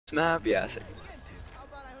Snap, yes. That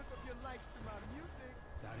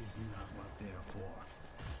is not what they're for.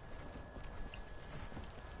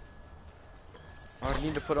 I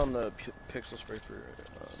need to put on the pixel spray for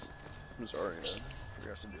Zarya.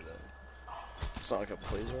 Forgot to do that. It's not like I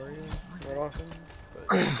play Zarya that often, but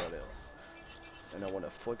it's about it. And I want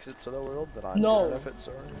to flex it to the world that I'm good at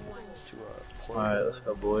Zarya to play. Alright, let's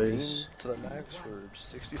go, boys. To the max for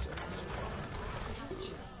 60 seconds.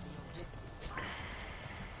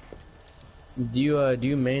 Do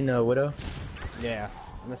you main Widow? Yeah,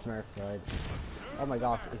 I'm a smurf, so oh my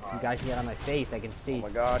god, if you guys can get on my face, I can see. Oh my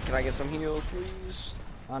god, can I get some heals, please?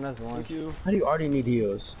 On us one. Thank you. How do you already need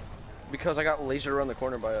heals? Because I got lasered around the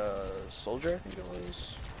corner by a soldier, I think it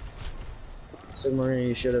was. Sigmarine,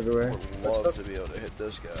 you shit everywhere. I would love to be able to hit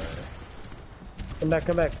this guy. Come back,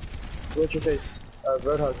 come back. What's your face?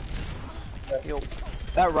 Roadhog. Yo.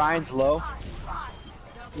 That Ryan's low.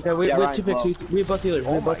 Okay, we have two picks. We have both healers.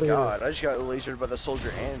 Oh my god, I just got lasered by the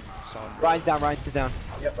soldier and Sandra. Ryan's down, Ryan's down.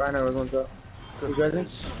 Yep, right now we're going to go. Good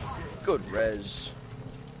res. Good res.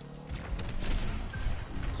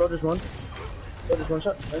 Soldier's one. Soldier's one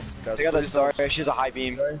shot. Nice. Guys, I got the Zarya, she's a high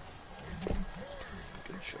beam. Good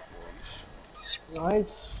shit, boys.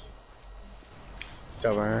 Nice.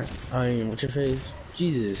 Go, Ryan. What's your face?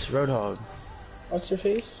 Jesus, Roadhog. What's your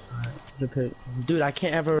face? Dude, I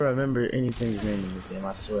can't ever remember anything's name in this game,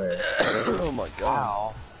 I swear. Oh my god.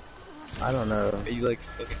 Wow. I don't know. Are you like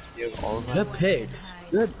fucking you have all of them? Good picks.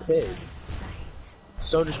 Good picks.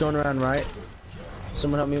 Soldier's going around right.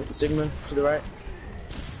 Someone help me with Sigma to the right.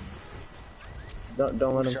 Don't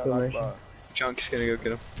let him kill me. Chunk's gonna go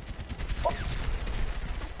get him.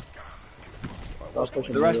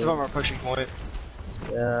 The rest of them are pushing point.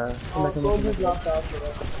 Yeah. Soldier dropped out.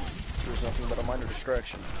 There's nothing but a minor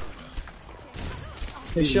distraction.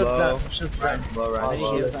 His shield's down. Shield's down. Low,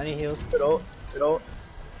 right? I need heals. Good ult. Good ult.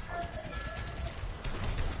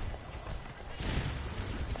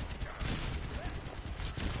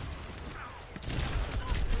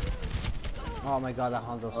 Oh my god, that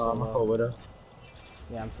Hanzo's so I'm a low. full Widow.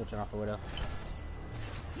 Yeah, I'm switching off a Widow.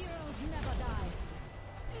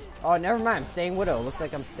 Oh, never mind. I'm staying Widow. Looks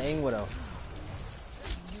like I'm staying Widow.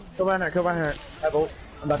 Come on here, come on here. I have ult.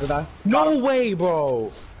 I'm about to die. No way,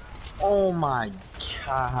 bro! Oh my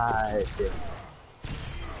god.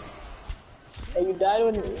 Hey, you died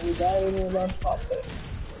when you were about to pop it.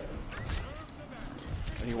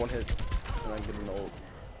 I need one hit, and I get an ult.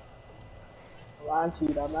 I'm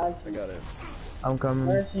anti-ed, I'm I anti-ed. got it. I'm coming.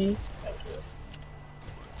 Mercy. Thank you.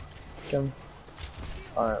 Come.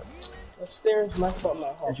 Alright. The stairs messed up my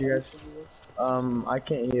heart. Thank you guys. I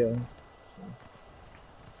can't heal.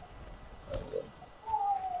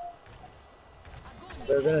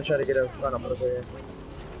 They're gonna try to get a run up over here.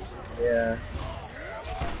 Yeah.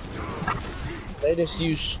 They just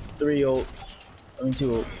used 3 ult. I mean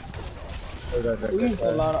 2 ult. We used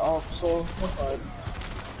a lot of off, so we're fine.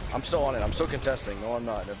 I'm still on it. I'm still contesting. No, I'm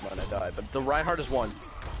not. Never mind. I died. But the Reinhardt is one.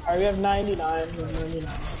 Alright, we have 99. We have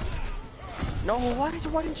 99. No, why didn't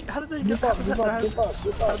you? How did they? Dip up, dip up, dip up,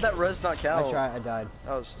 dip How up. did that res not count? I tried, I died.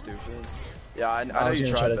 That was stupid. Yeah, I know was you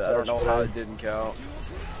gonna tried, try to but I don't know touch, how but it didn't count.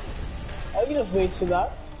 I could have wasted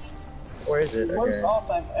that. Where is it? Worst Okay. off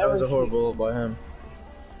I've That ever was a seen. horrible ult by him.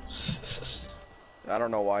 I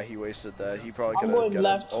don't know why he wasted that. He probably I'm could going have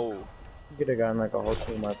left. Oh. He could have gotten like a whole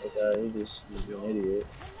team up with that. He just was an idiot.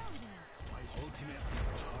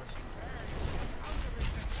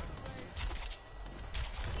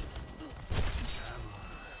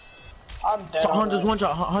 I'm dead. So on Hunter's that. one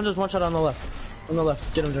shot. Hunter's one shot on the left. On the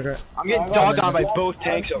left. Get him, Junkrat. I'm getting dogged on by both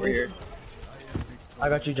tanks over here. I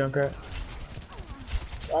got you, Junkrat.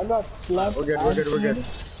 I got slapped. We're good. We're good. We're good.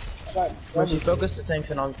 I got Once you focus the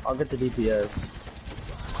tanks, and I'll get the DPS.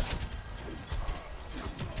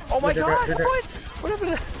 Oh my Good, god! good, good. What? What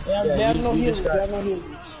happened? Yeah, Yeah, they have you- no you heals. just got- They have no heals.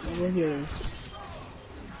 No heals.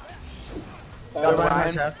 Got Ryan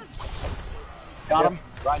Ryan. half. Got him.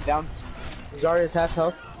 Ryan down. Zarya's half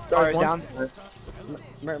health. Zarya's one. down.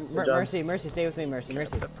 Good job. Mercy, stay with me, Mercy.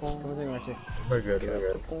 Come with me, Mercy. We're good.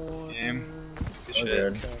 We're good. Game. Good We're shit.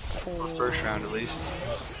 good. First round at least.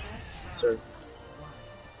 Sir.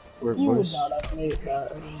 We're You would boys. not have made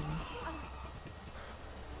that.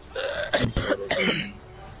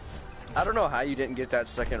 I don't know how you didn't get that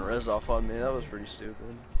second res off on me. That was pretty stupid.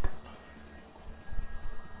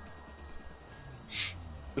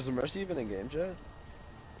 Was the Mercy even in game chat?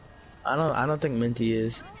 I don't think Minty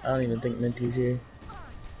is. I don't even think Minty's here.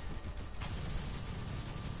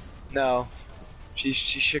 No. She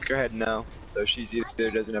shook her head no. So she's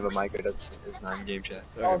either doesn't have a mic or is not in game chat.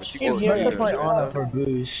 Okay, Oh, but she you can can hear Try you. to play Ana for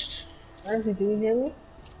boost. Mercy, can you hear me?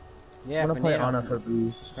 Yeah, I'm for gonna play Nano. Ana for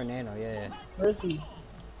boost. For Nano, yeah. Where is he?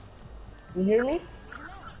 You hear me?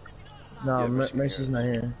 No, Yeah, Mercy Mercy's can not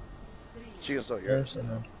here. She can still hear us. Mercy,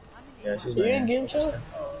 no. Yeah, she's You not in here. game chat?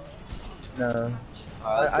 No.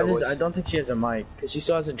 Let's go, boys. I don't think she has a mic, cause she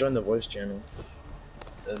still hasn't joined the voice channel.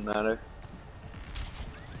 Doesn't matter.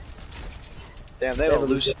 Damn, they have a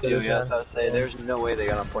Lucio, yeah, I was about to say, there's no way they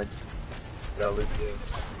got on point without Lucio.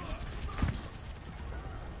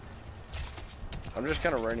 I'm just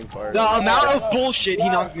kind of raining fire. The amount of bullshit he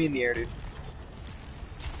knocked me in the air, dude.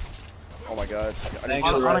 Oh my god. I need Thanks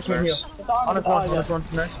to for the Ana rest, can't heal. Mercs. Ana one,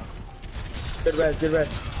 nice. Good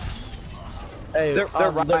res. Hey, They're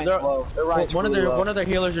Ryan's low. They're Ryan's one really low. of their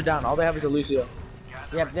healers are down. All they have is a Lucio.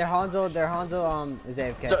 Yep, their Hanzo is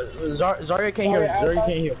AFK. Zarya can't heal. Zarya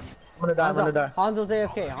can't heal. I'm gonna die. Hanzo's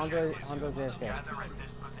AFK. Hanzo's AFK.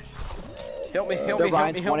 Help me, They're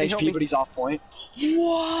Ryan's 1 HP, but he's off point.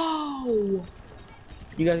 Wow!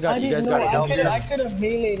 You guys got it. I could have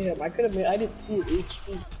meleeed him. I didn't see his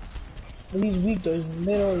HP. But he's weak though. He's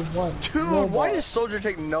literally one. Dude, why does Soldier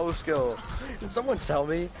take no skill? Can someone tell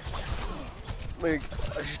me? Like,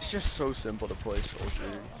 it's just so simple to play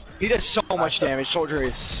Soldier. He does so much damage. Soldier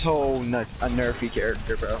is so a nerfy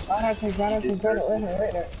character, bro. I take right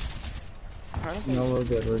there. No, we're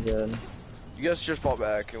good. You guys just fall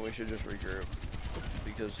back and we should just regroup.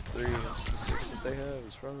 Because 3 and 6 that they have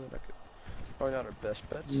is probably not our best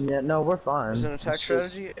bets. Yeah, no, we're fine. Is an attack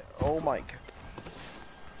strategy? Oh my god.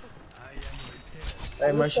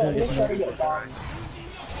 Hey, Mercy, I'm trying to get bombed.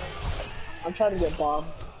 I'm trying to get bombed.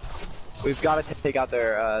 We've got to take out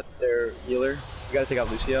their healer. We got to take out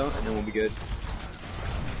Lucio, and then we'll be good.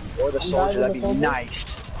 Or the soldier, that'd be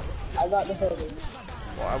nice. I got the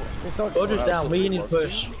soldier. Soldier's down. We need to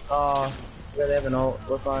push. Yeah, they have an ult.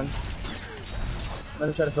 We're fine. I'm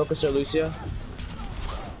gonna try to focus their Lucio.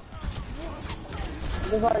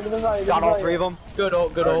 Got all 3 of them. Good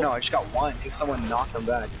ult. No, I just got 1 because someone knocked them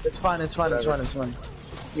back. It's fine.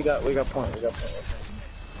 We got point.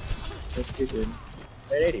 That's good.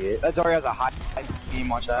 An idiot. That Zarya has a high team.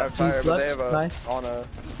 Watch I that. have tired, but they have a Nice. on a.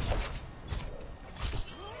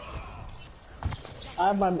 I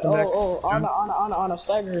have my on a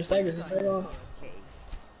stagger her. Hang on.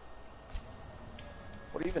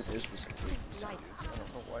 What even is this? I don't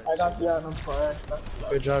know why. I got the I'm sorry.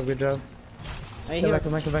 Good job. Hey, Come here.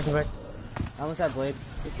 back. I almost had blade.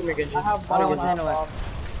 Come here, Genji. I have I don't bomb. want to handle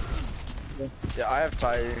it. Yeah, I have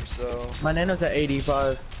tire, so. My nano's at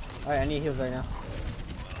 85. Alright, I need heals right now.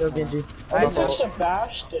 Go Genji. I just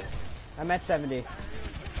bashed it. I'm at 70.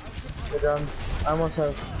 Good job. I almost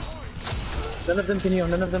have. None of them can heal.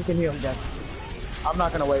 I'm dead. I'm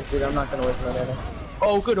not gonna waste it. my nano.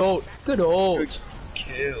 Oh, good ult. Good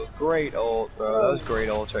kill. Great ult, bro. That was great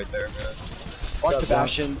ult right there, man. Watch the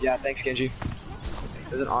Bastion. Yeah, thanks, Genji.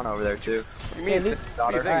 There's an Ana over there, too. What do you mean?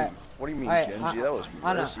 Alright. What do you mean, Alright, Genji? That was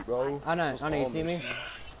Ana. mercy, bro. Ana, you see me?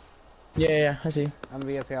 Yeah, I see. I'm gonna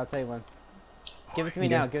be up here, I'll tell you when. Give it to me You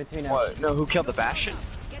now, do. give it to me now. What? No, who killed the Bastion?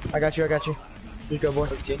 I got you. Just go, boy.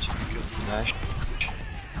 That was Genji. Smash.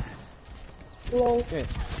 Hello. Good.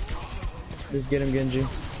 Just get him, Genji.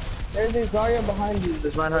 There's a Zarya behind you.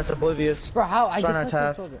 This Reinhardt's oblivious. Bro, how? I Trying just to left attack.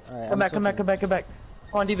 the soldier. Alright, Come back.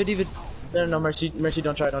 Come on, David. No, Mercy,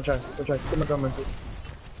 don't try. Don't try. Come on, Mercy.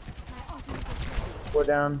 We're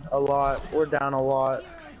down a lot.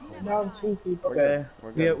 Down 2 people. Okay.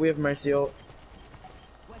 We're good. We have Mercy ult.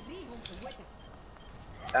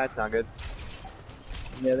 That's not good.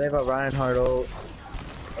 Yeah, they have a Reinhardt ult.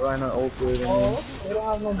 A Reinhardt ult too. Oh, they don't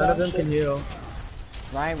have no None of them bastion. can heal.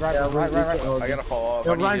 Right. Yeah, we Right. can ult. I gotta fall off.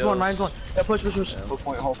 No, I need Ryan's heals. one. Yeah, push.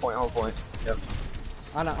 Whole point. Yep.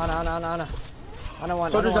 Ana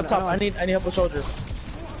one. Soldier's up top. I need help with soldier.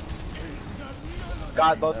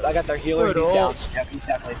 I got their healer. Good He's down. ult. Yep, he's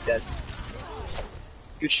definitely dead.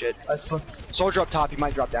 Good shit. That's fun. Soldier up top. He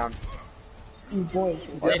might drop down. You boys.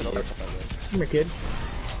 Why is it over? Come here, kid.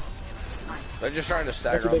 They're just trying to That's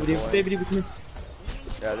stagger your on baby the D. point. Baby D, come here.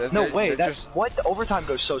 Yeah, No they're way. That's just. what. The overtime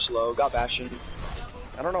goes so slow. Got Bastion.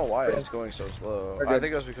 I don't know why it's going so slow. We're I good.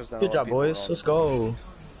 think it was because now. Good job, boys. Let's go.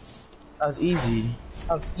 That was easy.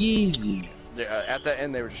 Yeah, at the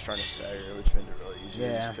end they were just trying to stagger, which made it really easy to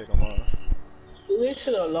Yeah. just pick them off. We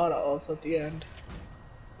wasted a lot of ults at the end.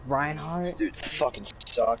 Reinhardt. This dude fucking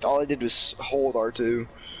sucked. All I did was hold R2.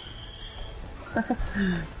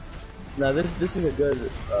 No, this is a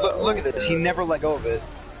good. Look at this. He never let go of it.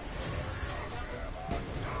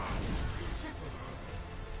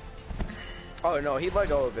 Oh no, he let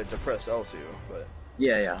go of it to press L2, but.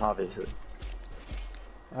 Yeah, obviously.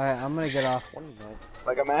 Alright, I'm gonna get off.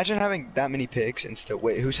 Like, imagine having that many picks and still.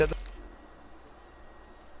 Wait, who said that?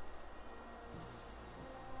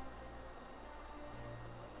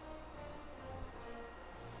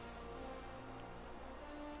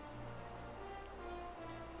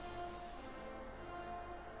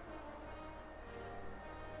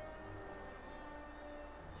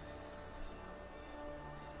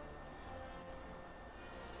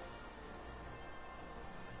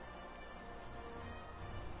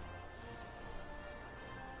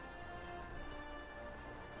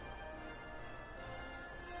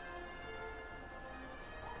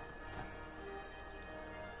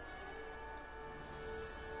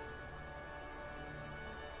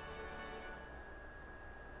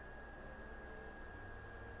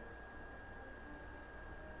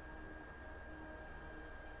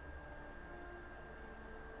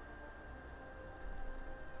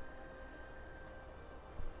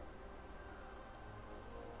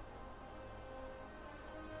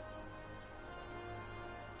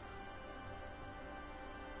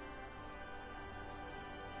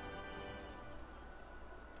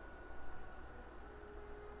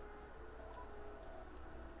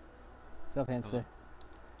 What's up, hamster?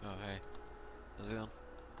 Oh, hey. How's it going?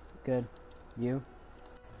 Good. You?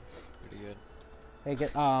 Pretty good. Hey,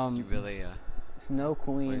 good. You really, Snow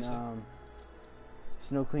Queen, what is it?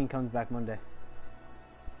 Snow Queen comes back Monday.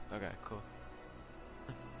 Okay, cool.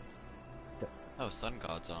 Oh, Sun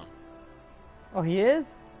God's on. Oh, he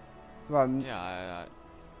is? Well, Yeah,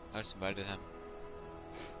 I just invited him.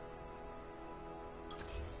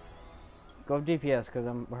 go DPS, because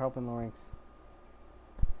we're helping the ranks.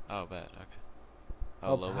 Oh, bet, okay.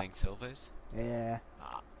 Oh, low rank silvers? Yeah.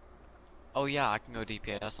 Oh yeah, I can go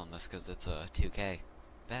DPS on this because it's a 2K.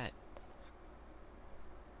 Bet.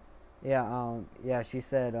 Yeah, yeah, she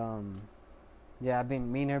said, yeah,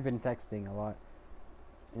 me and her have been texting a lot.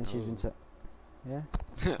 And she's been yeah?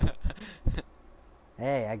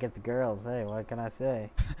 Hey, I get the girls, hey, what can I say?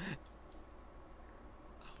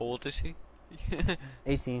 How old is she?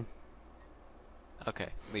 18. Okay,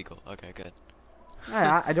 legal. Okay, good.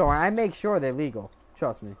 I don't worry, I make sure they're legal.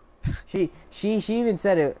 Trust me. She even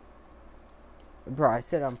said it. Bro, I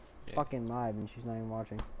said I'm fucking live and she's not even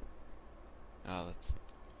watching. Oh, that's...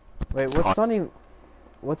 Wait,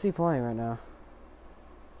 what's he playing right now?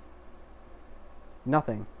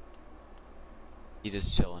 Nothing. He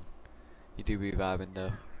just chilling. He do be vibing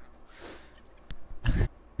though.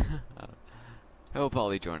 He'll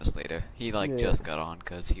probably join us later. He like just got on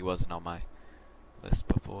because he wasn't on my list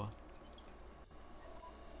before.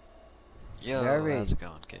 Yo, Gary, how's it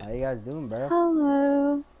going, kid? How you guys doing, bro?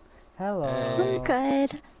 Hello. Hello. Hey. I'm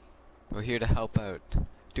good. We're here to help out.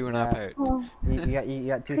 Doing our part. Well, You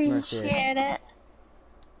got two smurfs here. appreciate it.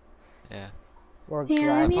 Yeah. We're Yeah,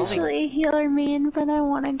 glad I'm to- usually a healer main, but I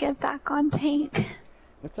want to get back on tank.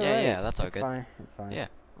 It's Yeah, alright. yeah, that's all it's good. Fine. It's fine. Yeah.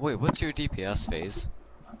 Wait, what's your DPS phase?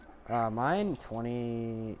 Mine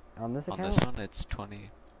 20 on this On account. this one, it's 20.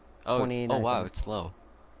 Oh, 20, oh wow, 97. it's low.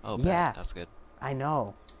 Oh, Yeah. bad. That's good. I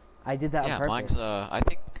know. I did that Yeah, on purpose. mine's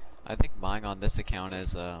I think mine on this account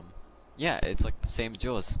is yeah, it's like the same as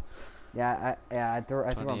yours. Yeah, I threw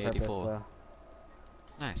on purpose. 2084. So.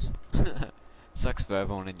 Nice. Sucks for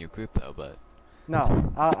everyone in your group though, but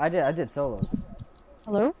No, I did solos.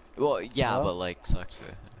 Hello? well, yeah, Hello? but like sucks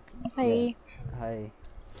for. Hi. Hi.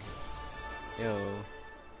 Yo,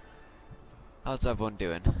 how's everyone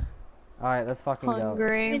doing? All right, let's fucking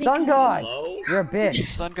Hungry. go. Sun God, you're a bitch.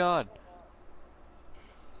 Sun God.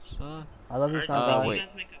 Sun. I love you, Sun God. Wait.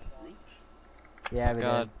 Yeah, Sun we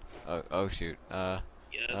God. did. Oh shoot. Yes,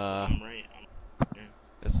 I'm right.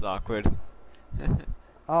 This is awkward.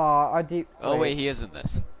 Oh, our deep. Oh wait, he is in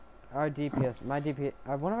this. Our DPS, my DPS,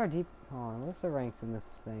 one of our deep. Hold on, what's the ranks in this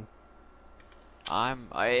thing?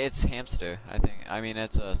 It's hamster. I think. I mean,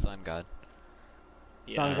 it's a Sun God.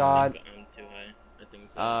 Yeah, Sun I God. think I'm too high. I think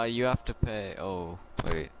so. You have to pay. Oh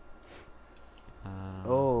wait.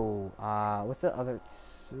 What's the other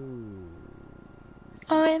two?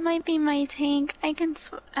 Oh, it might be my tank. I can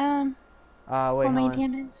Wait, my hold on.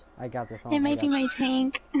 damage. I got this. It might be my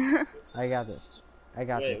tank. I got this. I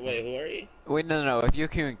got this. Wait, who are you? Wait, no. If you're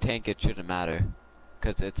queuing tank, it shouldn't matter,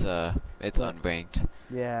 cause it's unranked.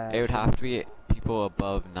 Yeah. It would have to be people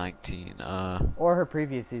above 19. Or her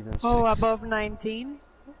previous season. Oh, 6. above 19?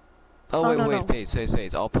 Oh Oh, wait, no.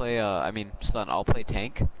 phase. I'll play. I'll play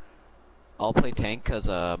tank. I'll play tank, cause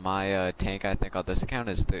my tank I think on this account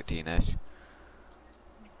is 13ish.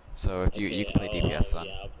 So if you can play DPS, son.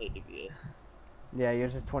 Yeah, I'll play DPS. Yeah,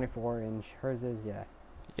 yours is 24 and hers is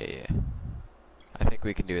Yeah. I think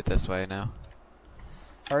we can do it this way now.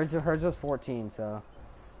 Hers was 14, so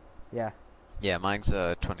yeah. Yeah, mine's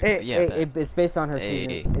 20. It's based on her Hey.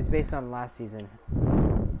 season. It's based on last season.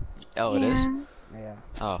 Oh, it is. Yeah.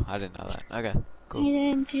 Oh, I didn't know that. Okay, I cool.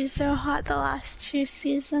 didn't do so hot the last 2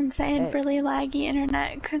 seasons. I had Hey. really laggy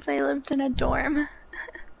internet because I lived in a dorm.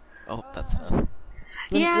 Oh, that's.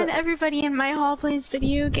 Yeah, and everybody in my hall plays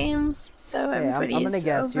video games, so Hey, everybody's I'm gonna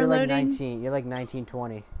guess overloading. you're like 19. You're like 19,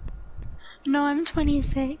 20. No, I'm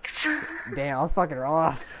 26. Damn, I was fucking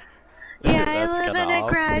wrong. Yeah, That's I live kinda in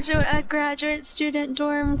awkward. a graduate student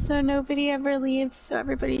dorm, so nobody ever leaves, so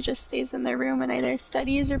everybody just stays in their room and either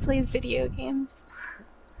studies or plays video games.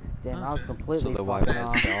 Damn, I was So completely the fucking Wi-Fi's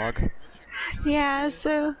off. dog. Yeah,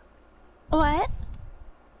 so what?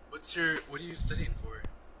 What are you studying for?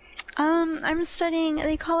 I'm studying,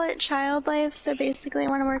 they call it child life, so basically I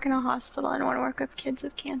want to work in a hospital and I want to work with kids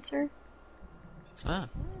with cancer. Ah.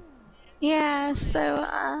 Yeah,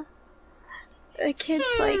 so, the kids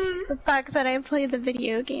like the fact that I play the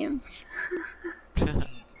video games.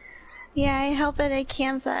 Yeah, I help at a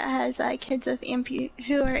camp that has kids with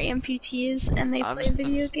who are amputees and they I'm play just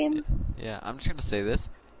video gonna games. Yeah, I'm just gonna say this.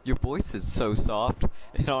 Your voice is so soft.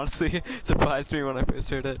 It honestly surprised me when I first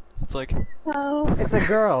heard it. It's like, Oh. It's a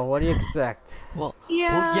girl. What do you expect? well,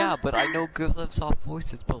 Yeah. well, yeah, but I know girls have soft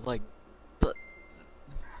voices, but like,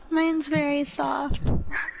 Mine's very soft.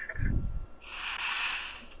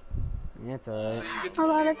 Yeah, it's alright. So you get to A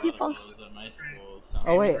lot see of people.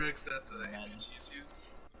 Oh, wait. rigs that the NPCs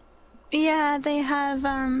use. Yeah, they have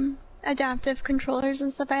adaptive controllers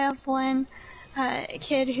and stuff. I have one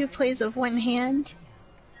kid who plays with one hand,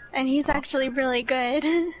 and he's actually really good.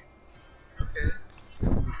 Okay.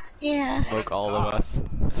 Yeah. smoke all of us.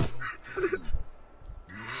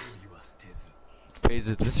 Phase,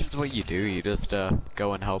 this is what you do. You just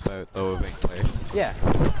go and help out lower rank players. Yeah.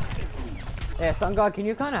 Yeah, Sun God, can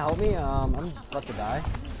you kind of help me? I'm about to die.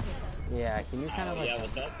 Yeah, can you kind of like... Yeah,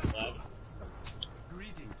 what's up?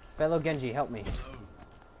 Fellow Genji, help me.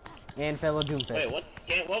 And fellow Doomfist. Wait, what?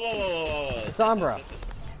 Whoa. Sombra.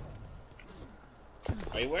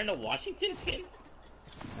 Are you wearing a Washington skin?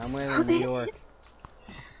 I'm wearing New York.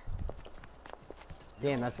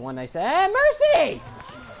 Damn, that's one nice... Mercy!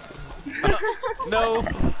 No!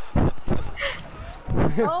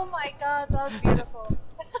 Oh my god, that was beautiful.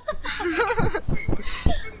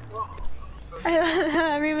 I love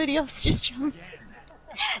how everybody else just jumped.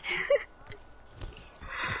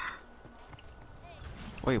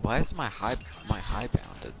 Wait, why is my high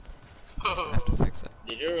bounded? I have to fix it.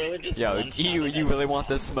 Did you really just Yo, one you really want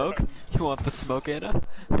this smoke? You want the smoke, Anna?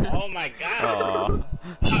 Oh my god!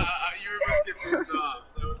 You were about to get bumped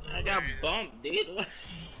off. I got bumped, dude. What?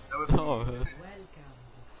 That was Oh.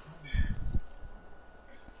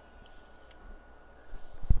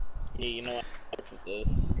 Yeah, you know what? With this.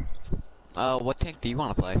 What tank do you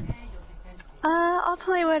want to play? I'll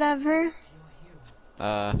play whatever.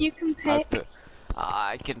 You can I pick.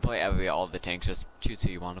 can play all the tanks. Just choose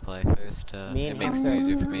who you want to play first. Mean it makes it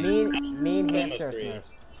easier for me. Mean hamster smurfs.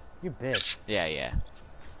 You bitch. Yeah.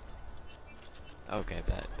 Okay,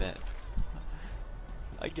 bet.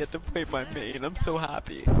 I get to play my main. I'm so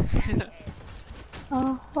happy.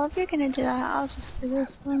 Oh, well, if you're gonna do that, I'll just do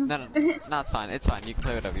this one. No, it's fine. It's fine. You can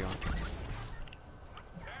play whatever you want.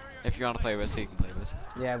 If you want to play with, you can play with.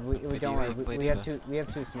 Yeah, we But don't you worry. play We have Diva.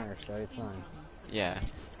 two smurfs, so it's fine. Yeah.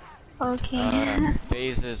 Okay.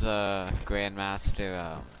 FaZe is a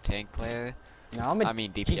Grandmaster tank player. No, I'm a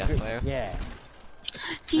DPS player. Yeah.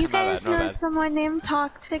 Do you My bad, guys my know bad. someone named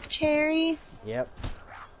Toxic Cherry? Yep.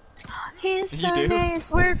 He's You so do?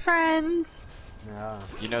 nice. We're friends. No.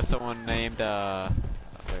 You know someone named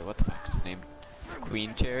wait, what the fuck is his name?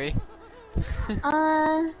 Queen Cherry?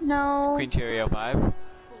 No. Queen Cherry 05.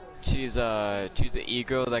 She's the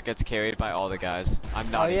e-girl that gets carried by all the guys. I'm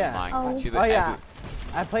not even yeah. lying. Oh. She's Oh yeah.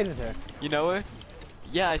 I played with her. You know her?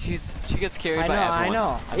 Yeah, she gets carried by I everyone.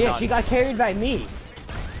 know. I'm Yeah, not she even- got carried by me.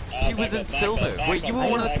 She was in silver. Wait, you were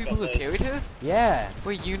one of the people who carried her? Yeah.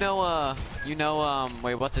 Wait,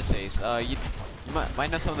 wait, what's his face? You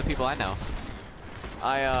might know some of the people I know.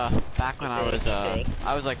 Back when I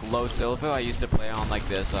was like low silver, I used to play on like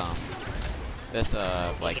this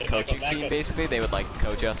like coaching team basically. They would like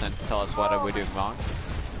coach us and tell us what we're doing wrong.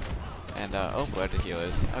 And oh, where the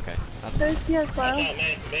healers? Okay, that's fine. There's the glow. I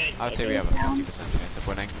would say we have a 50% chance of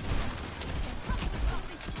winning.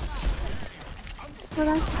 Well,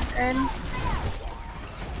 that's not good.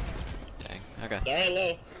 Dang. Okay. Sorry,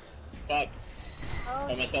 low. Fuck.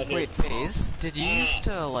 Got myself here. Wait, FaZe, did you used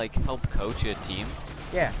to like help coach a team?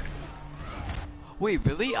 Yeah. Wait,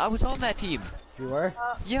 really? I was on that team. You were?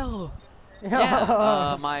 Yo.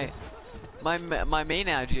 Yeah. My main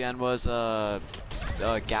IGN was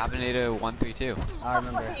Gavinator 132. I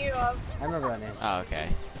remember. I remember that name. Oh, okay.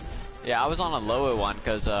 Yeah, I was on a lower one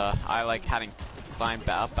because I like hadn't climbed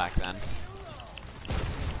up back then.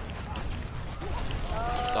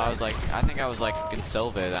 So I was like, I think I was like in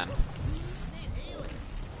silver then.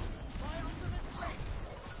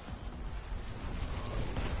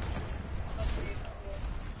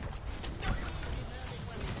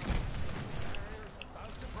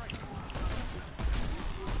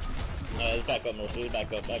 Let's back up, Mercy.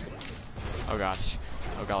 Back up. Oh gosh.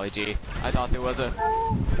 Oh golly gee. I thought there was a...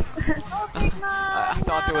 I I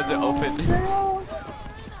thought there was an open...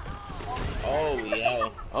 Oh, yeah.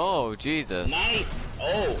 Oh, Jesus. Nice.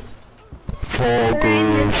 Oh. Ryan,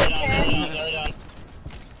 Down.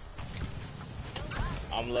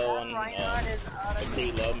 I'm low on,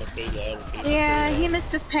 McCree low, McCree low. Yeah, he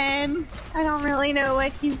missed his pen. I don't really know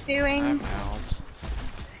what he's doing.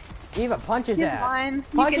 Eva, punch his He's ass. fine. You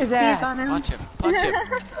Punch can his sneak ass. on him. Punch him. Punch him.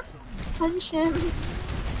 Punch him.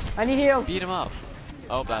 I need heals. Beat him up.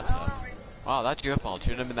 Oh, that's... Wow, that's your fault.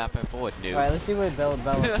 Shouldn't have been that far forward, dude. Alright, let's see what Bella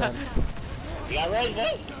said. You got Rose,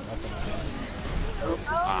 boy?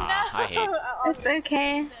 I hate. It's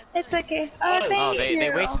okay. It's okay. Oh, Oh, thank Oh, you. they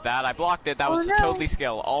wasted that. I blocked it. That Oh, was no. totally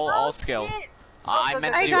skill. All skill. I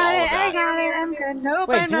meant to I do got all it. of I that. got it. I'm good. Nope,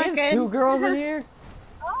 Wait, I'm do we not have good. 2 girls in here?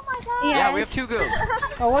 Oh my god. Yes. Yeah, we have 2 girls.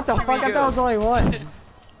 Oh, what the Too fuck? many I thought it was only one.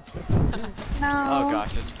 No. Oh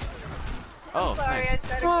gosh, just. Oh, Sorry, nice. I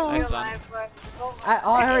tried to Oh. keep you Nice, son. alive, but oh my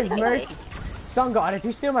All I heard is Mercy. Sun God, if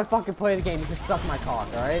you steal my fucking play of the game, you can suck my cock,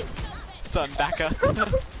 alright? Son, back up.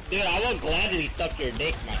 Dude, I will gladly suck your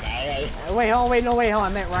dick, my guy. Wait, hold on, wait, no, wait, hold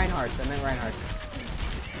on. I meant Reinhardt's. That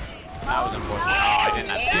was unfortunate. Oh, I didn't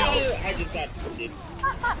have shield. I just got dude.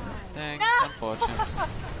 Dang, unfortunate.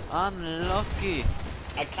 Unlucky.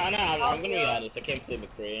 I'm gonna be honest, I can't play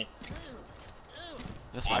McCree.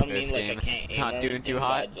 This is I my don't first mean like game. I can't It's aim not or doing anything, too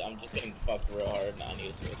hot. but I'm just getting fucked real hard and I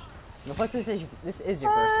need to switch. No, plus this is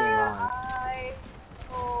your first game on.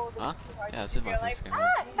 Huh? Yeah, this is my first game.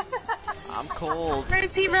 I'm cold.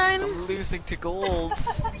 Where's he run? I'm losing to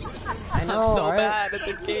golds. I know, I'm so right? bad at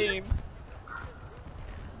the game.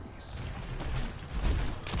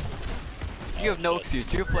 You have no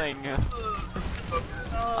excuse. You're playing.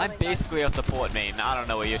 I'm basically a support main. I don't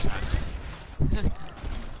know what you're trying to say.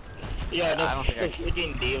 Yeah, I don't think I can.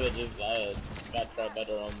 freaking diva just got tried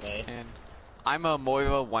better on me. And I'm a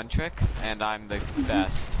Moira one trick, and I'm the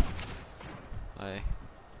best.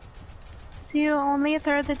 Do you only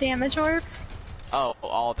throw the damage orbs? Oh,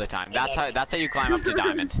 all the time. That's how you climb up to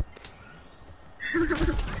diamond.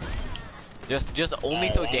 Just only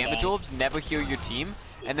throw damage orbs, never heal your team,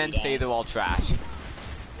 and then say they're all trash.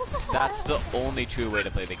 That's the only true way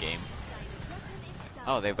to play the game.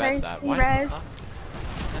 Oh, they best that. What?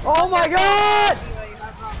 Oh my god!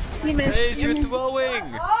 You missed. Hey, you're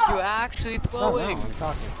throwing! You're actually throwing! I'm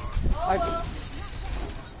talking.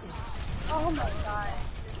 Oh my god.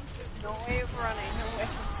 There's no way of running, no way.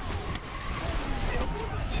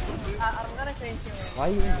 I'm gonna chase you. Why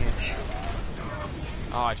are you in here?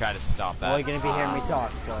 Oh, I tried to stop that. Well, you're gonna be hearing me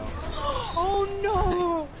talk, so. Oh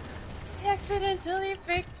no! He accidentally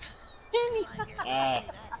picked me. I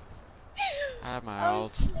have my Oh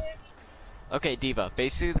ult. shit. Okay, Diva,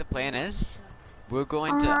 basically the plan is, we're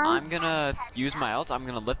going to, I'm gonna use my ult, I'm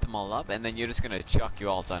gonna lift them all up, and then you're just gonna chuck your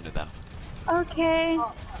ult under them. Okay.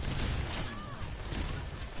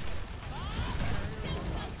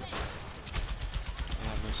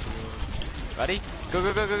 Ready? Go,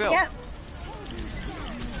 go, go, go, go! Yep.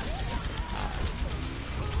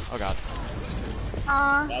 Oh god.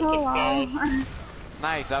 Oh wow.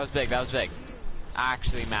 Nice, that was big, that was big.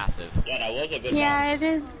 Actually massive. Yeah, that was a good Yeah, it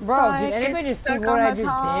is. Bro, did anybody just see what I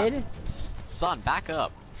just did? Son, back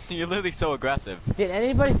up. You're literally so aggressive. Did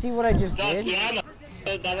anybody see what I just did?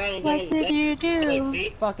 What did you do?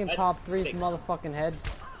 Fucking pop 3 motherfucking heads.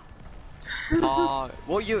 Well,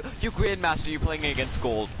 you Grandmaster, you're playing against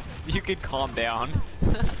gold. You can calm down.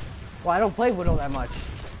 Well, I don't play Widow that much.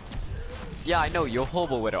 Yeah, I know, you're a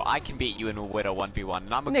horrible Widow. I can beat you in a Widow 1v1,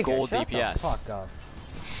 and I'm a Nigga, gold shut DPS. the fuck up.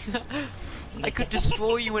 I could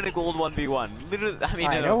destroy you in a gold 1v1. Literally, I mean,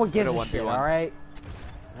 Alright, in a no one gives Widow a shit, 1v1. alright?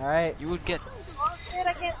 Alright? You would get Oh shit,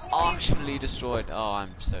 I can't see. actually destroyed. Oh, I'm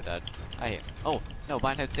so dead. I hate. Oh, no,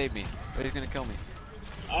 Bindhead saved me. But he's gonna kill me.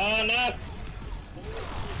 Oh no!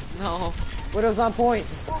 No. Widow's on point.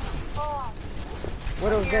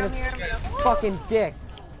 Widow's Here, gonna I'm here. fucking dick.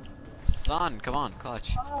 Son, come on,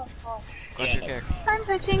 clutch. Oh, oh. Clutch your kick. I'm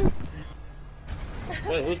pitching.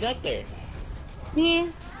 Wait, who's up there? Me.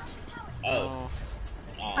 Oh.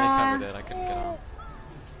 I covered it. I couldn't get on.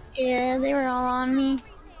 Yeah, they were all on me.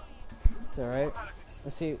 It's alright.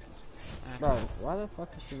 Let's see. Bro, why the fuck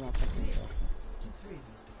is she not fucking go?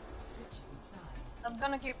 I'm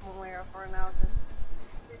gonna keep Moira for now, because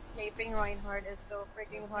escaping Reinhardt is so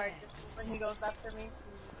freaking hard just when he goes after me.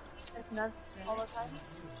 It's nuts all the time.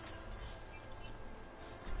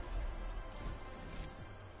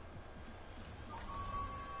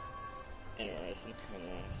 Interesting.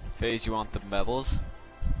 FaZe, you want the bubbles?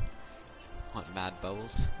 Want mad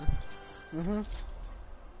bubbles? Mm-hmm.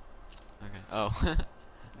 Okay. Oh.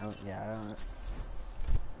 Oh, yeah, I don't.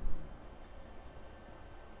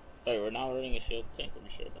 Wait, we're not running a shield tank. Are we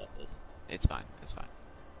sure about this? It's fine. It's fine.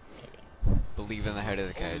 Okay. Believe in the head of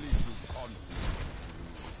the kids.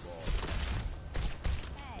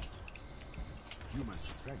 Human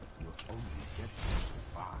strength will only get you so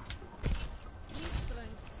far.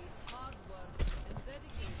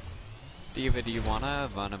 Diva, do you wanna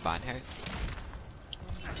run a Vine here?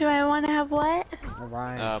 Do I want to have what?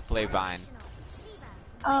 Alright. Play Vine.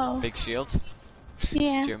 Oh. Big shield?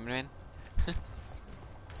 Yeah. German?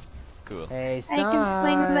 Cool. Hey, I son. can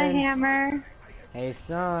swing the hammer. Hey,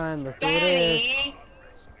 son, look who it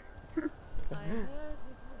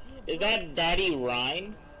is. Is that Daddy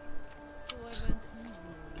Ryan?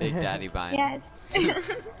 Big Daddy Vine. Yes.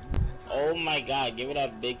 Oh my god, give it a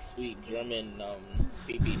big sweet German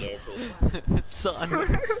pee-pee there, please.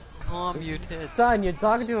 Son, calm your tits. Son, you're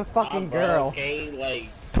talking to a fucking Bro, girl. okay, like,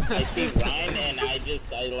 I see Ryan and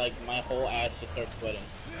I like, my whole ass just starts sweating.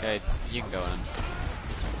 Okay, you can go in.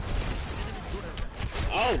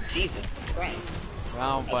 Oh, Jesus Christ.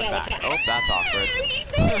 Round one back. Oh, that's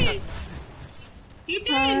awkward. He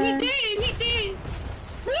did!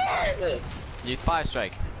 You 5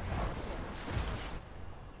 strike.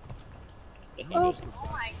 Oh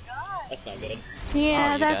my god. That's not good.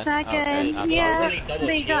 Yeah, you that's dead? not good. Okay, that's Yeah, awkward.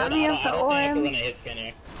 they got me with the I don't think I can orb. run a hit scan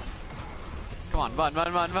here. Come on, run.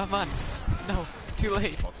 No, too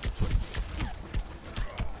late.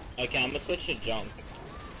 Okay, I'm gonna switch to junk.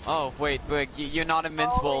 Oh, wait, you're not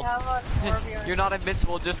invincible. Oh, You're not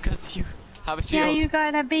invincible just because you have a shield. Yeah, you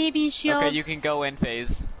got a baby shield. Okay, you can go in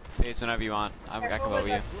phase. Phase whenever you want. I can go over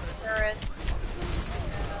you.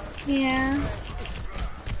 Yeah.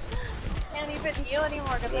 Can't even heal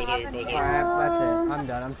anymore because I haven't healed. Alright, that's it. I'm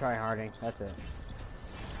done. I'm tryharding. That's it.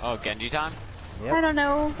 Oh, Genji time? Yep. I don't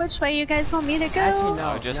know which way you guys want me to go. Actually,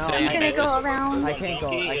 no. Oh, just no, stay I'm gonna go around. I can't go.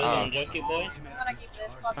 I can't. Junkie boy? I'm gonna keep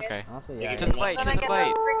this. Fuck it. Okay. Also, yeah. To the bite, I'm to gonna the get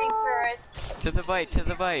bite. the freaking turret. To the bite, to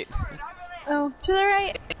the bite. Oh, to the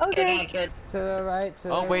right. Okay. To the right, to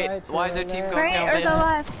Oh, the wait, right, to why is the our team left. going Right or the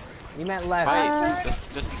left? You meant left. Right, just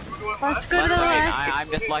Let's go to the left lane. left. I'm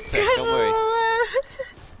dyslexic, don't worry.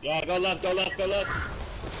 Yeah, go left.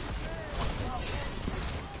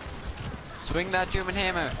 Swing that German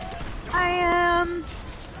hammer. I am.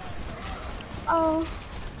 Oh.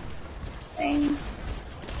 Dang.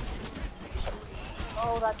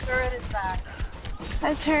 Oh, that turret is back.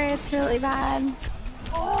 That turret's really bad.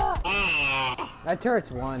 That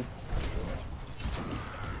turret's won.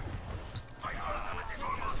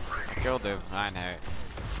 Killed him, I know.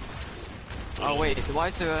 Oh wait, why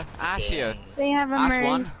is there Ash here? They have a Ash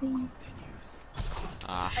won? mercy.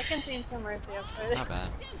 Ah, I can change some mercy up for this. not bad.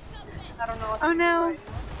 I don't know what Oh to no. do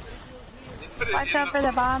right Watch out for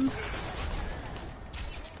the bomb.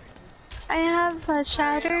 I have a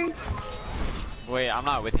shatter. Wait, I'm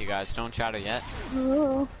not with you guys, don't shatter yet.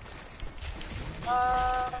 Ooh.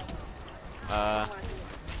 Right.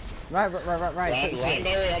 Ryan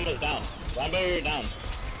barrier almost down. Ryan barrier down.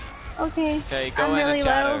 Okay. Okay, go I'm in really and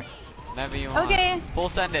shatter. low. Whenever you want. Okay. Full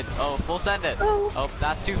send it. Oh, full send it. Oh. Oh,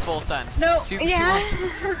 that's 2 full send. No. Two, Yeah.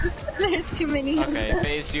 There's too many. Okay,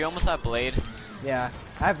 FaZe, do you almost have blade? Yeah.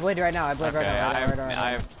 I have blade right now. I have blade Okay, right now.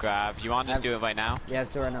 I have grab. You want to just do it right now? Yeah,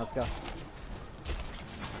 let's do it right now. Let's go.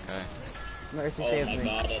 Okay. Mercy, Oh stay my with me.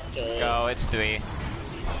 god, that's turret. Go, it's 3.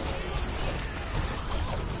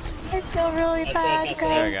 I feel really bad,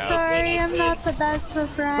 There we guys. go. Sorry, I'm not the best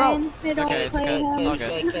with Ryan. I don't okay, it's play okay. him.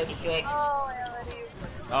 Okay.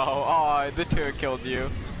 Oh, the turret killed you.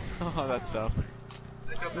 Oh, that's tough.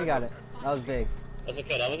 You got it. That was big. That's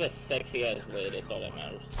okay, that was a sexy ass blade, that's all that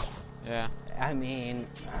matters. Yeah. I mean,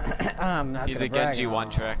 I'm not He's gonna a brag Genji on- one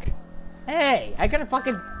trick. Hey, I got a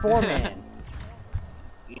fucking 4-man.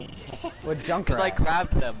 With Junkrat. Because I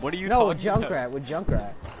grabbed them. What are you No, with talking Junkrat. about? With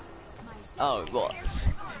Junkrat. Oh, well.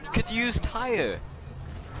 You could use tire.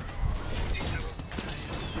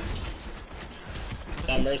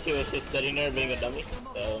 That Mercy was just sitting there being a dummy,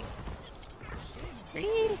 so...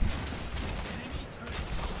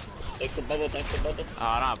 Thanks for bubble, Oh,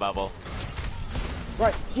 not bubble.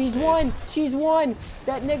 Right, she's won. She's won.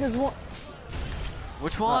 That nigga's won.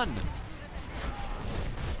 Which one?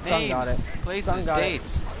 Sun Names, got it. places, Sun got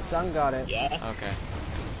dates. it. Sun got it. Yeah. Okay.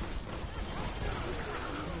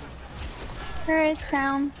 Turret's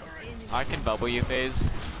down. I can bubble you, FaZe.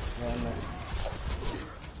 Yeah, I'm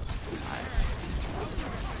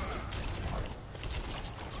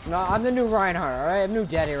No, I'm the new Reinhardt, alright? I'm new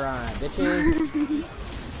Daddy Ryan, bitches.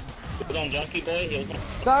 Put on Junkie Boy, he was...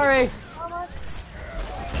 Sorry!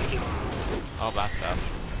 Oh, that's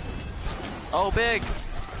stuff. Oh, big!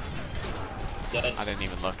 Dead. I didn't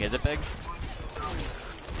even look. Is it big?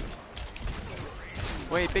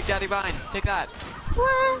 Wait, Big Daddy Vine, take that.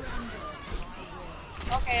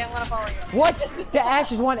 Okay, I'm gonna follow you. What? The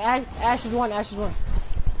Ash is one, Ash is one, Ash is one.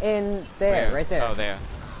 In there, Where? right there. Oh, there.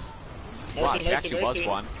 Wow, she Mercy, actually was Mercy.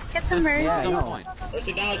 one. Get the mercy. Yeah, No no. point.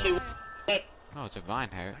 Mercy down, she... Oh, it's a vine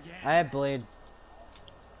hair. I have blade.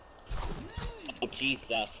 Oh,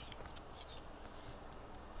 Jesus.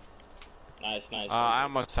 Nice. I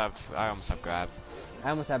almost have grab. I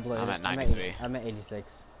almost have blade. I'm at 93. I'm at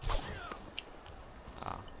 86.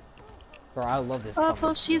 Oh. Bro, I love this. Oh,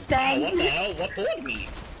 fucking she's thing. Ow, dead. what the hell? What pulled me?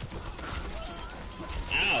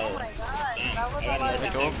 Ow. Oh my god, Damn, that was I a got lot another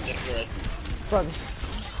of Go. thing just for it. Bro,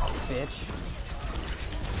 bitch.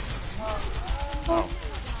 Oh.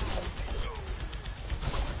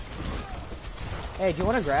 Hey, do you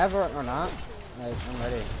want to grab her or not? Like, I'm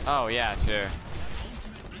ready. Oh yeah, sure.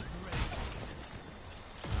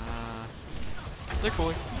 Sick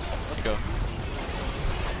boy. Let's go.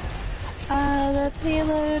 The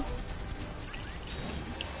payload.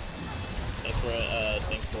 Thanks for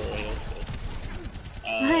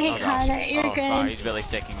I got it. You're oh, good. Wow, he's really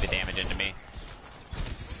sticking the damage into me.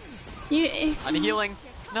 You. I'm healing.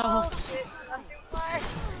 No. Oh shit, that's too far.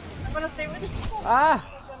 I'm gonna stay with you. Ah!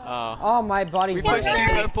 Oh. Oh, my body's We dead. pushed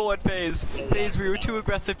too much forward phase. Phase, we were too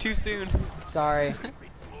aggressive too soon. Sorry.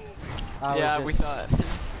 Yeah, was we just- thought.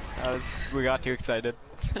 We got too excited.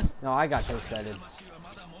 No, I got too excited.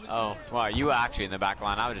 Oh, wow, you were actually in the back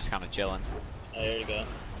line. I was just kind of chilling. Oh, there you go.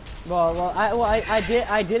 I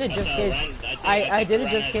did it just in case. I did it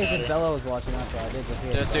just in case Run if Bella was watching. That's why I did just.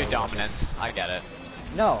 Just do dominance. I get it.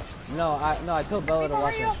 No, I told Bella to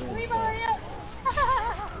watch my stream. So.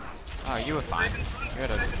 Oh, you were fine. You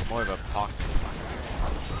had more of a talk.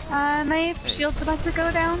 My shield's about to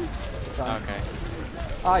go down. Okay.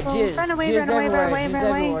 Jizz. Run away, Jizz run away, everywhere. run away, Jizz run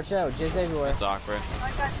away. everywhere. Watch out. Jizz everywhere. That's awkward.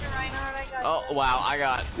 I got you, Reinhardt. I got Oh you. wow, I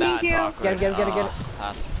got Thank that. you. Awkward. Get him.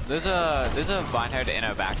 There's a Vinehead in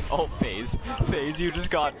our back. Oh, Phase, you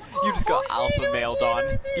just got alpha mailed on.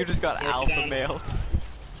 You just got alpha mailed.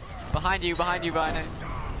 Behind you, Vinehead.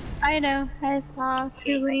 I know. I saw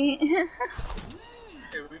too late.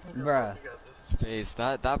 Bruh. We got this. Phase,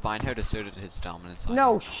 that Vinehead asserted his dominance on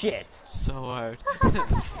No you. shit. So hard.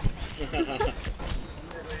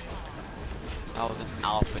 That was an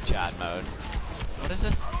alpha chat mode. What is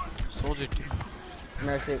this? Soldier 2.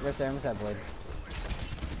 Mercy, I almost had blade.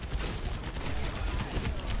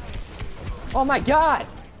 Oh my god!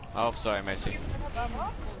 Oh, sorry, Macy. I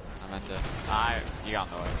meant to. You got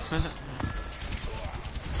in the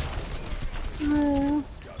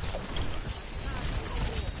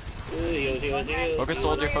way. Focus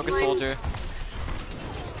soldier, focus soldier.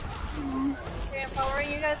 Okay, I'm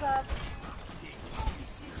powering you guys up.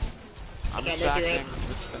 I'm distracting.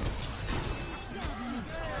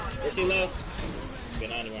 Where's he low? Okay,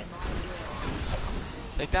 not anymore.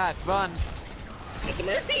 Take that, run. Get the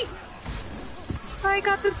Murphy! I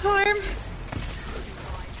got the storm.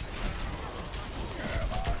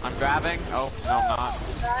 I'm grabbing. Oh, no, I'm not.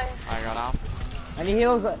 I got off. Any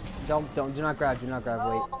heals? Do not grab,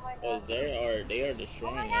 wait. Oh, they are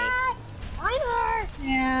destroying us. Reinhardt!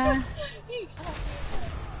 Yeah.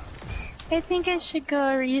 I think I should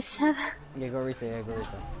go reset. Yeah, go reset.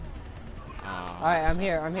 Oh, Alright, I'm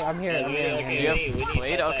here. Okay, Do you have we need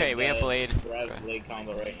blade? that Okay, we have blade. Grab blade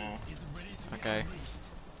combo right now. Okay.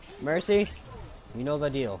 Mercy, you know the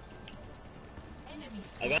deal.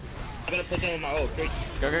 I gotta put them in my ult. Quick.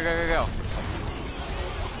 Go.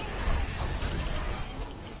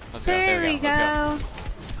 Let's go, There we Let's go.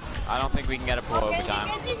 I don't think we can get it for overtime.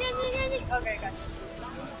 Okay, gotcha.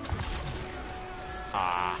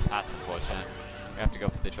 Ah, that's unfortunate. We have to go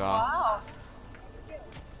for the draw. Wow.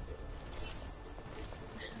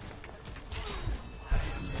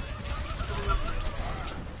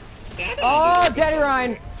 Oh, Daddy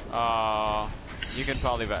Ryan! You can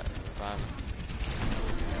probably bet.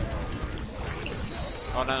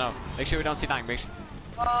 Oh no. Make sure we don't see dying. Make sure.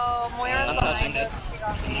 Oh, Moira's I'm behind touching. us. She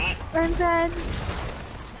got me. I'm dead.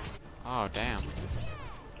 Oh damn.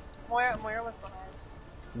 Moira was behind.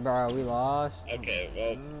 Bro, we lost. Okay,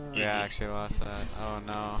 well. Yeah, I actually lost that. Oh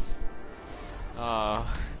no.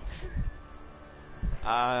 Oh.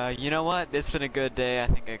 You know what? It's been a good day. I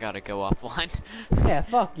think I gotta go offline. Yeah,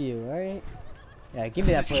 fuck you, alright? Yeah, give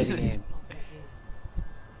me that play of the game.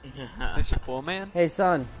 This your poor man? Hey,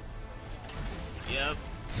 son. Yep.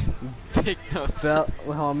 Take notes. Well,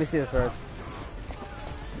 hold on, let me see this first.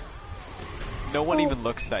 No one even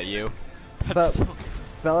looks at you. That's But so...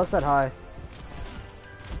 Bella said hi.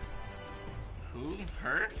 Who?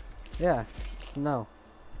 Her? Yeah, Snow.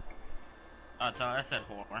 Oh, Tara said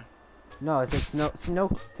 4. No, I said Snow.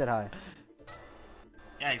 Snow said hi.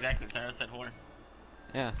 Yeah, exactly. Tara said 4.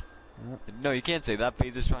 Yeah. No, you can't say that.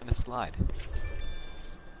 Paige is trying to slide.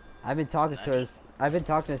 I've been talking to her. I've been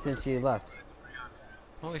talking to her since she left.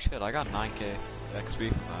 Holy shit, I got 9k XP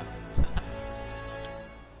from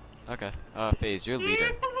that. Okay, FaZe, you're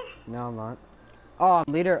leader. No, I'm not. Oh,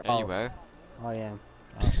 I'm leader. Yeah, Oh, you were. oh yeah.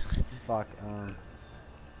 Oh, fuck.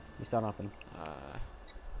 You saw nothing.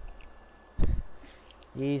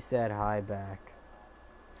 He said hi back.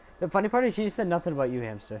 The funny part is she said nothing about you,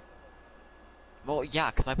 hamster. Well,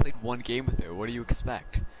 yeah, because I played one game with her. What do you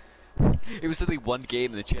expect? It was only one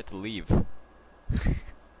game and then she had to leave.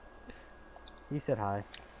 He said hi.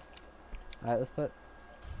 Alright, let's put.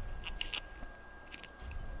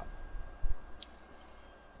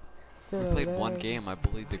 We played one game, I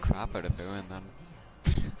bullied the crap out of her, and then...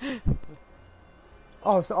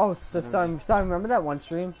 so son, remember that one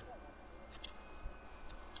stream?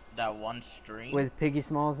 That one stream? With Piggy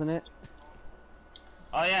Smalls in it?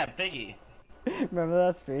 Oh yeah, Piggy. Remember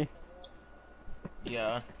that stream?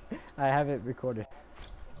 Yeah. I have it recorded.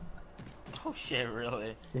 Oh shit,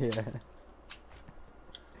 really? Yeah.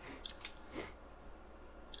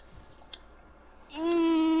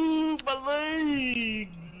 Ooh, my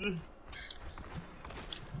legs!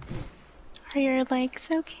 Are your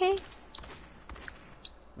legs okay?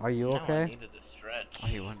 Are you No, I okay? needed to stretch. Oh,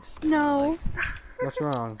 you once. No. What's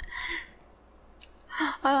wrong?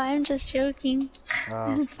 Oh, I'm just joking.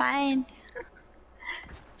 I'm fine.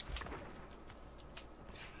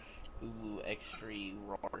 Ooh, extra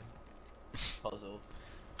roar. Puzzle.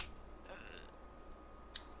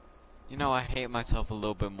 You know, I hate myself a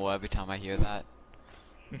little bit more every time I hear that.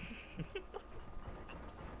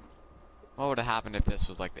 What would have happened if this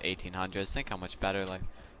was like the 1800s? Think how much better, like,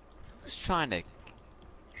 who's trying to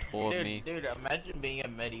told me. Dude, imagine being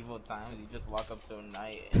in medieval times, you just walk up to a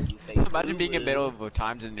knight and you say, Imagine being in medieval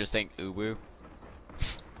times and just saying uwu.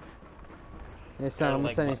 Hey son, I'm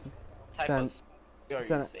gonna send you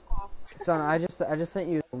son, I just sent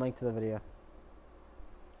you the link to the video.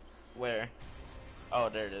 Where? Oh,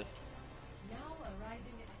 there it is.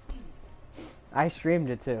 I streamed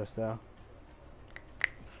it too, so.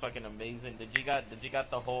 Fucking amazing. Did you got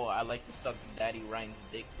the whole I like to suck Daddy Ryan's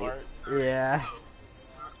dick part? Yeah.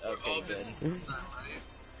 Okay, good.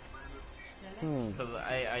 Because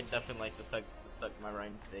I definitely like to suck my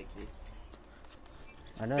Ryan's dick, dude.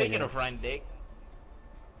 I know. Speaking of Ryan's dick.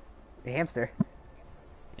 The hamster.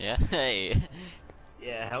 Yeah. Hey.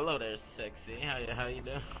 Yeah. Hello there, sexy. How you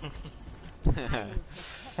doing?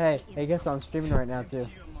 Hey, guess what? I'm streaming right now too.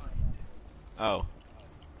 Oh.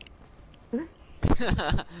 Tell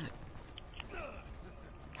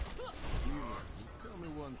me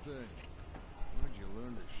one thing. Where'd you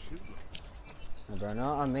learn to shoot? No, bro,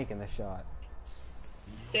 no, I'm making the shot.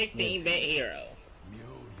 16-bit hero.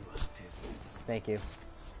 Thank you.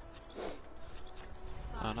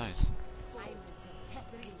 Oh, nice.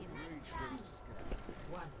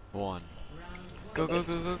 One. Go, go,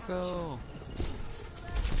 go, go, go.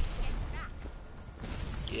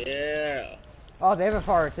 Yeah. Oh, they have a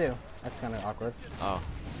fire too. That's kind of awkward. Oh,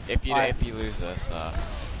 if you lose this, I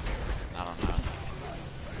don't know.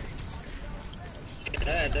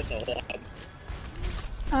 That's a lag.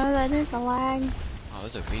 Oh, that is a lag. Oh,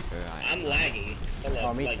 there's a Reaper. I'm laggy.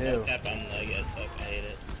 Oh, me too. No cap, I'm laggy as fuck. I hate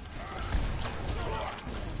it.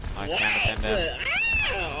 I can't defend it.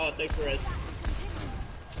 Oh, thanks for it.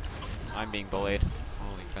 I'm being bullied.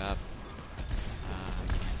 Holy crap.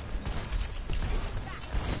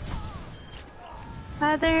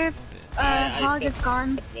 Their hog is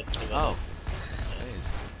gone. Oh.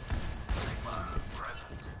 Jeez.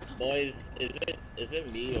 Boys, is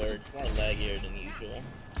it me or it's more laggier than usual?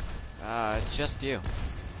 It's just you.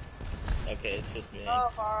 Okay, it's just me. Oh,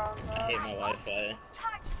 I hate my Wi-Fi.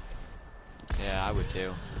 Yeah, I would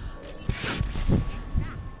too.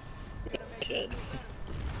 Shit.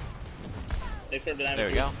 Thanks for the There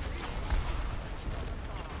we go.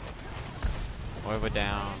 Moiba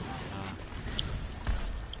down.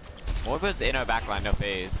 Moiba's in our backline, no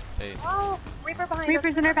phase. Oh, Reaper behind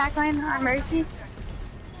Reaper's in her backline on Mercy.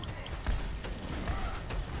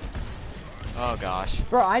 Oh gosh.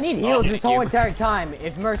 Bro, I need heals this thank whole you. entire time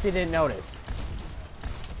if Mercy didn't notice.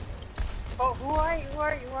 Oh, who are you? Who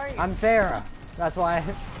are you? Who are you? I'm Farah. That's why.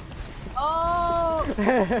 Oh!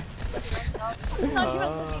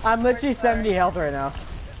 I'm literally 70 health right now.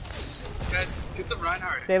 Guys, get the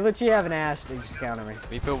Reinhardt. They literally have an Ash. They just counter me.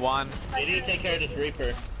 Reaper one. You need to take care of this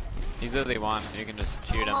Reaper. He's literally one. You can just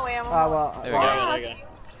shoot him. Oh, wait, I'm Well, There we go. There you go.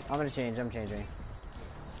 I'm gonna change. I'm changing.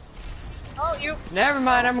 Oh, you. Never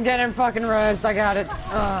mind. I'm getting fucking rezzed. I got it.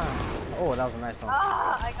 Oh, that was a nice one.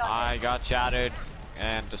 Ah, I got shattered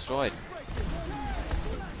and destroyed.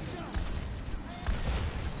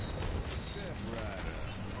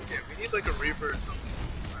 Okay, we need like a Reaper or something.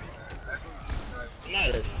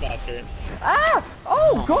 Motherfucker. Ah!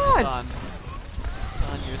 Oh, God!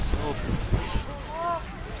 Son, you're so.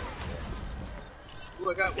 Ooh,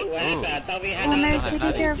 I got What happened? I thought we had Oh, that. Mercy,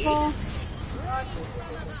 be careful.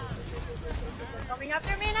 Coming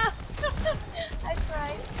after me now. I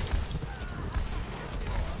tried.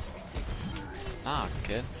 Nah,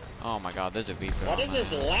 kid. Oh my god, there's a Reaper. What is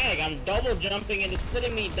this lag? I'm double jumping and it's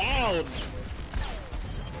putting me down.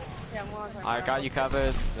 Yeah, I'm on I got you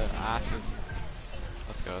covered. The ashes.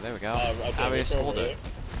 Let's go. There we go. Okay, Now we just Reaper hold over it.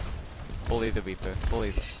 Bully the Reaper.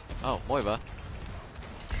 Bully. Oh, Moiba.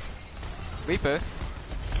 Reaper.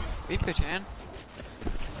 Reaper Chan.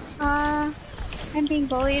 I'm being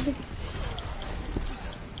bullied.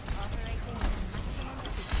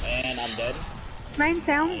 And I'm dead. Mine's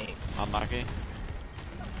down. Unlucky.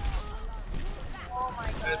 Oh my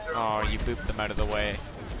god. Oh, you booped them out of the way.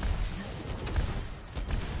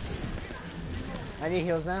 I need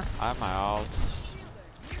heals now. I have my ult.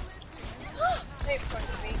 They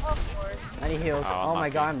pushed me, of course. I need heals. Oh my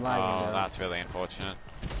unlucky. god, I'm lagging. Oh, bro. that's really unfortunate.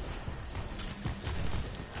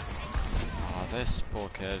 Oh, this poor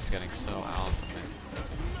kid is getting so out.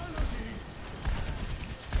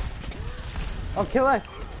 Oh, kill it.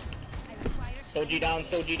 Soji down,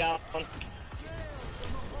 Soji down.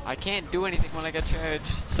 I can't do anything when I get charged.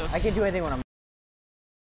 It's so I can do anything when I'm.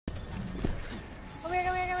 Come here,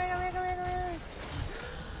 come here, come here, come here, come here, come here.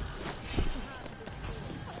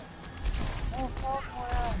 Oh, fuck,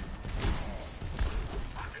 Moira.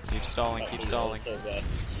 Keep stalling, keep stalling. So bad.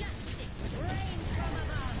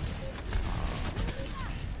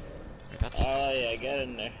 Wait, that's... Oh yeah, get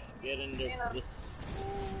in there. Get in there.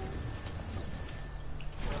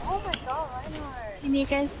 Oh my god, Reinhardt. Can you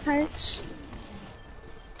guys touch?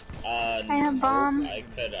 I have bomb. I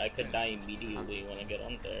could die immediately when I get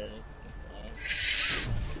on there.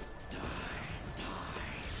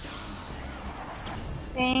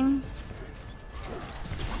 Dang.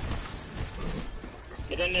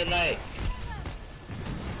 Get in there, mate.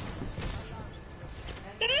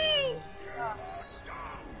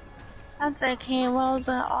 That's okay. Well's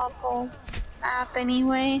an awful map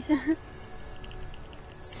anyway.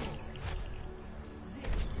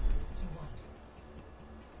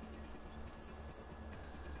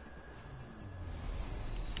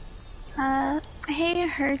 Hey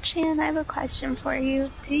Herchan, I have a question for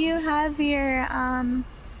you. Do you have your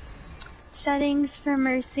settings for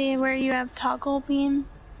Mercy where you have toggle beam?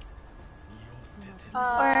 Or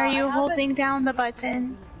are you holding down the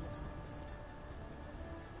button?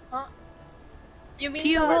 Huh? You mean Do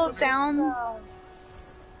you the hold down?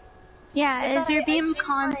 Yeah, is your beam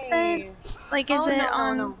constant? Like, is it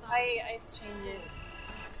on? No. I changed it.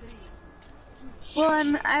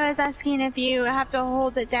 Well, I was asking if you have to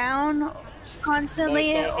hold it down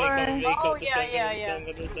constantly, or... Oh, yeah.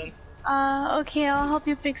 Okay, I'll help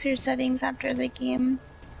you fix your settings after the game.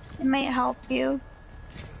 It might help you.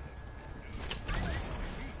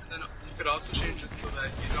 Then you could also change it so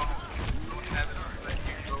that you don't have it so that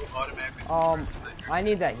you go automatically. I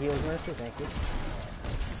need that heals, Mercy, thank you.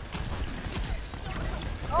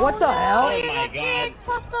 What the hell? Oh my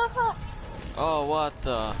god. Oh, what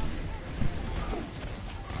the...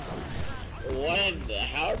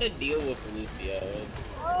 How to deal with Lucio?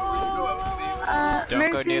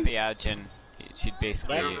 Don't go near the edge and she'd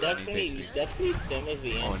basically... That's definitely Sim as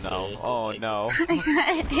the Oh answer. no, oh no.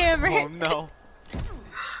 Hammer. Oh no.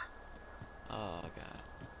 Oh god.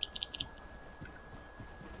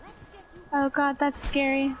 Oh god, that's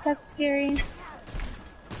scary. That's scary.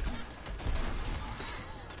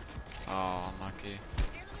 Oh, unlucky.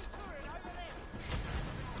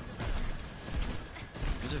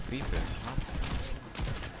 There's a Reaper, huh?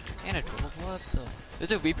 And a Torb, what the?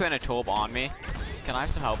 There's a Reaper and a Torb on me. Can I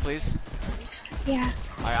have some help, please? Yeah.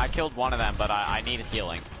 I killed one of them, but I need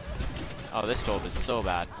healing. Oh, this Torb is so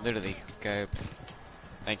bad. Literally, go.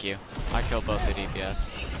 Thank you. I killed both the DPS.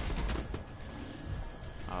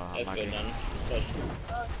 Oh, unlucky.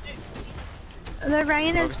 The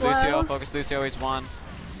Ryan is low. Focus Lucio, he's one.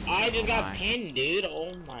 I just got pinned, dude.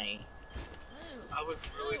 Oh my. I was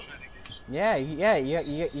really trying to get you. Yeah,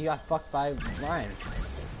 you got fucked by Ryan.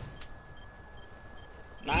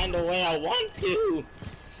 Not the way I want to.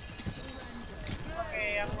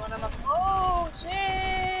 Okay, I'm going on a... Oh, shit!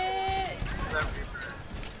 That Reaper.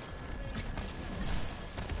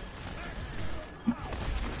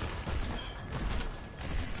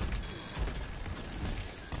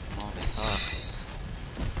 Holy fuck.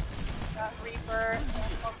 Got Reaper.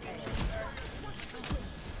 Okay.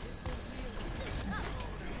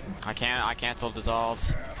 I canceled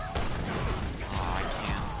dissolves. Oh, I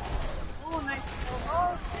can't. Oh, nice.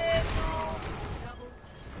 Oh, shit.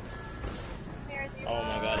 Oh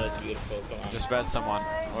my god, that's beautiful. Come on. Just red someone.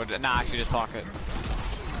 Or, nah, actually just pocket.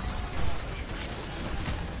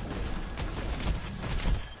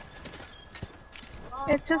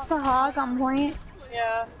 It's just the hog on point.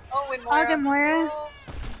 Yeah. Oh, wait, Hog and Moira.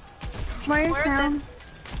 Moira's down.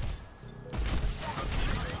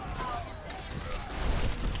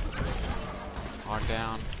 Hog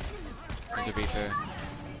down. There's a Reaper.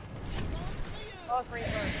 Oh,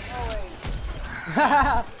 Reaper.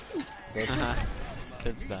 Oh, wait.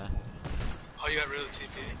 Kid's bad. Oh, you got rid of the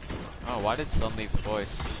TP. Oh, why did Sun leave the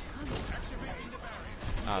voice?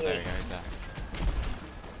 Oh, there you go, he's there.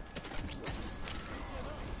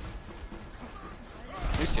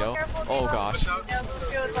 Lucio. Careful, Oh Diva. gosh. Yeah,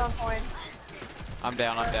 Lucio's on point. I'm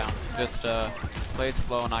down, I'm down. Just play it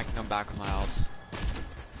slow and I can come back with my ults.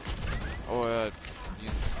 Oh,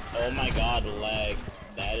 use... Oh my god, lag.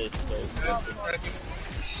 That is so That's stupid. attacking.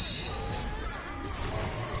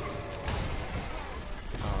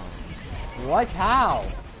 What? How?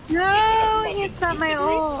 No, he stopped my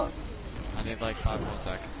ult. I need like 5 more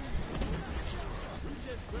seconds.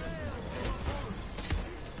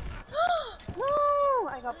 No,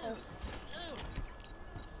 I got pushed.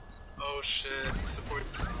 Oh shit,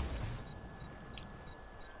 supports.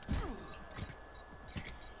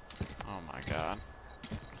 Oh my god.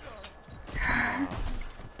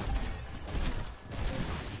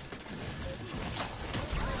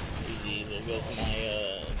 GG, there goes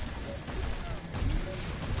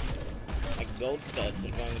my gold stats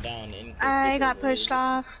are going down in I got pushed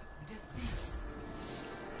off.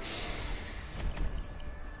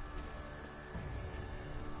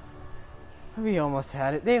 We almost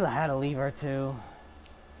had it. They had a lever too.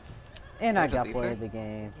 And I Had a got lever? played the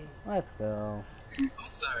game. Let's go. I'm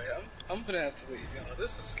sorry, I'm gonna have to leave, y'all.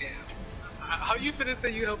 This is a scam. How you finna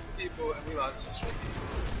say you helping people and we lost just for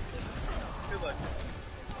these? Good luck.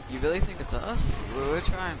 You really think it's us? We're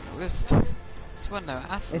trying. We're just sweating our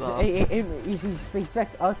asses off. He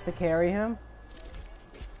expects us to carry him.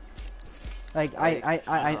 Like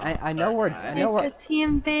I know we're It's a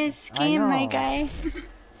team-based game, my guy.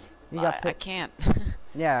 I can't.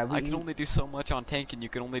 Yeah, I can only do so much on tank, and you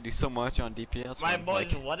can only do so much on DPS. My one,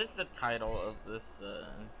 boys, like- what is the title of this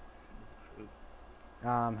group?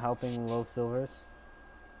 helping low silvers.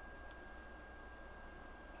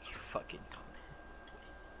 Fucking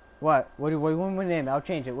What? What do you want me to name it? I'll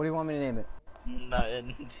change it. What do you want me to name it?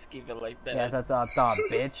 nothing. Just keep it like that. Yeah, that's what I thought,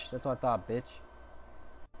 bitch. That's what I thought, bitch.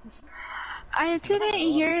 I didn't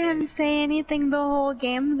hear him say anything the whole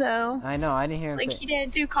game, though. I know, I didn't hear him Like, say. he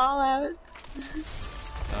didn't do call-outs.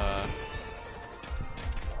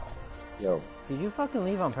 Yo. Did you fucking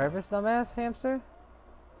leave on purpose, dumbass hamster?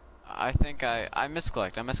 I think I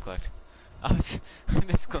misclicked. I misclicked. I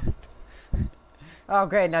misclicked. Oh,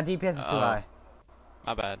 great. Now DPS is too high.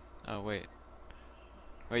 My bad. Oh wait.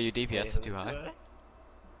 Wait, your DPS is too high?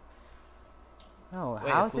 No,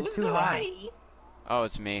 Wait, how's it who's too too high? Oh,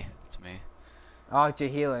 it's me. It's me. Oh, it's your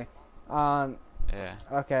healer. Yeah.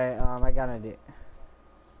 Okay. I got an idea.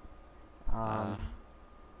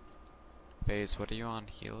 Phase, what are you on,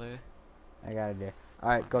 healer? I got an idea. All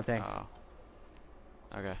right, go tank. Oh.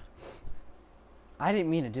 Okay. I didn't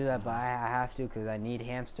mean to do that, but I have to because I need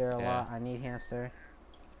hamster a lot. I need hamster.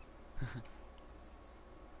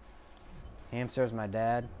 Hamster's my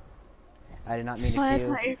dad. I did not mean to Well, I queue.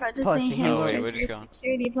 thought you were about to Plus say the hamster's your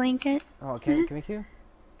security blanket. Oh, can we queue?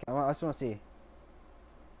 I just want to see.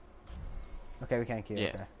 Okay, we can't queue. Yeah.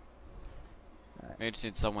 Okay. Right. Maybe just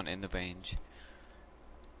need someone in the range.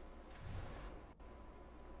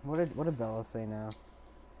 What did Bella say now?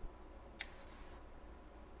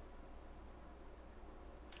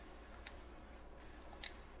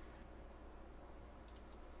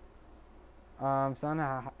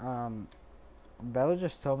 Son, Bella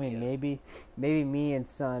just told me maybe me and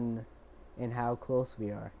Son and how close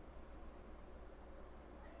we are.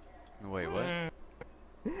 Wait, what?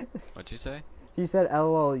 What'd you say? She said,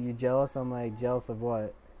 "LOL, you jealous?" I'm like, jealous of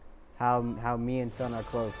what? How me and Son are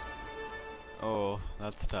close. Oh,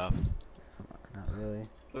 that's tough. Not really.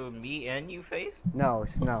 Who, me and you, Face? No,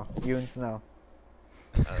 Snow. You and Snow.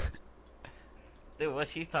 Dude, what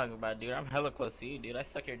she's talking about, dude? I'm hella close to you, dude. I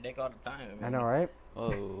suck your dick all the time. I know, right?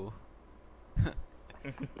 Oh.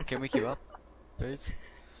 Can we queue up, please?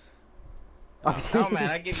 No,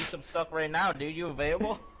 man, I give you some stuff right now, dude. You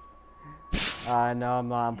available? No, I'm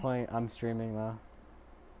not. I'm streaming though.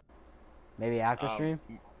 Maybe after stream?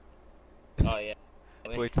 Oh, yeah.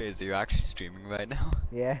 Wait, Phase, are you actually streaming right now?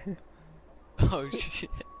 Yeah. Oh shit.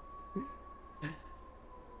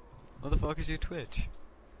 What the fuck is your Twitch?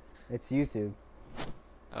 It's YouTube.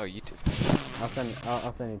 Oh, YouTube.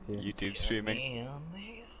 I'll send it to you. YouTube streaming.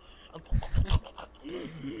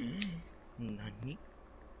 Nani?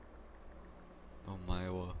 Oh my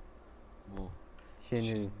wa. Mo.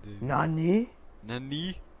 Shinu. Nani?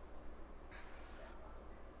 Nani?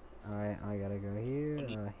 Alright, I gotta go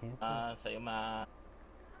here. Say my.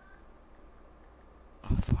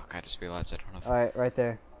 Oh fuck, I just realized I don't have. Alright, right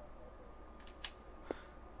there.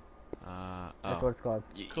 That's oh. what it's called.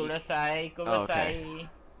 Kudasai, Oh, okay. kudasai.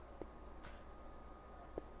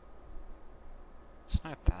 It's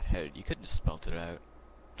not that head. You could have spelt it out.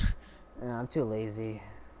 Yeah, I'm too lazy.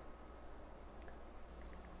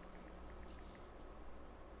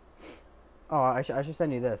 Oh, I should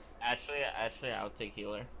send you this. Actually, I'll take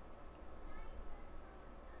healer.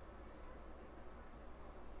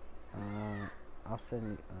 I'll send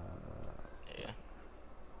you. Yeah.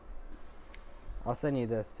 I'll send you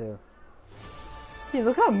this too. Hey,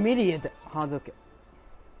 look how immediate Hanzo.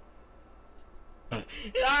 No!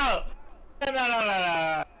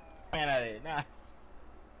 No. Man, nah.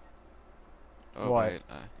 Oh What? wait.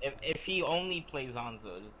 If he only plays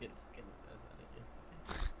Hanzo, just get his ass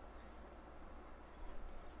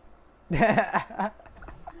out of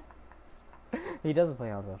here. He doesn't play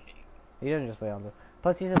Hanzo. He doesn't just play Hanzo.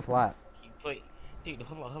 Plus, he's in flat. Dude,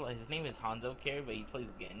 hold on. His name is Hanzo Carry, but he plays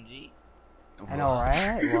Genji. I know,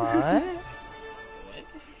 right? What? What?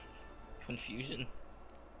 Confusion.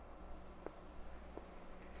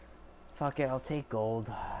 Fuck it, I'll take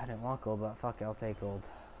gold. I didn't want gold, but fuck it, I'll take gold.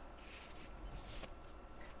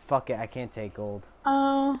 Fuck it, I can't take gold.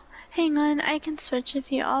 Oh, hang on. I can switch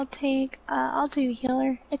if you. I'll do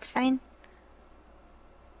healer. It's fine.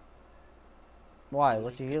 Why?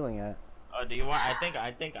 What's you healing at? Oh, do you want? I think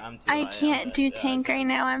I'm too I high can't do tank right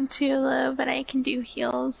now. I'm too low, but I can do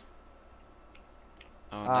heals.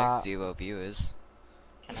 Oh, nice zero viewers.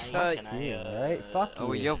 Can Right? Fuck you.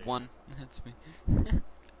 Oh, you have one. That's me.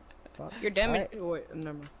 Fuck. Your damage. Wait,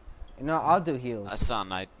 never mind. No, I'll do heals.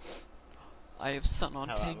 Sun, I have Sun on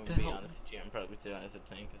tank to be help. honest with you, I'm probably too high as a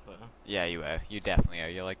tank as well. Yeah, you are. You definitely are.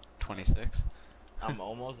 You're like 26. I'm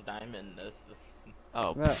almost diamond. This is...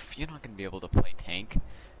 Oh, Yeah. you're not gonna be able to play tank.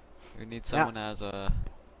 We need someone as a.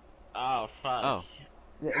 Oh fuck. Oh.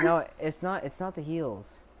 No, it's not. It's not the heals.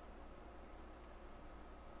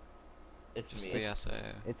 It's Just me. the SA.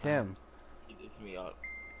 It's him. It's me. Oh,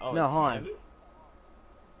 No, it's hold on. him?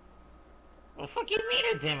 Well, fuck you mean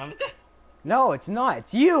it's him? I'm No, it's not.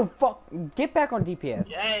 It's you. Fuck. Get back on DPS.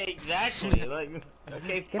 Yeah, exactly. Like,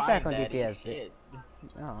 okay, Get fine, back on daddy. DPS. Shit.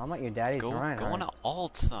 No, I'm not your daddy's Go Ryan. on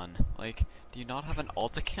alt, son. Like, do you not have an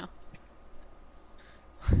alt account?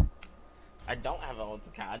 I don't have an ult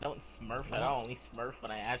account. I don't smurf at all. I only smurf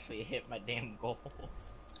when I actually hit my damn goal.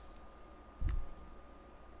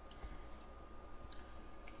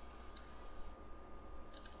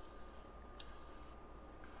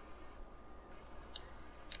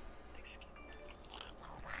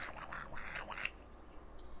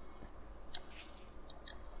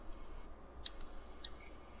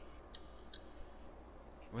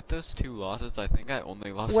 With those 2 losses, I think I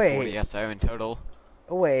only lost Wait. 40 SO in total.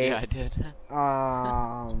 Wait. Yeah, I did.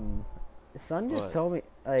 Son just What? told me,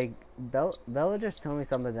 like, Bella just told me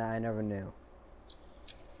something that I never knew.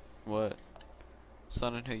 What?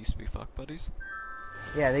 Son and who used to be fuck buddies?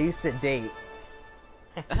 Yeah, they used to date.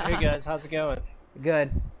 Hey guys, how's it going?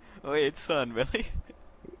 Good. Wait, son, really?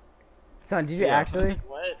 Son, did you Yeah. actually?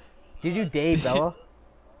 What? Did you date Bella?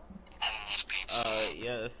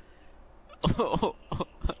 Yes.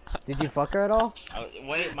 Did you fuck her at all? Oh,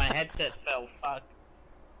 wait, my headset fell. Fuck.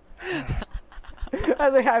 I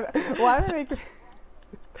think why am I making?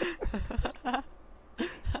 What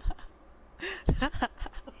the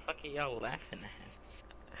fuck are y'all laughing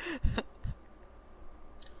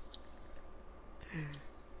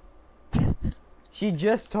at? She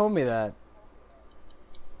just told me that.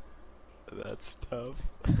 That's tough.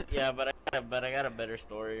 Yeah, but I got a better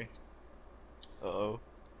story. Uh-oh.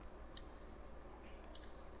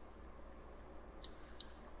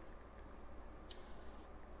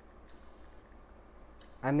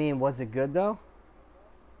 I mean, was it good though?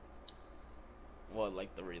 What,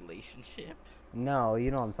 like the relationship? No,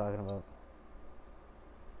 you know what I'm talking about.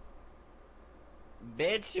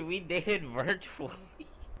 Bitch, we dated virtually.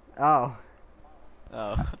 Oh.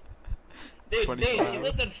 Oh. Dude, 24 she hours.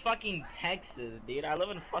 lives in fucking Texas, dude. I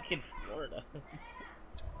live in fucking Florida.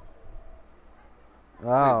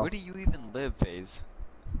 Oh. Wait, where do you even live, FaZe?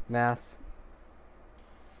 Mass.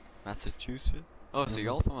 Massachusetts? Oh, so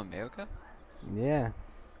y'all from America? Yeah.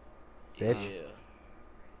 Bitch.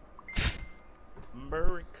 Yeah.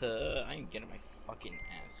 America. I ain't getting my fucking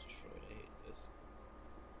ass destroyed. I hate this.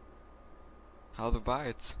 How are the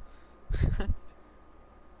riots?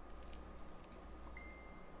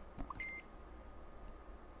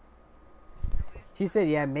 She said,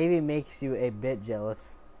 yeah, maybe makes you a bit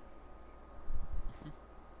jealous.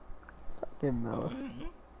 Fucking Mel.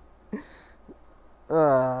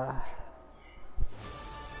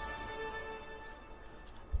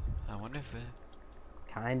 I wonder if it...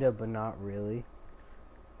 Kinda, but not really.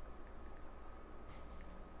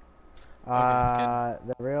 Okay,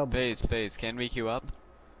 The real... FaZe, can we queue up?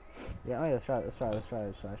 Yeah, oh yeah, let's try.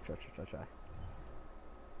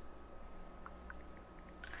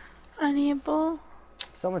 Unable.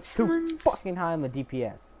 Someone's too fucking high on the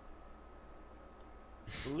DPS.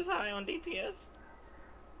 Who's high on DPS?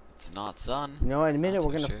 It's not Sun. You know, in a minute That's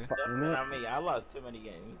we're for gonna. sure. Not me. I lost too many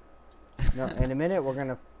games. No, in a minute we're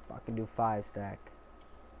gonna fucking do 5 stack.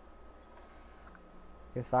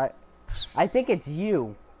 It's 5. I think it's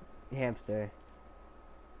you, hamster.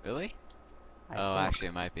 Really? I Oh, think. actually,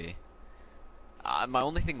 it might be. My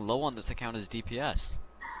only thing low on this account is DPS.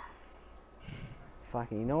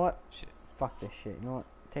 Fucking, you know what? Shit. Fuck this shit. You know what?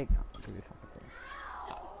 Take. Give me fucking tank.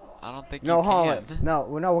 I don't think No, you hold can.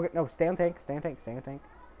 on. No, stay on tank. Stay on tank. Stay on tank.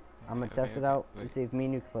 I'm gonna test it out wait. and see if me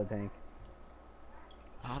and you can play tank.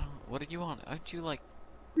 I don't. What did you want? Aren't you like?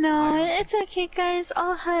 No, it's okay, guys.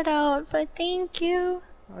 I'll head out, but thank you.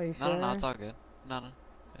 Are you No, sure? no, it's all good. No.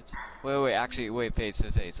 It's. Wait. Actually, wait. Face.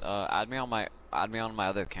 Add me on my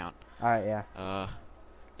other account. All right, yeah.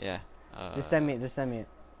 Yeah. Just send me it.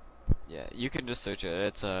 Yeah, you can just search it.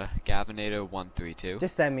 It's Gavinator132.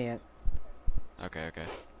 Just send me it. Okay.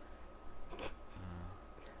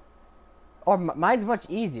 Or mine's much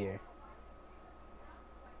easier.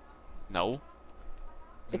 No.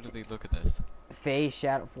 Literally, look at this. Phase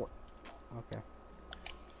shadow for. Okay.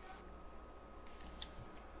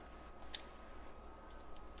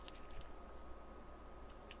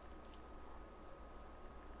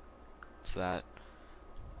 It's that.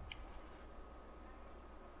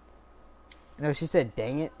 No, she said,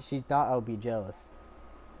 "Dang it!" She thought I would be jealous.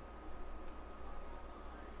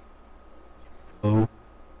 Oh.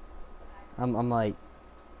 I'm like,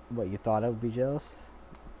 what? You thought I would be jealous?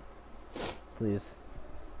 Please.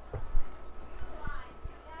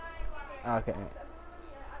 Okay.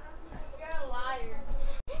 You're a liar.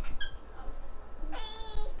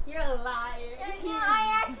 You're a liar. No,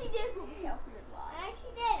 I actually did put myself in a lie.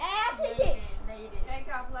 I actually did. No, you didn't. Take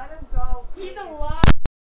off. Let him go. He's a liar.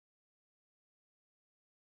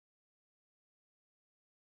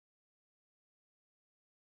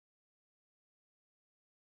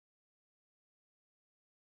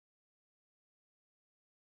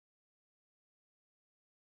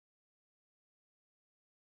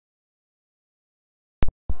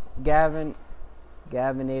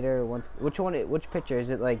 Gavinator wants. Which one? Which picture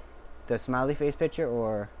is it? Like the smiley face picture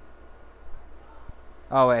or?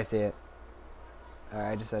 Oh, wait, I see it.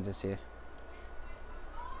 Alright, I just had to see it.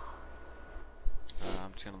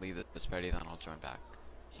 I'm just gonna leave this party, then I'll join back.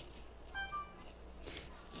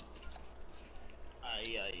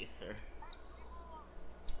 Aye, sir.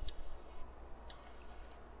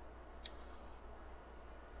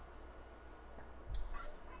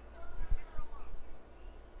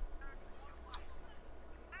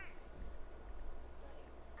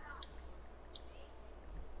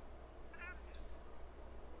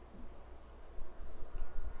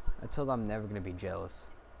 I told her I'm never gonna be jealous.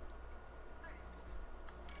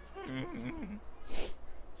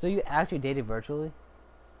 So you actually dated virtually?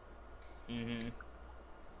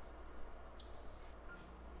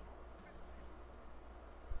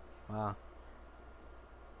 Wow.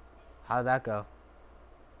 How'd that go?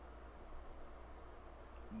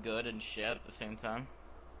 Good and shit at the same time.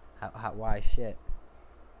 Why shit?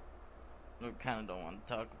 We kinda don't want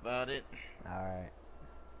to talk about it. Alright.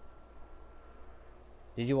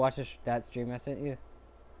 Did you watch that stream I sent you?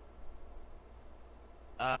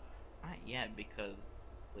 Not yet, because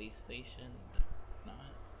PlayStation does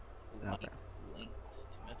not like links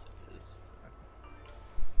to messages.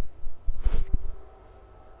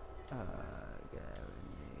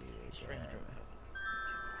 Stranger code.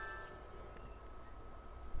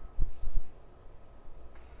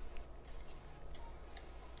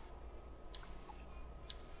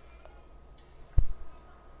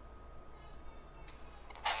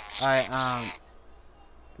 Alright,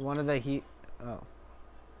 one of the oh.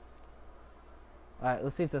 Alright,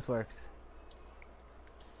 let's see if this works.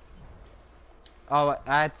 Oh,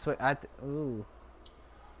 I had to ooh.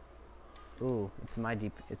 Ooh, it's my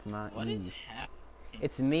it's my What is happening?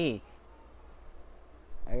 It's me.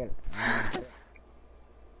 I got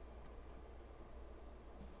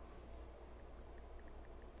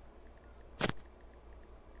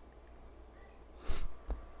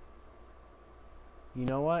You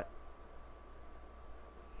know what?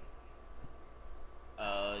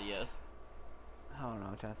 Yes. I don't know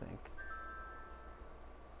what I think.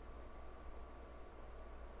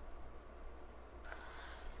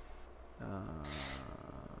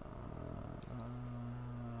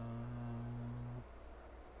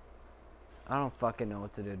 I don't fucking know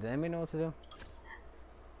what to do. Does anybody know what to do?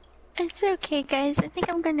 It's okay, guys. I think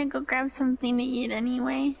I'm gonna go grab something to eat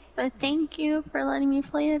anyway. But thank you for letting me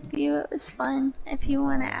play with you. It was fun. If you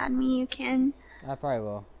want to add me, you can. I probably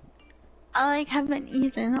will. I haven't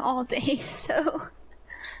eaten all day, so.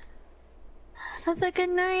 Have a good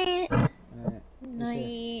night. Alright.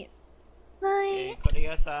 Night. Hey,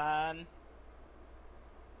 Korea-san.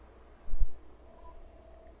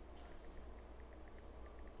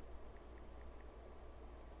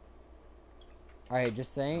 Alright,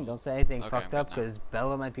 just saying, don't say anything Okay, fucked I'm up, good now. because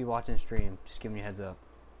Bella might be watching stream. Just giving you a heads up.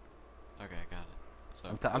 Okay, got it. So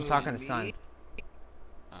I'm talking to Sun.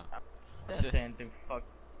 Oh. That's anything fuck.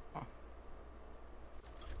 Huh.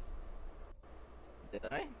 Did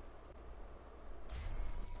I?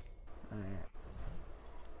 Alright.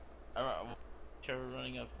 Alright, Trevor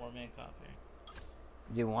running a 4-man copy.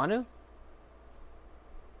 Do you want to?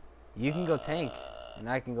 You can go tank, and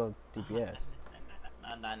I can go DPS.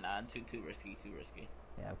 Nah, too risky, too risky.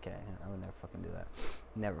 Yeah, okay. I would never fucking do that.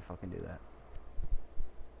 Never fucking do that.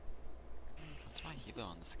 What's my healer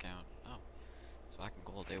on this account? Oh, it's black and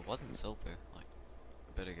gold. It wasn't silver like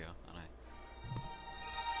a bit ago, and I.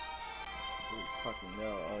 Ooh, fucking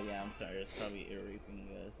no. Oh yeah, I'm sorry. It's probably ear raping you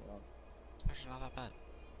guys a lot. It's actually not that bad.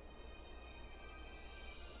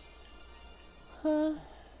 Huh?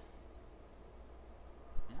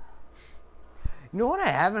 You know what I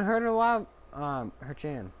haven't heard in a while? Her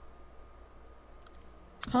Chan.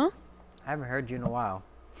 Huh? I haven't heard you in a while.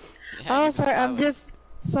 Oh, sorry. I'm just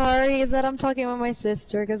sorry. Is that I'm talking with my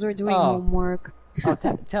sister because we're doing homework. Oh,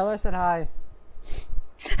 tell her I said hi.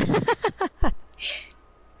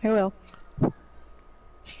 I will.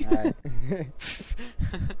 Alright.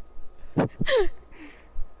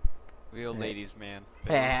 Real ladies, man.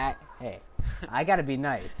 Hey, I gotta be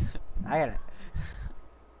nice. I gotta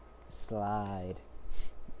slide.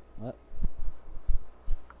 What?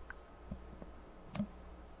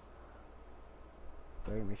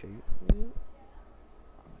 Wait, make sure you. Oh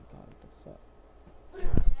my god, what the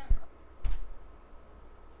fuck?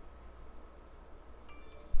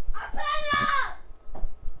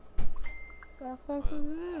 What the fuck was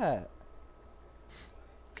that?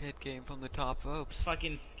 Kid came from the top ropes.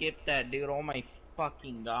 Fucking skip that, dude. Oh my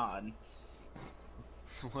fucking god.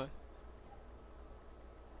 What?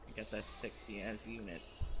 I got that sexy ass unit.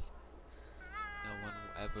 No one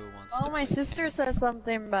ever wants Oh, to my play sister tank. said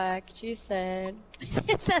something back. She said, she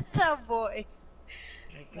sent a voice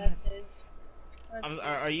message.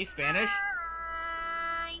 Are you Spanish?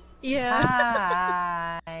 Yeah.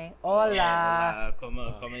 Hi. Hola. Hola, ¿cómo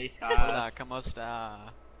estás? Hola, ¿cómo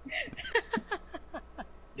está?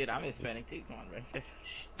 Dude, I'm Hispanic too. Come on, bro.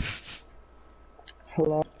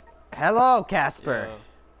 Hello. Hello, Casper. Yo.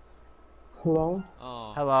 Hello.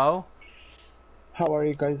 Oh. Hello. How are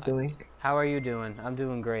you guys doing? How are you doing? I'm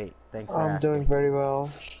doing great. Thanks for I'm asking. doing very well.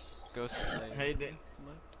 Go slay. How you doing?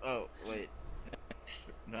 Oh, wait.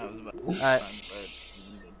 No, I was about to Alright. but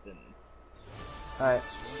it didn't.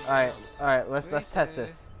 Alright, let's test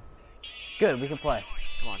this. Good, we can play.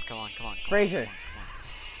 Come on. Frazier.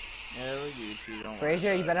 Yeah, we Gucci, don't Frazier,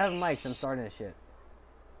 worry you about better have a mic, 'cause I'm starting this shit.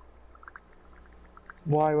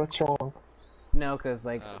 Why? What's wrong? No, cause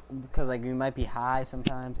like we might be high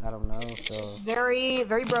sometimes. I don't know. So. Very,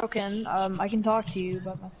 very broken. I can talk to you,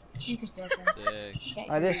 but my speaker's broken. Sick.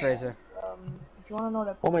 Oh, this Frazier. If you wanna know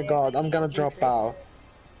what Oh my god, I'm gonna drop out.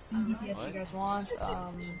 DPS you guys want,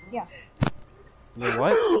 yeah. You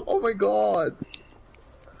what? Oh my god.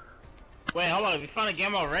 Wait, hold on. We found a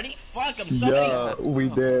game already? Fuck, I'm so Yeah, we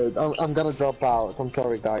did. I'm gonna drop out. I'm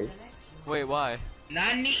sorry, guys. Wait, why?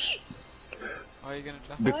 Nani? Why are you gonna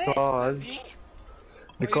drop?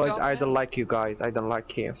 Because I don't like you guys. I don't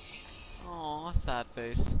like you. Aw, sad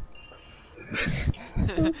face.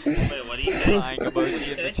 Wait, what do you say? Crying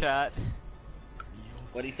emoji in the chat.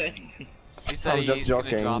 What do you say? He said I'm just he's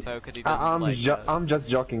joking. gonna drop out because he doesn't like us. I'm just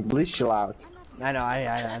joking. Please chill out. I know.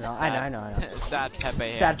 I know. Sad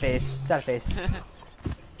Pepe. Sad face.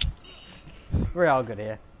 We're all good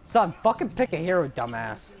here. Son, fucking pick a hero,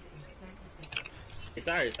 dumbass.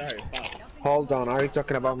 Sorry, stop. Hold on. Are you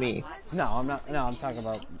talking about me? No, I'm not. No, I'm talking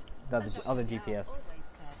about the other GPS.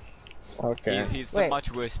 Okay. He's the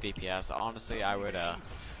much worse DPS. Honestly, I would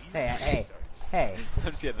Hey. I'm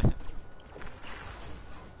just kidding.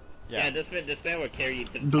 Yeah, this man will carry you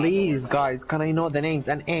to the top Please, of our- guys, can I know the names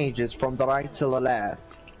and ages from the right to the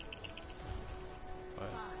left?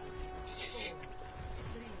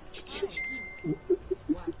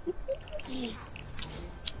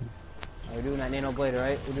 We're doing that nano blade,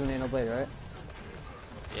 right?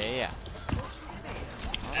 Yeah.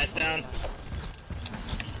 That's down.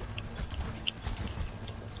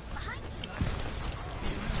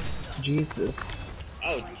 Jesus.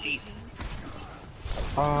 Oh, jeez.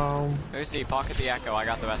 Lucy, pocket the echo. I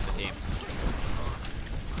got the rest of the team.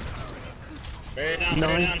 Very down,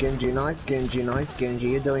 Nice Genji,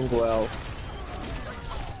 you're doing well.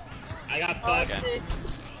 I got fucked.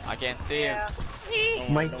 I can't see him.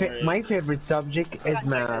 My favorite subject is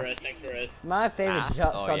math. My favorite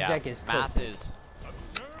subject is math pussy. is.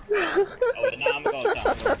 Oh, now I'm going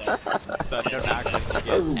down. So I don't actually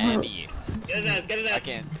get any. Get his ass. I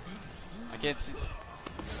can't can't see.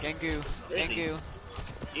 Gengu. Gengu.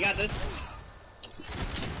 You got this.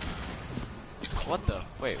 What the?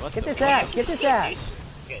 Wait, what Get the? this ash! Get this ash!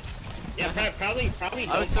 Okay. Yeah, probably.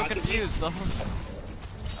 I was so confused though.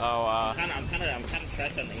 Oh, I'm kind of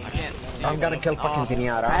fresh on the I can't see. I'm gonna kill fucking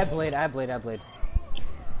Zenyatta. I blade. Oh,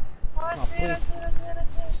 I see it, I see it, I see it, I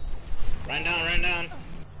see it. Run down.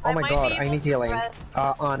 Oh my might god, be I able need to healing. press.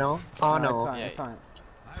 Anno. No, Anno. it's fine.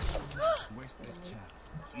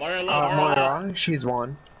 Moira low. Moira, she's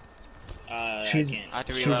one. She's I have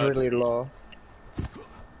to she's reload. really low.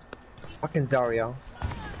 Fucking Zarya.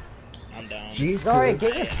 I'm down. Jesus. Sorry,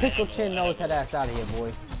 get your pickle chin nose head ass out of here,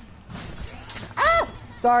 boy. Ah!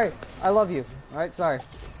 Sorry, I love you. Alright, sorry.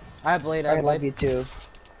 I have blade, I I have love blade. you too.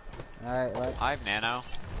 Alright, I have nano.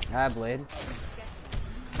 I have blade.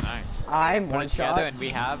 Nice. I'm Put one it together shot. and we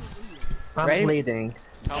have. I'm Ready? bleeding.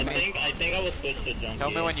 Tell I me. think I will switch to junkie.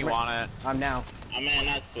 Tell me when you want it. I'm now. I mean,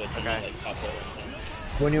 not switch. Okay. Like pop over.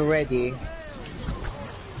 When you're ready.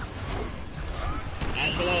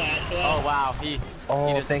 Ashlow. Oh wow, he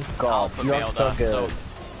Oh, just thank God. alpha You're mailed so us, good.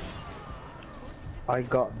 I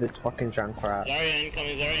got this fucking Junkrat. Zarya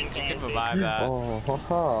incoming. You can revive that. Oh,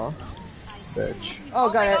 haha. Bitch. Oh,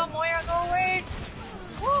 got it. Oh, Moira, go away.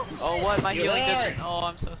 Oh what? My You healing are. didn't. Oh,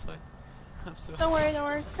 I'm so sorry. I'm so. Don't worry, don't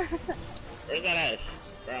worry. Where's that Ash?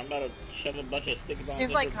 Bro, I'm about to shove a bunch of stick bombs. She's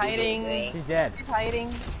up like her hiding. booty, She's dead. She's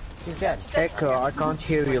hiding. She's dead. Echo, I can't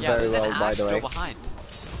hear you Yeah, very there's well, an by axe the still way. behind.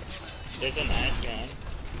 There's an Ash man.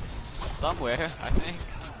 Somewhere, I think.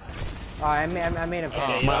 Oh, I made him.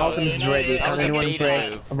 Okay, My yeah, ultimate's ready. that Can was a anyone beta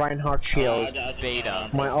break move. Reinhardt shield? Beta.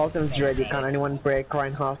 My ultimate's ready. Can anyone break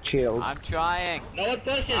Reinhardt shield? I'm trying. No one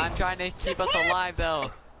pushing. I'm trying to keep us alive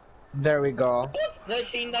though. There we go. Who's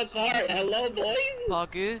pushing the cart? Hello, boys.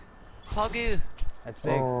 Pogu. Pogu. That's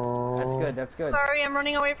big. Oh. That's good. That's good. Sorry, I'm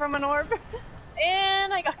running away from an orb.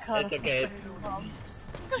 And I got caught. It's okay.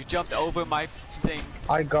 You jumped over my thing.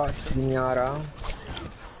 I got Zenyatta.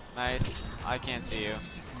 Nice. I can't see you.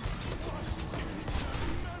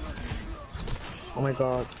 Oh my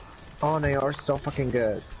god. Oh, they are so fucking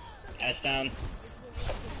good. Ash down.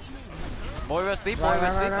 Moira sleep. Run, Moira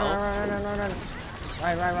run, sleep. run, Oh. run.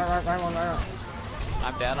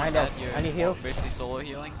 I'm dead. I'm I'm dead. dead. You're I need heals. basically solo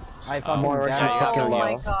healing. I fucking Moira, died. just fucking Oh low.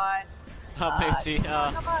 my god. Mercy. Come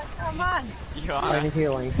on, come on. You I are. need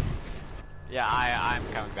healing. Yeah, I'm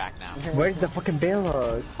coming back now. Where's the fucking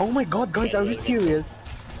payload? Oh my god, guys, are you serious?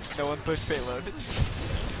 No one pushed payload.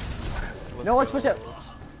 No, let's push it.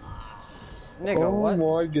 Nigga, Oh what?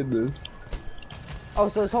 my goodness. Oh,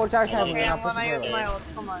 so this whole entire time we're Okay, not I'm on pushing my payload. ult.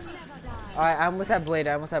 Come on. Alright, I almost had blade.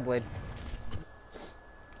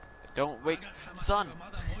 Don't wait, son.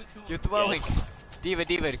 You're throwing. Diva,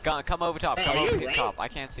 come over top. Come Are over you right? top. I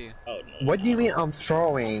can't see you. Oh, no. What do you mean I'm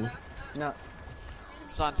throwing? No,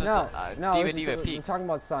 Son, no, no. Diva, we're peek. talking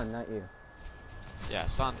about Sun, not you. Yeah,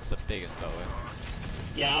 Son's the biggest thrower.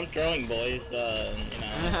 Yeah, I'm throwing, boys. You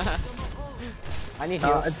know. I need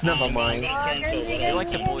heals. It's never mind. You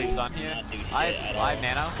like to bully Son here? I have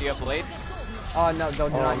nano. Do you have blade? Oh no,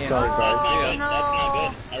 don't do Oh, not I'm need sorry, it. guys. That's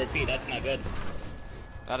not good. I repeat, that's not good.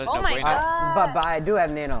 That is Oh no my brainer. god. But I do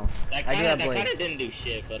have nano. That I do have kinda blade. didn't do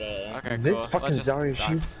shit, but Okay, This cool. fucking Let's just Zarya, die.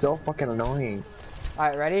 she's so fucking annoying.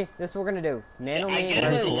 Alright, ready? This is what we're gonna do. Nano, I me, get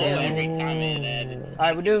Mercy, her low stay on. every time it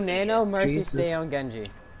Alright, we're doing Nano, Mercy, Jesus. stay on Genji.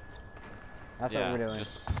 That's Yeah, what we're doing.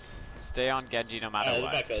 just stay on Genji no matter Alright,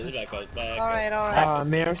 what. let's back up. Alright.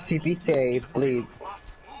 Mercy, be safe, please.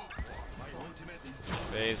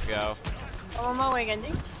 Please go. I'm on my way,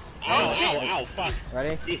 Genji. Ow, fuck.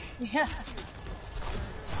 Ready? Yeah.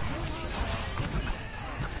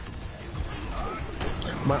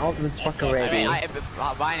 My ultimate's fucking I ready. mean,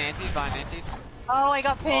 Vine anti. Oh, I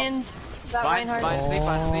got pinned. That Vine Reinhardt. sleep.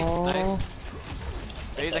 Nice.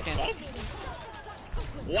 Please, I can.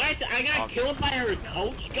 What? I got killed by her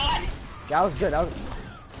coach? God! That was good. That was...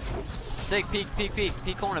 Sick,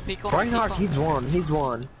 peek corner. Reinhardt, he's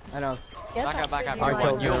one. I know. Get Back that up. freaking I You're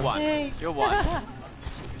told one. you. You're one. Hey. You're one.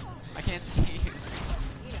 I can't see you.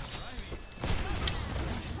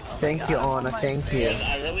 Thank you, Anna, thank you.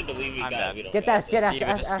 I really believe we I'm got dead. we don't Get got that, get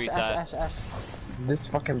this. Ash. This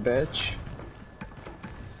fucking bitch.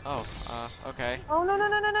 Oh, okay. Oh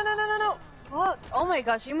no. Fuck. Oh my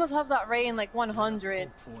gosh, you must have that Ray in like 100.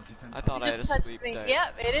 I thought She I had a just touched sleep me. day.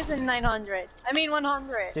 Yep, it is in 900. I mean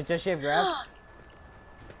 100. Just shave grab.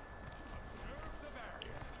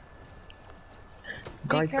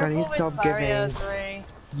 Guys, Be can you careful with stop giving? Zarya's Ray.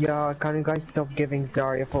 Yeah, can you guys stop giving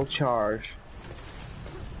Zarya full charge?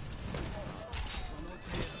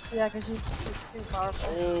 Yeah, because she's too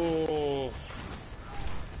powerful. Oh.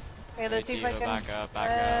 Okay, let's see if I can. Back up.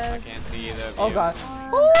 I can't see either of you. Oh god.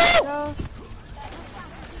 No.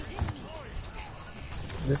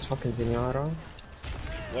 This fucking Zenyatta.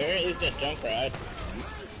 Where is the Junkrat?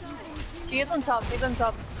 She is on top. He's on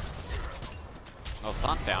top. Oh,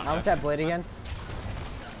 sun down. I almost have Blade again.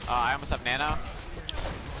 I almost have Nano.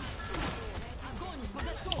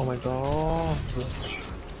 Oh my god.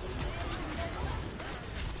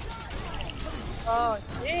 Oh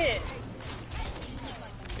shit.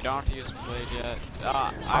 You don't have to use Blade yet.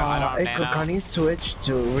 I don't have Echo, Nano. can you switch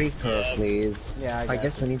to Reaper, please? Yeah, I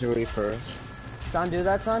guess we need a Reaper. Son, do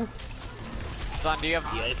that, son. Son, do you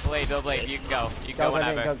have Blade? Go Blade. You can go. You can Go, go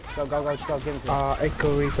whenever. go, give it to me.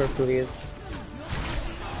 Echo Reaper, please.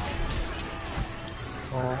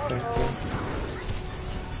 Oh, thank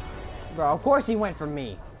you. Bro, of course he went for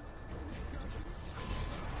me.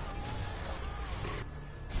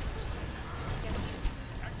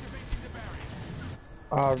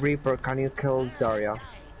 Reaper, can you kill Zarya?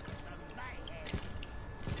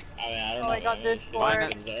 Oh, I got this for.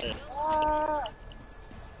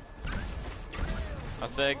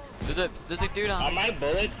 That's big. There's a dude on. On my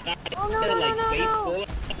bullet, Oh, no, like no, face no. bullet,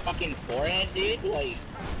 fucking forehand, dude. Like,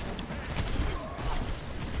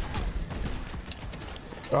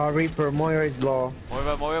 Reaper, Moira is low.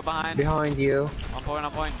 Moira behind. Behind you. On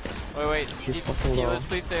point. Wait. She's Keep fucking low. healers,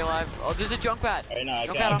 please stay alive. Oh, there's a junk bat. right now, I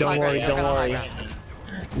Junk got bat on Don't high worry, ground, junk don't bat on high worry.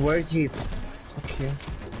 ground. Where's he? Fuck you.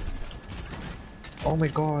 Oh my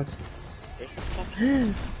god.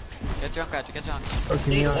 Get junk bat, get junk. Oh,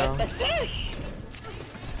 Zenyatta.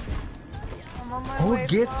 I'm on my Oh, way.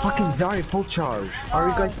 get Fuck. fucking Zarya full charge. Are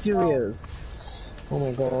you guys serious? Oh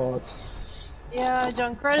my god. Yeah,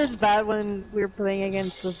 Junkrat is bad when we're playing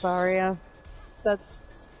against Rosaria. That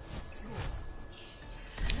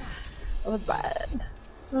was bad.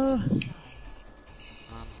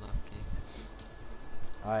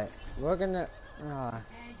 Alright, we're gonna...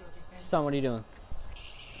 son, what are you doing?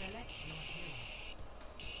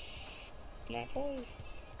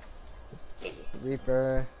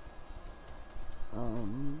 Reaper.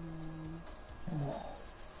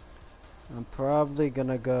 I'm probably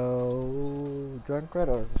gonna go... Junkrat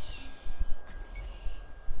or...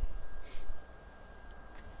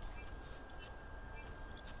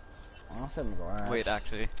 Wait,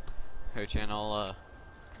 actually, her channel.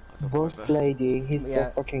 I'll go Boss for it. lady, he's Yeah.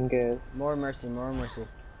 so fucking good. More mercy, more mercy.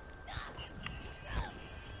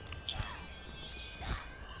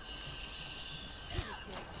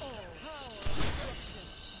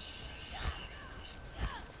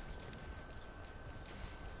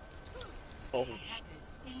 oh,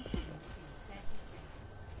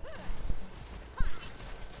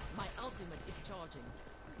 My ultimate is charging.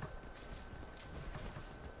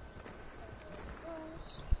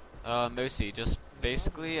 Mercy, just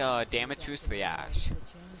basically, damage boost the Ash.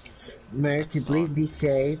 Mercy, please be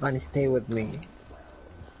safe and stay with me.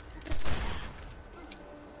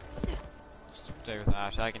 Stay with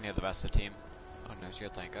Ash, I can heal the rest of the team. Oh no,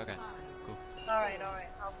 shield tank, okay. Cool. Alright,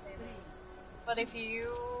 I'll save it. But if you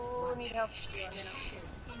need help, you let me know.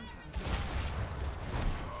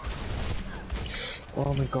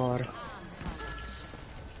 Oh my god.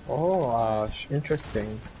 Oh,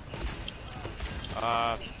 interesting.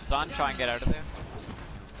 Stun, try and get out of there.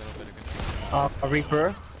 A little bit of good.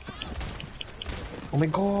 Reaper. Oh my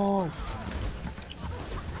god.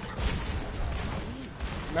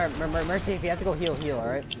 Mercy, if you have to go heal,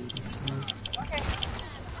 alright? Okay.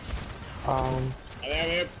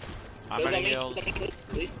 I'm out of heals.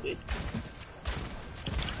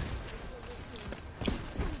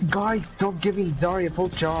 Guys, stop giving Zarya full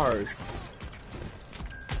charge.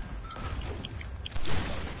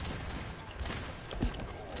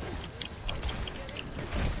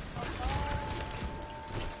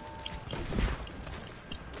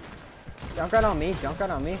 Junkrat on me, Junkrat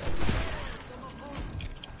on me.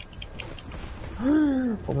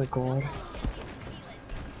 Oh my god.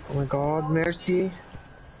 Oh my god, Mercy.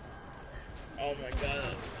 Oh my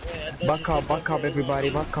god. Wait, Back up, everybody,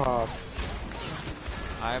 back up.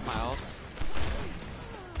 I have my ults.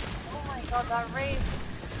 Oh my god, that race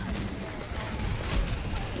just touched me.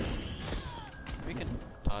 We can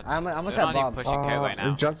touch. I almost They're have not even Bob. pushing Kate right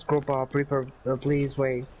now. Just group up, Reaper, please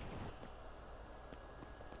wait.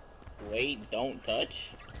 Wait, don't touch.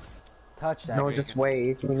 Touch that. No, just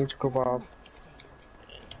wait, we need to group up.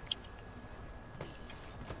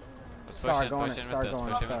 Start going, start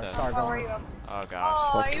going, start going. Oh gosh.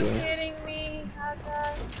 Oh, are you Okay. kidding me?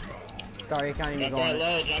 Haka? Sorry, you can't even go on it.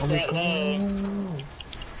 Oh my god.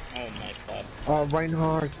 Oh my god. Oh,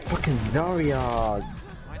 Reinhardt, fucking Zarya.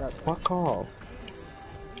 Fuck off.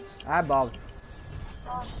 Ah, Bob.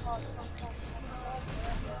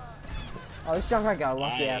 Oh, this Junkrat got a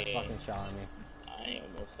lucky ass fucking shot on me. I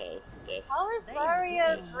almost have death. How is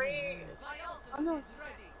Zarya's rage? Oh no,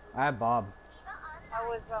 I have Bob. I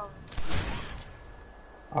was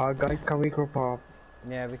Guys, can we group up?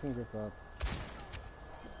 Yeah, we can group up.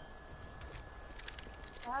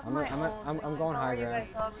 I have I'm my I'm own I'm, thing. I'm going Like, high are you ground.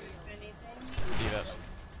 guys up to anything? Beat up.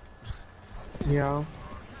 Yeah.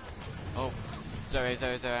 Oh, Zoe,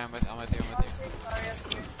 I'm with you.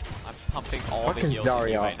 I'm pumping all the Fucking heals in you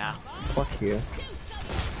Zarya. right now. Fuck you.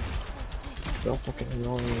 So fucking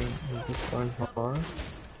annoying. I'm just going hard.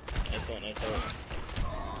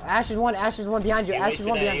 Nice one. Ash is one behind you. Ash is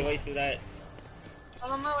one behind you. Wait through that.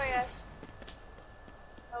 I'm on my way, Ash.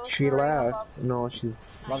 I was She hurrying up. left. No, she's.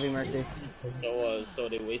 Love you, Mercy. So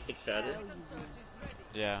they wasted Shatter?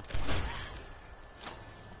 Yeah.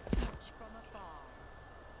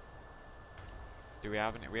 Do we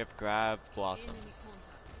have any? We have Grab, Blossom.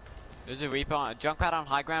 There's a Reaper on, Junkrat on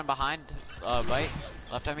high ground behind, right?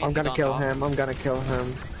 Left, I mean. I'm gonna he's kill on top. him. I'm gonna kill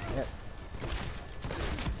him. Yep.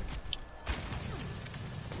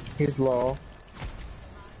 He's low.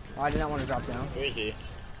 Oh, I did not want to drop down. Where is he?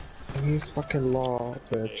 He's fucking low,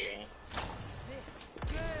 bitch.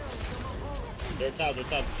 They're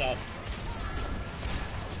top.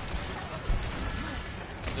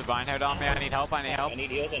 Divine Hair on me, I need help. I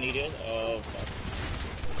need heals. Oh, fuck.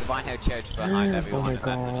 Divine Hair charged behind Oh everyone my and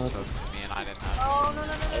then God. just focused me and I didn't have. Oh no.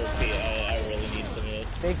 Okay, I really need some heals.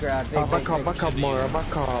 Big grab, big, Back up, Mora,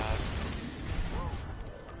 back up.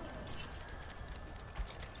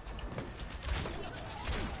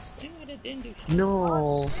 No.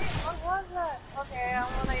 Oh, shit. What was that? Okay, I'm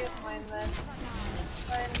gonna use mine then.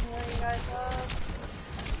 Try and heal you guys up.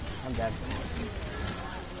 I'm dead.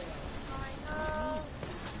 Oh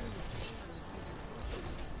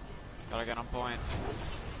Gotta get on point.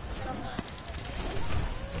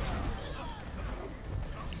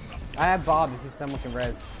 I have Bob if someone can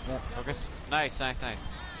res. Yep. Focus. Nice.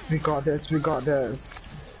 We got this.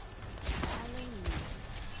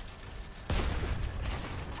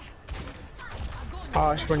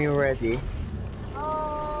 Ash, when you're ready.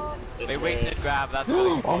 no. They wasted Grab, that's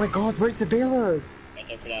really Oh my god, where's the bailout?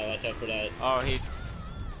 Watch out for that. Oh, he.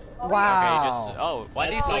 Wow. Okay, just. Oh, why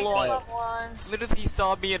did he Oh, I solo still ult? have one. Literally, he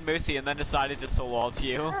saw me and Mercy and then decided to solo ult to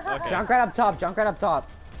you. Okay. Junkrat up top.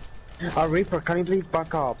 Reaper, can you please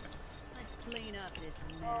back up? Let's clean up this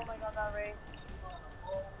Oh my god, that rage.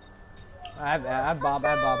 I have Bob.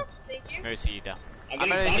 Thank you. Mercy, you down. I'm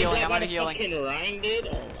getting out of body healing, blocked I'm by out of the healing. fucking Ryan did?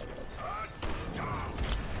 Oh my god.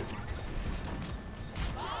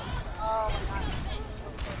 Oh my god.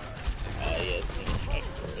 Yes.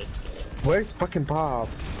 Where's fucking Bob?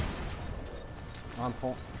 On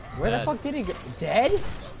point. Where the Dead. fuck did he go? Dead?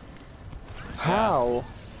 How?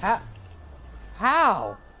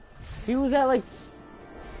 How? He was at like.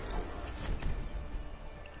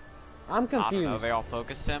 I'm I don't know, confused. they all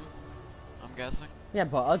focused him, I'm guessing. Yeah,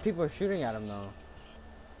 but other people are shooting at him though.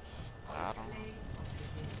 I don't know.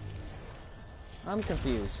 I'm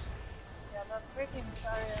confused. Yeah, that freaking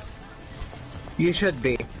Zarya. You should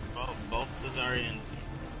be. Oh, both the Zaryan.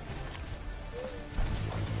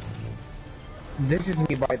 This is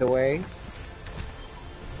me, by the way.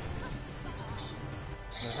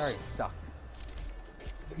 Those already suck.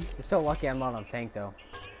 You're so lucky I'm not on tank though.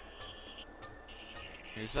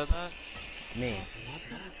 Who said that? Me.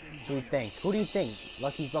 Who do you think? Who do you think?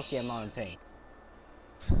 Lucky's lucky I'm not on tank.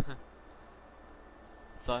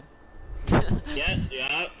 Son?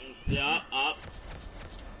 Yeah, up.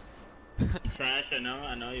 Trash, I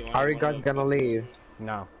know you want. Are you guys gonna leave?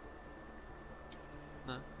 No.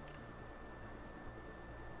 No.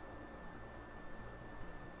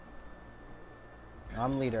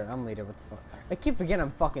 I'm leader. What the fuck? I keep forgetting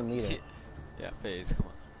I'm fucking leader. Yeah, phase, come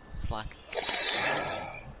on. Slack.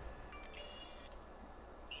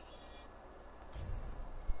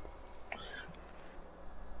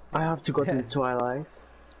 I have to go to the Twilight.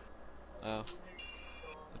 Oh.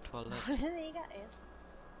 The toilet. You got it.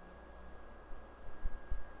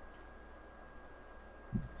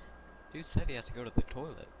 Dude said he had to go to the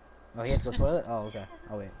toilet. Oh, he had to go to the toilet? Oh, okay.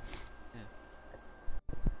 Oh, wait.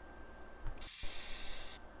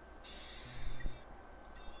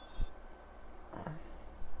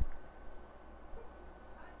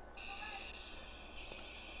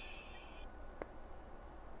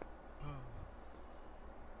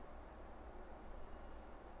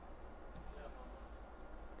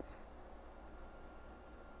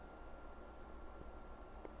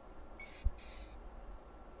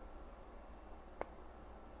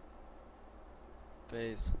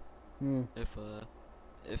 Phase.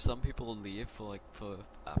 If some people leave for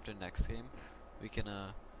after next game, we can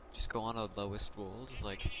just go on our lowest roles.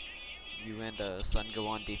 Like you and Sun go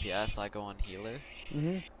on DPS, I go on healer.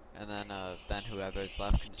 and then whoever's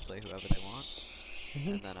left can just play whoever they want,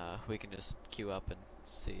 and then we can just queue up and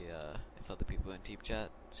see if other people in team chat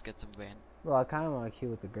just get some ban. Well, I kind of want to queue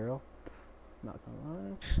with the girl. Not gonna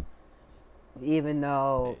lie. Even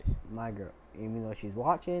though even though she's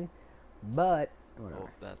watching, but whatever. Oh,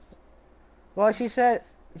 that's. Well, she said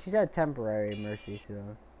temporary mercy,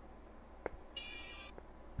 so.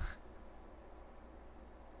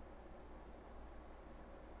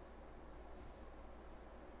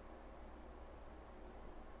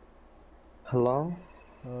 Hello?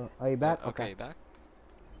 Are you back? Okay, you back?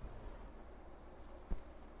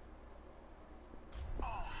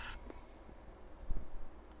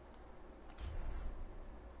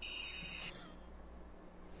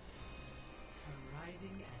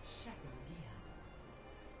 Arriving at Shadow Gear.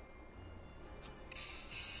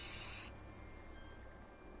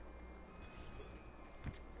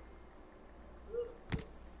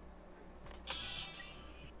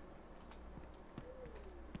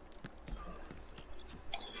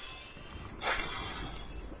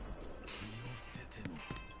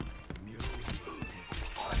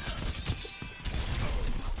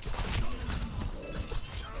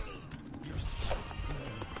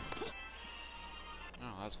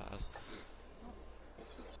 Oh, that's fast.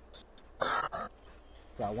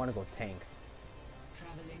 Bro, I want to go tank.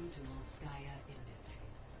 Traveling to Volskaya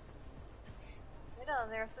Industries. Yeah,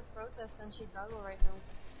 there's a protest in Chicago right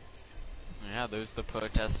now. Yeah, there's the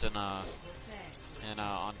protest in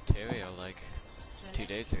Ontario like 2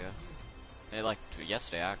 days ago. Like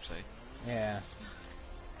yesterday actually. Yeah.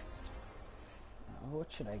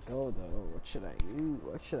 What should I go though? What should I do?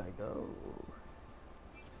 What should I go?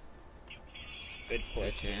 Good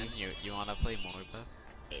question. You wanna play more, bro?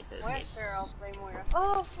 Well, sure, I'll play more.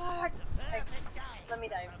 Oh, fuck! Hey, let me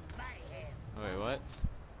dive. Wait, what?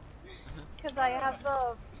 Because I have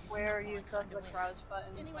the square used as the crouch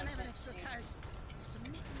button. Anyone have an extra card?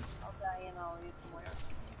 I'll die and I'll use more.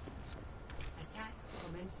 Attack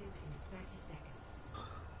commences in 30 seconds.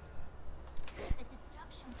 The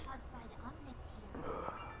destruction caused by the Omnics here.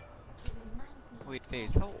 It reminds me. Wait,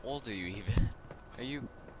 Face, how old are you even? Are you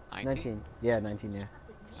 19? 19. Yeah, 19. Yeah.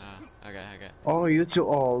 Okay. Oh, you're too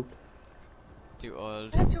old. Too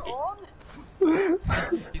old. You're too old?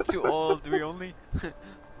 He's too old. We only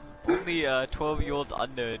 12-year-old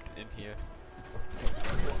under in here.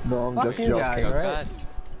 No, I'm Fuck just you joking. guys, right?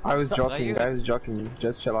 I was So- joking, I was joking.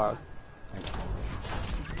 Just chill out.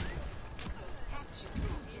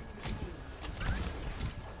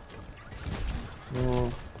 No.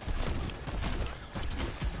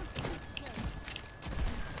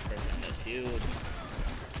 That's huge.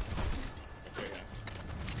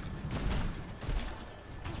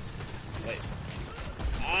 Wait.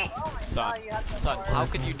 Ah! Son, how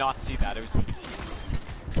could you not see that? It was.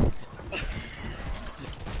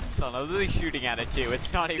 Son, I'm literally shooting at it too.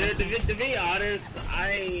 It's not even. To be honest,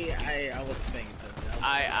 I was thinking.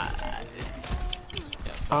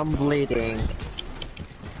 I'm bleeding.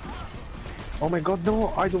 Oh my god,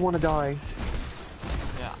 no, I don't want to die.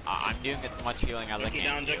 Yeah, I'm doing as much healing as I Jockey can.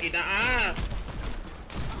 down, jockey down. Ah!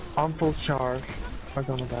 I'm full charge. I'm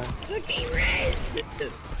gonna die. Jockey red!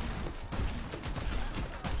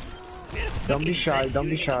 Don't be shy, don't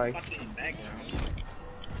be shy.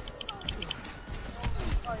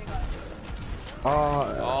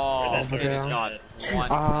 Oh, over it is there. not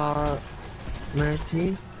one.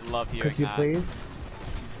 Mercy. Love hearing Could you that. please?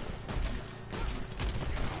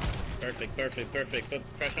 Perfect.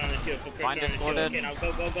 Put pressure on the shield. Put Mine pressure on the shield.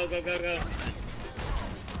 discorded. Okay, now go.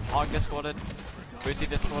 Hog discorded. Lucy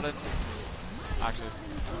discorded. Actually.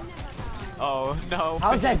 Oh no.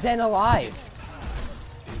 How is that Zen alive?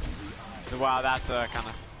 Wow, that's kind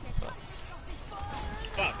of.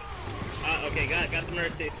 Fuck. Okay, got the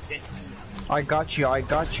mercy. Okay. I got you. Oh,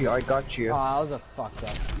 that was a fucked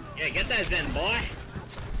up. Yeah, get that Zen, boy.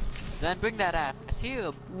 Zen, bring that ass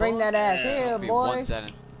here. Bring that ass Yeah, here, Be boy. one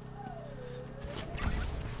Zen.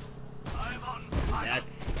 That's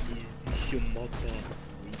Shumoko.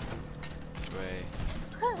 Wait.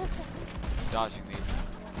 Dodging these.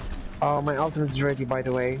 Oh, my ultimate's ready, by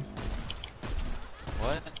the way.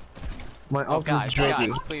 What? My Oh, ultimate's guys,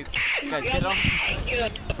 ready. please. Guys, get off.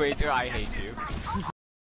 Waiter, I hate you.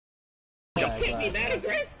 Don't get me that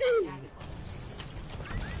aggressive.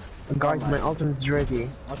 Guys, my ultimate's ready.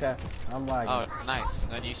 Okay, I'm lagging. Oh, nice.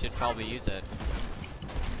 Then you should probably use it.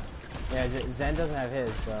 Yeah, Zen doesn't have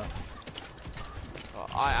his, so. Oh,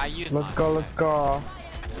 I use Let's mine. go, let's go.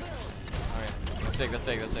 Okay, let's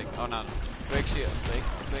take. Oh no. Break shield.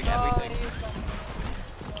 Break everything.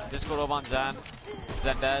 Just go up on Zen.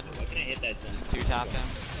 Zen dead. Why can't I hit that Zen? Just 2-tap him.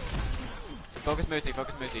 Focus Mercy,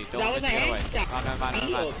 focus Mercy. Don't That let was Mercy a get away. headshot. Oh, never mind,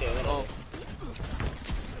 never mind. Okay, whatever. Oh.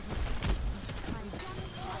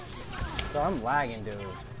 Bro, I'm lagging, dude.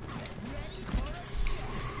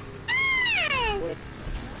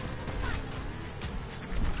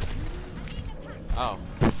 Oh.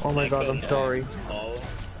 Oh my god, I'm sorry. Oh.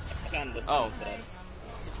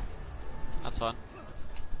 That's fun.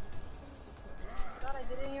 God, I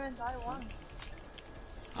didn't even die once.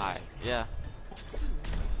 Alright, yeah.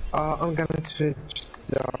 I'm gonna switch.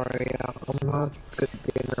 Sorry, I'm not good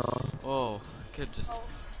enough. Oh, could just.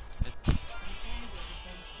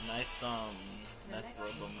 Nice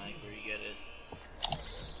Robo Mike where you get it.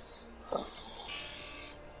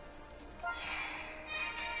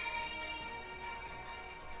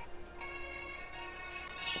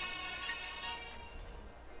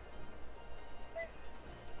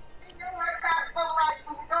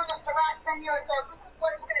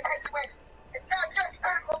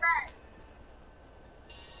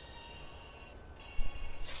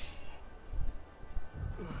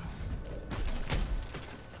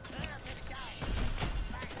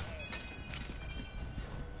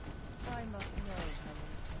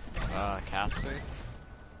 Casper?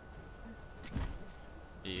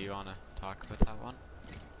 You wanna talk about that one?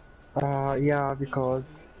 Yeah, because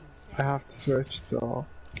I have to switch, so...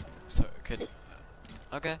 So, could...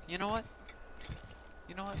 Okay, you know what?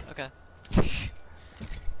 You know what? Okay.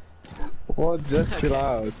 Well, just chill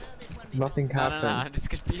out. Nothing No, happened. no, I'm just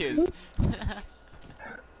confused.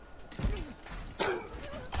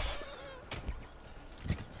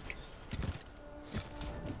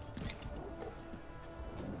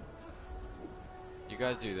 You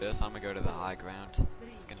guys do this, I'm gonna go to the high ground.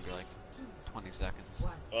 It's gonna be like 20 seconds.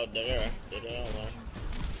 Oh, they're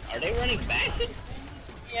Are they running back?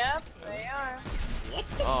 Yep, they are.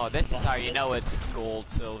 Oh, this is how you know it's gold,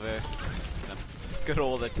 silver. The good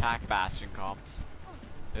old attack bastion comps.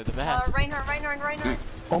 They're the best. Reinhardt.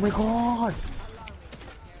 Oh my god!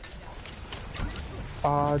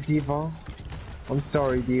 Diva. I'm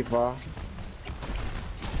sorry, Diva.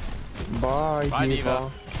 Bye, Bye, Diva.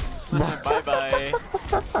 Bye bye.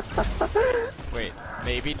 Wait,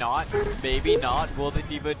 maybe not. Maybe not. Will the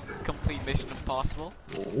Diva complete Mission Impossible?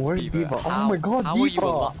 Where's Diva? How, Oh my god, how Diva! Are you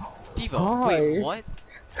alive? Diva, Hi. wait, what?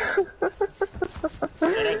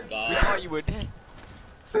 We thought you were dead.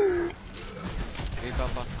 Wait,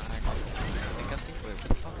 what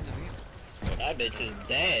the fuck is it? That bitch is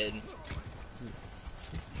dead.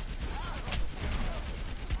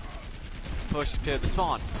 Push him to the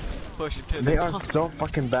spawn. Push him to the They spawn. are so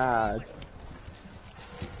fucking bad.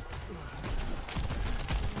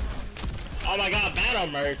 Oh my god, Battle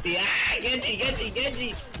Mercy! Ah,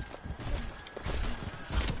 Genji!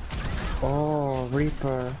 Oh,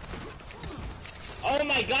 Reaper. Oh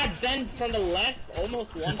my god, Zen from the left,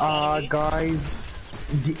 almost one shot. Guys.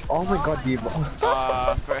 Oh my god, Diva.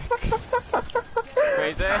 Frick.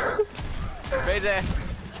 Crazy.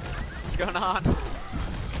 What's going on?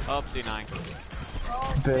 Oh, C9.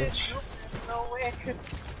 Oh, Bitch. No way I could.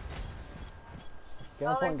 Get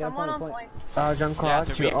on point, get on point. Junkrat, Yeah,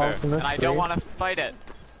 it's a your Reaper, ultimate, and I don't please. want to fight it.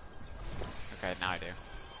 Okay, now I do.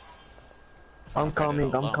 I'm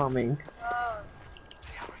coming.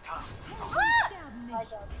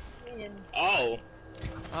 Oh.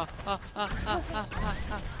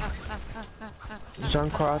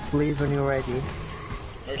 Junkrat, please, when you're ready.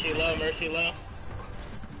 Mercy low.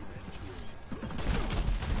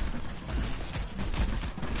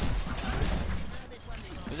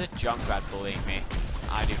 There's a Junkrat bullying me.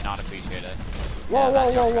 I do not appreciate it. Whoa,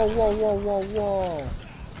 Yeah,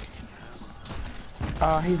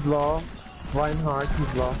 whoa. He's low. Reinhardt,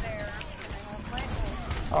 he's low.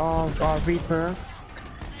 Reaper.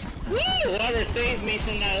 Woo! Whoever saved me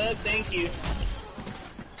from that up, thank you.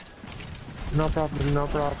 No problem. There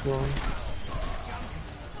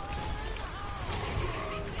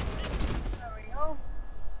we go.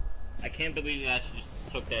 I can't believe I just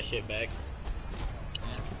took that shit back.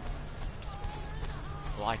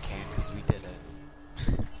 Well, I can, because we did it.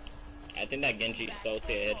 I think that Genji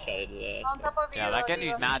salty headshot his ass. On top of you. Yeah, that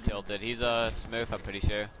Genji's mad tilted. He's a smurf, I'm pretty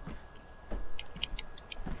sure.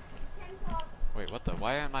 Wait, what the?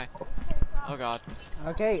 Why am I? Oh god.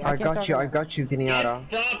 Okay, I got you, Zenyatta.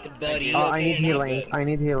 I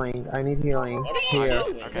need healing. Here.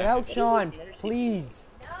 Okay. Get out, Sean, please.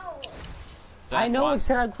 I know it's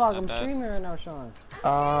 10 o'clock. I'm streaming right now, Sean.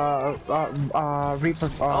 Reaper.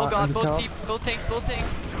 Oh god, both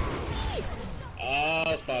tanks.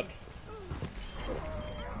 Oh fuck.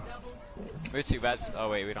 We're two bets. Oh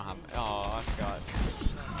wait, we don't have. Oh, I forgot.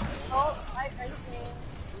 Oh, I see.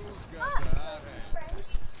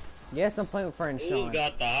 Yes, I'm playing with friends, Sean. Who's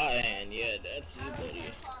got the hot hand? Yeah, that's you, buddy.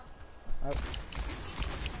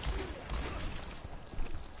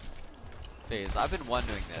 Phase, I've been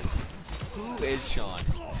wondering this. Who is Sean?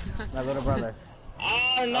 My little brother.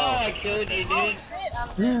 Oh no, I killed you,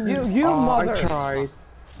 dude. You mother! I tried.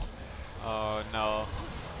 Oh no.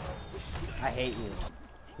 I hate you.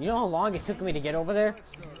 You know how long it took me to get over there?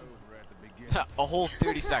 A whole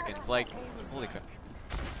 30 seconds, like, holy crap.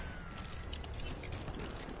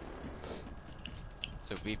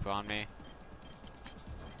 So Reaper on me.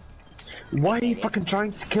 Why are you fucking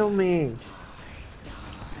trying to kill me?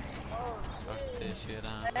 Fuck this shit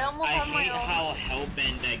on. I almost I have my hate own. how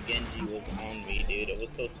hellbent that Genji was on me, dude. It was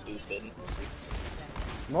so stupid.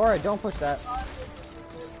 Mora, don't push that.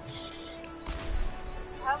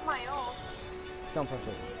 Have my own. Just don't push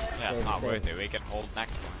it. Yeah, it's not worth it. We can hold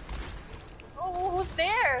next one. Oh, who's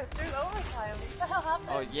there? There's overtime. What the hell happened?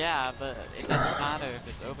 Oh yeah, but it doesn't matter if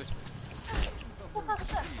it's overtime. What the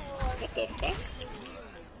fuck?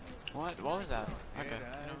 What was that? Okay.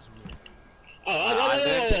 Oh, I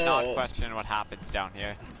learned to not question what happens down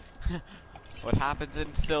here. What happens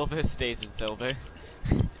in silver stays in silver.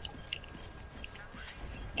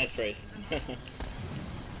 That's right.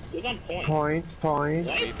 Who's on point? Point.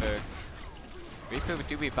 Reaper. Reaper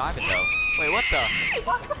do be vibing though. Wait, what the?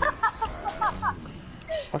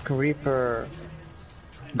 Fucking Reaper.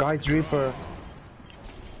 Guys, Reaper.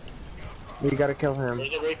 We gotta kill him. Where's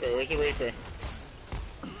the Reaper? Where's the Reaper?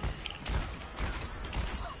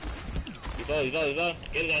 He's low.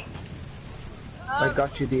 Get it, I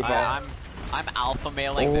got you, Diva. I'm alpha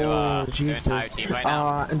mailing the entire team right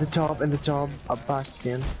now. In the top, a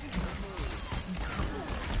Bastion.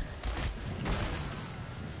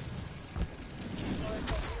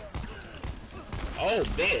 Oh,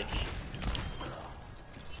 bitch.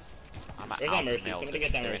 I'm Where's that alpha Mercy? mailed Somebody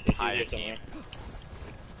get that their Mercy. entire She's here team. somewhere.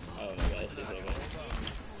 Oh my god, she's okay.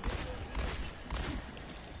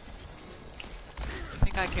 You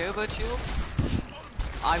think I care about shields?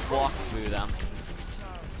 I walked through them.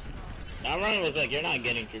 Ryan was like, you're not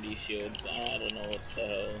getting through these shields. I don't know what the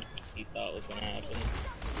hell he thought was gonna happen.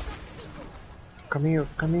 Come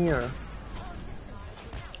here.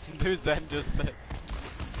 Dude, Zen just said.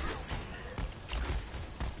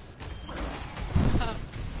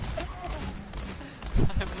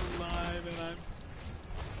 I'm alive and I'm.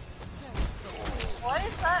 What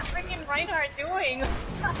is that freaking Reinhardt doing?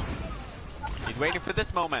 He's waiting for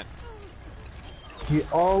this moment. He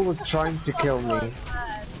always trying to kill me.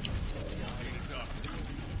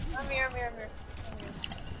 I'm here.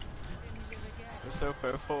 We're so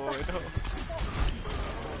far forward.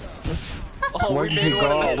 Oh, Where we did made you one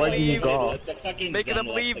of go? them Where did you leave. go? Making them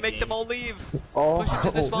leave. Make them all leave. Oh. Push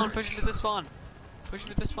into the spawn. Push into the spawn. Push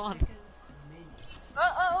into the spawn.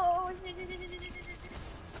 Oh.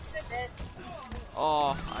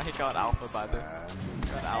 Oh, I got alpha by the.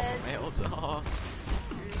 Got alpha mailed. Oh.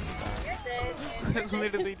 You're dead.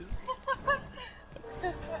 Literally just.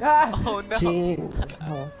 Oh no. Team.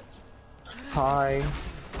 Hi.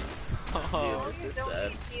 Oh, You don't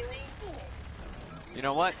need healing. you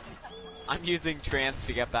know what? I'm using trance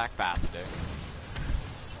to get back faster.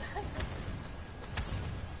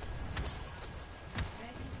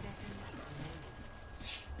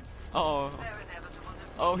 Oh.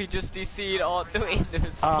 Oh, he just DC'd all the way into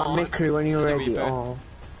his spawn. Mikri, when you're There's a ready. Reaper. Oh.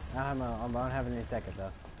 I don't have any second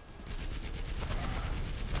though.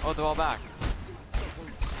 Oh, they're all back.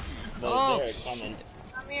 Well, Oh, they're coming.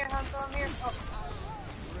 I'm here, Hunter. I'm here. Oh.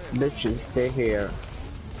 Bitches, stay here.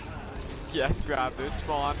 Yes, grab their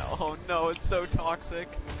spawn. Oh no, it's so toxic.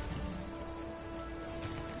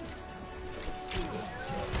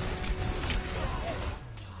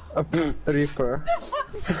 Reaper.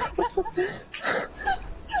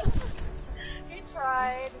 He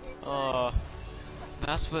tried. Oh,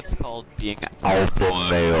 that's what's called being alpha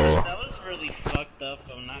male. That was really fucked up,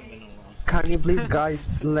 I'm not gonna lie. Can you please guys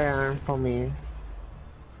learn from me?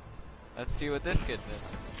 Let's see what this kid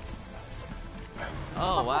did.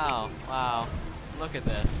 Oh wow, wow. Look at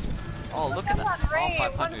this. Oh, look at that top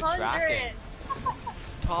 500 tracking.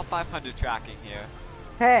 Top 500 tracking here.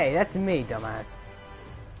 Hey, that's me, dumbass.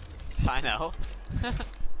 I know. Did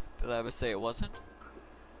I ever say it wasn't?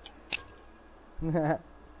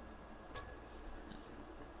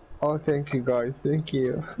 Oh, thank you guys, thank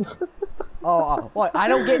you. What? I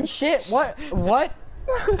don't get shit? What?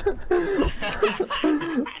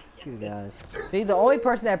 You guys. See, the only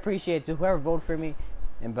person that appreciates is whoever voted for me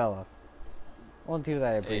and Bella. Only people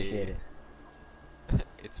that appreciate it.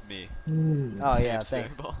 It's me. Oh yeah, It's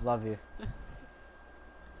thanks. terrible. Love you.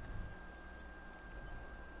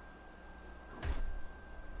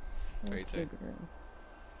 Crazy.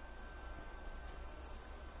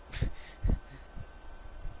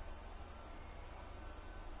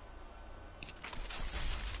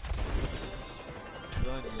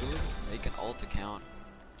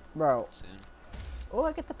 Bro. soon. Oh,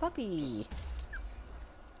 I get the puppy.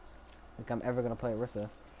 Think I'm ever gonna play Orisa.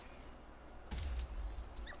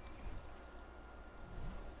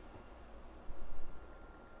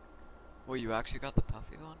 Well, you actually got the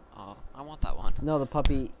puppy one? Oh, I want that one. No, the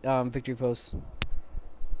puppy victory pose.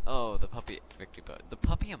 Oh, the puppy victory mode. The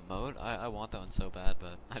puppy emote? I want that one so bad,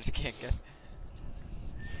 but I just can't get.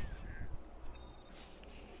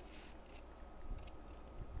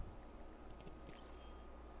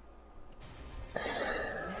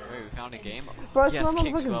 Wait, we found a game? Bro, Yes,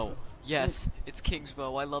 Kingsville. Yes, it's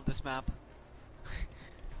Kingsville. I love this map.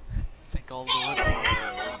 Think all the ones.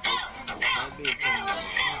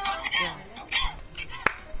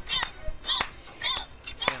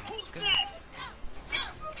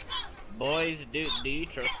 Boys, do you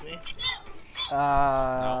trust me?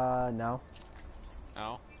 No.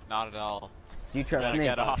 No, not at all. Do you trust me?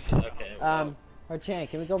 Get off. Okay. Well, Chan,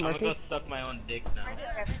 can we go I'm Mercy? gonna go suck my own dick now.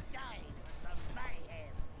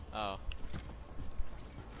 Oh.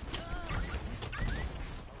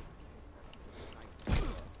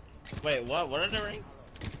 Wait, what? What are the ranks?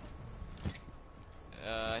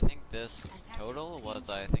 I think this total was,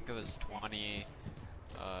 I think it was 20,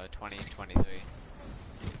 23.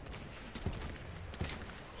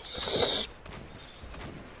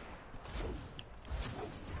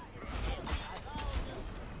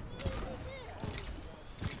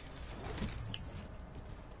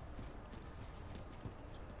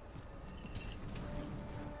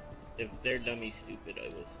 If they're dummy stupid, I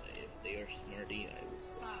will say. If they are smarty, I will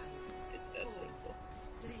say. It's that simple.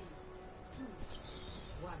 3, 2,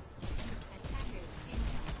 1.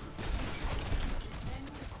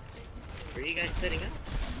 Where are you guys setting up?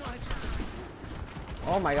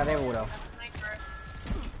 Oh my god, they have a Widow.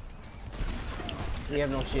 We have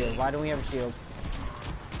no shield. Why don't we have a shield?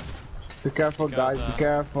 Be careful, Because, guys. Be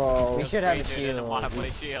careful. We should have a Raging shield. didn't want to play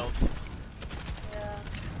shields.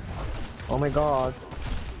 Oh my god.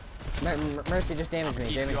 Mercy, just damage me.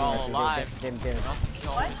 Keep Damage you me, all Mercy. alive. Damage. I don't think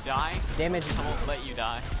you'll all die. Damage. I won't let you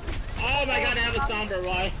die. Oh my god, I have a somber.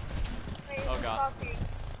 Why? Oh god.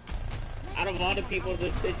 Out of all the people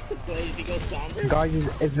that pitch to play, if he goes somber? Guys,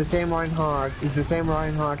 it's the same Reinhardt. It's the same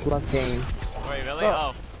Reinhardt last game. Wait, really?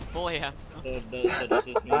 Oh. Oh, bully him. So this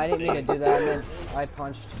is I didn't mean to do that. I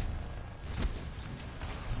punched.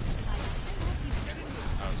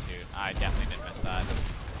 Oh shoot, I definitely didn't miss that.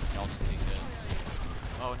 Y'all didn't see shit.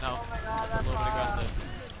 Oh no, that's a little bit aggressive.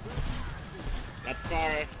 That's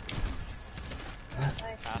far.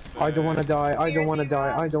 Casper. I don't want to die. I don't want to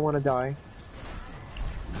die. I don't want to die.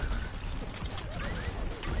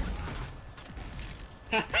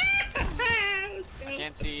 I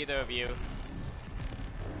can't see either of you.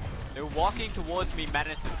 They're walking towards me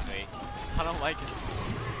menacingly. I don't like it.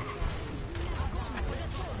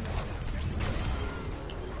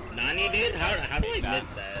 Nani did? How do I miss that?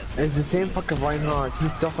 It's the same fucking Reinhardt.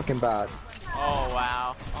 He's so fucking bad. Oh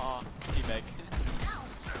wow. Oh, teabag.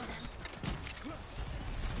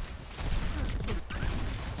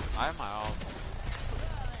 I have my ults.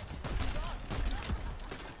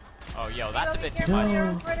 Oh yo, that's a bit too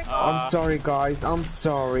much. I'm sorry, guys. I'm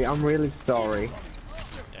sorry. I'm really sorry.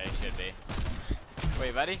 Yeah, you should be.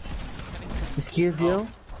 Wait, ready? Excuse you?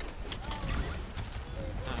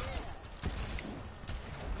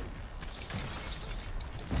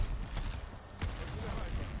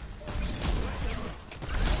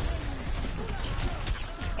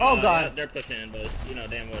 Oh god. They're pushing in, but you know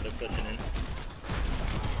damn well they're pushing in.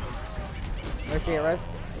 Mercy at rest.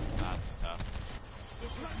 That's tough.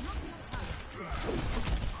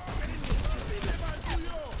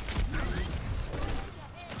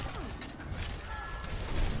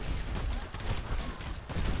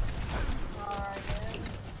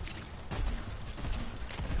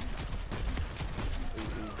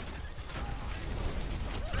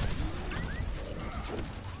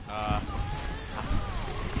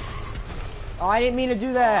 Oh, I didn't mean to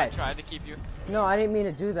do that. I tried to keep you. No, I didn't mean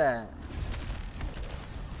to do that.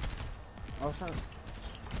 I was trying.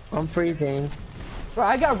 I'm freezing. Bro,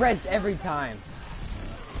 I got rezzed every time.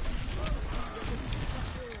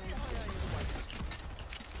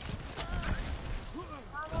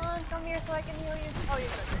 Come on, come here so I can heal you. Oh, you're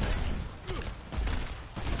good.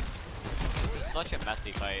 This is such a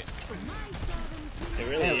messy fight. It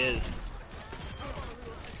really is.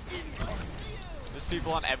 There's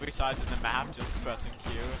people on every side of the map just pressing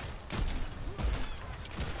Q.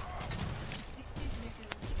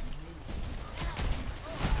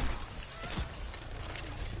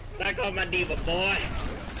 Back off my diva, boy.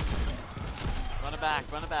 Run it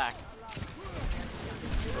back, run it back.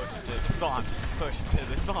 Push him to the spawn. Push him to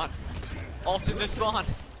the spawn. Ult in the spawn.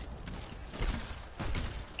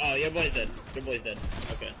 Oh, your boy's dead. Your boy's dead.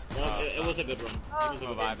 Okay. Well, it was a good run. Oh, It was a good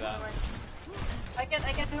revive run. that. I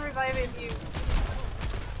can revive if you.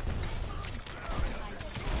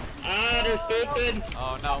 Ah, they're stupid.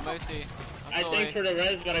 Oh no, Mercy. I thank for the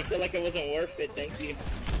res, but I feel like it wasn't worth it. Thank you.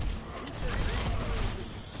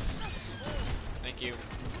 Thank you.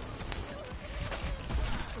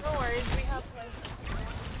 No worries, we have like.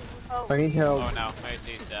 Oh. I need help. Oh no,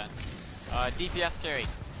 Mercy's dead. DPS carry.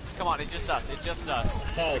 Come on, it's just us. It's just us.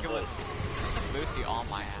 Oh, Look at what. There's a Mercy on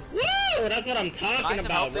my ass. Woo! That's what I'm talking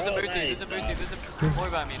about, There's a bro. Mercy. Nice. There's a Mercy. There's a. What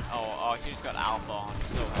about me? Oh, she just got alpha on.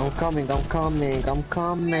 So. I'm coming. I'm coming. I'm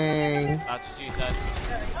coming. That's what she said.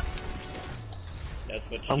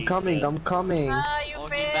 That's what I'm coming. said. I'm coming. Oh,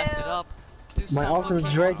 he messed it up. My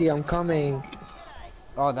ultimate's ready. I'm coming.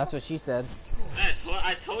 Oh, that's what she said.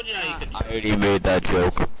 I told you how you could. I already made that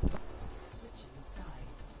joke.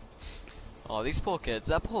 Oh, these poor kids.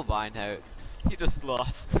 That poor Vineout. He just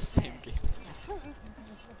lost the same game.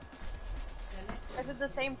 Is it the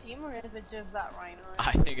same team or is it just that Rhino?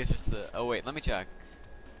 I think it's just the. Oh wait, let me check.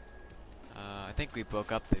 I think we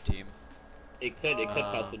broke up their team. It could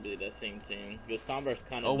possibly be the same thing. Because Sombra's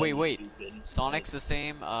kind of. Oh wait. Stupid. Sonic's the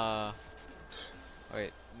same.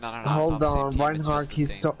 Wait. No. Hold it's not the same on, team, it's Reinhardt. just the He's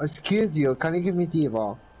same. so. Excuse you. Can you give me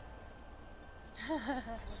Diva?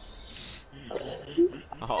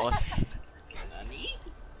 Oh, let's...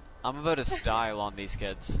 I'm about to style on these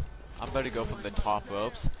kids. I'm about to go from the top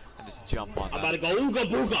ropes and just jump on them. I'm about to go ooga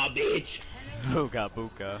booga, bitch. Ooga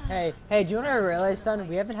booga. Hey, do you know what I realized, son?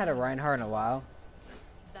 We haven't had a Reinhardt in a while.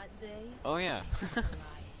 Oh yeah.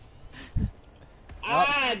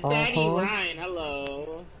 Ah, Daddy Uh-huh. Ryan,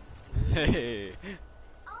 hello. Hey.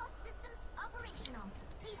 All systems operational.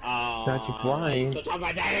 Please Daddy Ryan. So talk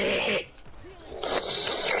about Daddy.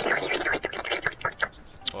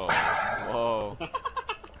 Whoa.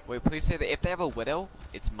 Wait, please say that if they have a widow,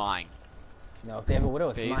 it's mine. No, if they have a widow,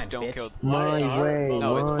 it's Please mine, don't bitch. kill. My way.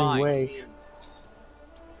 No, it's my mine. way.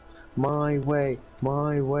 My way.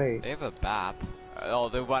 My way. They have a BAP. Oh,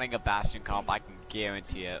 they're running a Bastion comp. I can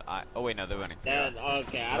guarantee it. Oh wait, no, they're running.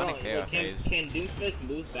 Okay, I Running don't. KO Can phase. Doomfist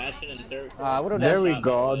move Bastion in third? Widow There dash. we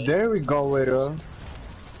go. There we go, widow.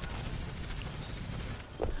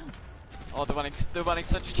 Oh, they're running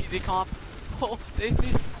such a cheesy comp. Oh,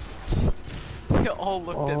 they all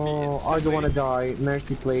looked at me Oh, instantly. I don't want to die.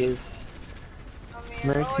 Mercy, please.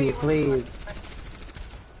 Mercy, please.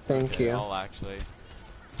 Thank Okay, you. I'll actually.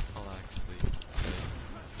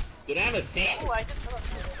 Did I have a sand? Oh, I just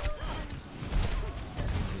teleported.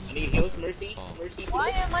 I need heals, Mercy. Oh. Mercy,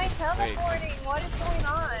 Why please. am I teleporting? What is going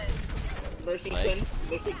on? Mercy, Like?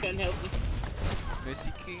 Mercy, can help me.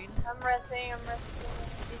 Mercy Queen. I'm resting.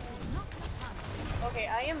 Okay,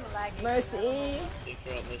 I am lagging. Mercy. Thanks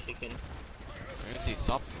for help, Mercy, can. Mercy,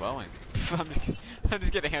 stop throwing. I'm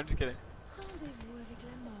just kidding.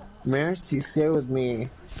 Mercy, stay with me.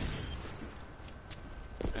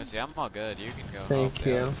 Mercy, I'm all good. You can go. Thank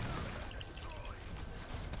you.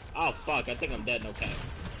 Oh fuck, I think I'm dead, no cap.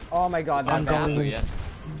 Oh my god, I'm that going bad. in. Yes.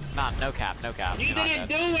 Nah, no cap. You You're not didn't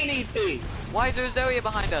dead. do anything! Why is there Zoe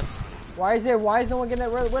behind us? Why is no one getting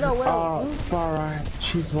that widow? Oh, alright.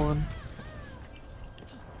 She's one.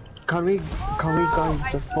 Can we guys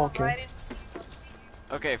just focus?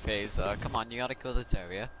 Okay, FaZe, come on, you gotta kill this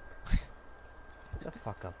area. Shut the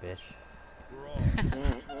fuck up, bitch.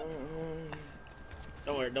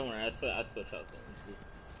 Don't worry, I still shot them.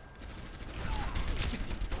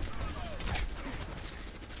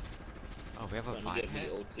 Oh, we have a Let me fine get me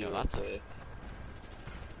hit? OT Yo, real that's a... quick.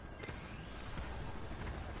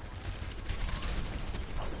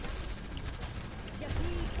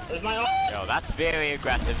 Where's my ult? Yo, that's very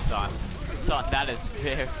aggressive, son. Son, that is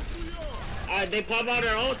very... They pop out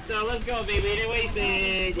their ult, so let's go, baby. They're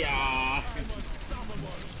wasted. Yeah.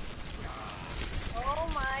 Oh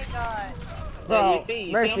my god. Bro, you see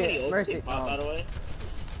how Mercy, many ults Mercy. they pop, by the way?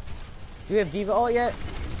 Do you have Diva ult yet?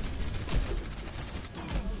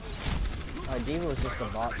 Oh, Diva was just a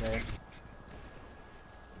bot there.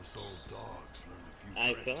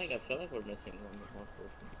 I feel like we're missing one more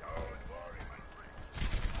person.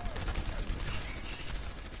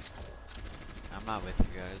 I'm not with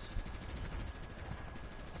you guys.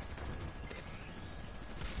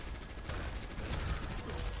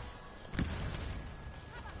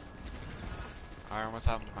 Alright, what's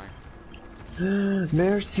happening, Mike?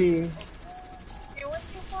 Mercy. You went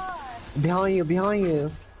too far. Behind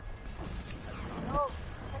you. Oh,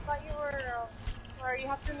 I thought you were. Sorry, you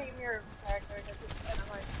have to name your character.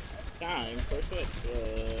 Time for switch.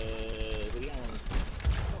 Who do you want?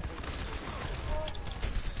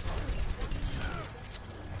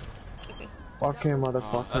 Okay, Oh,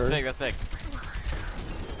 motherfuckers. that's big.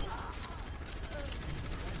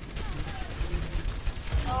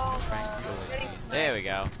 There we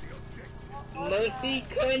go.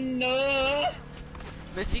 Mercy-kun, no!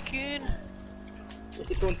 Mercy-kun!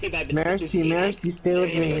 Mercy, Mercy, stay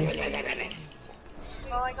with me.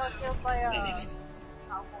 Well, I got killed by a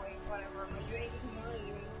cowboy, whatever, but you ain't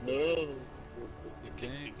No.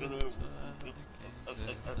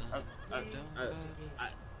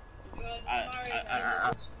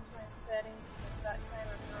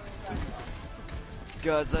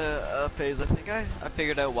 Guys, Phase, I think I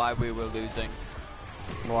figured out why we were losing.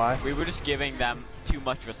 Why? We were just giving them too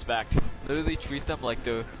much respect. Literally treat them like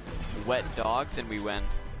they're wet dogs and we win.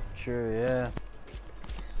 True, yeah.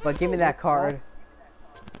 But give me that card.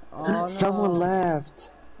 Oh, no. Someone left.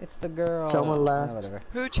 It's the girl. Someone left. Whatever.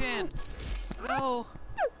 Hu-chan! No!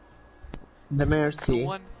 The Mercy.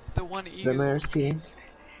 The one eagle. The Mercy.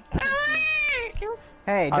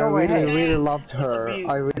 Hey, I don't worry. really, Hey. really loved her.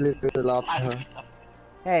 I really, really loved her.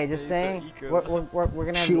 Hey, just saying, we're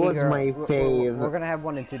gonna have She was Igor. my fave. We're gonna have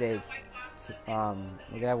one in 2 days. We're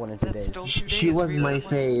gonna have one in 2 days. She was my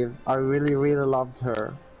fave. I really, really loved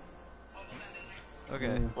her.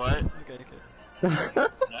 Okay. What? Okay.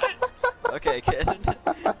 Okay, kid.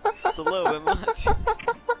 It's a little bit much.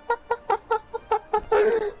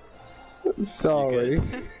 Sorry.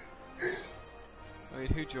 Wait,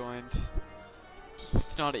 who joined?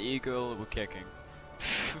 It's not an eagle, we're kicking.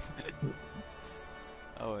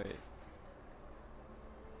 Oh wait.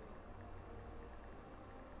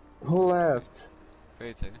 Who left?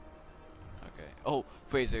 Fraser. Okay. Oh,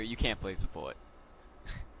 Fraser, you can't play support.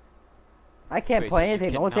 I can't Fraser, play you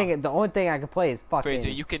anything. cannot- The only thing I can play is fucking. Fraser,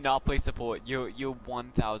 you cannot play support. You're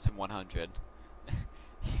 1,100.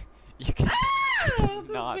 You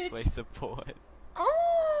cannot play support.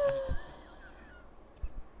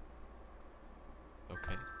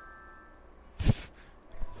 Okay.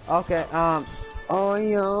 Okay. Oh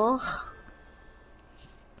yeah.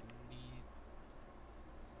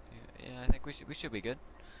 Yeah, I think we should be good.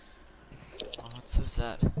 Oh, it's so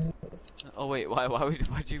sad. Oh wait,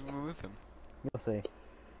 why'd you remove him? You'll see.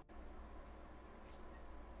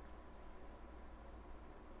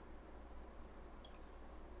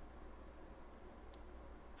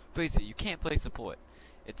 Fraser, you can't play support.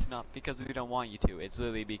 It's not because we don't want you to. It's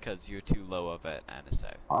literally because you're too low of an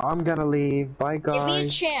NSO. I'm gonna leave. Bye, Give me a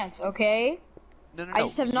guys. chance, okay? No, I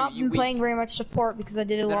just have not been playing very much support because I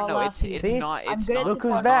did a lot last it's season. not. I'm It's good not. at Look who's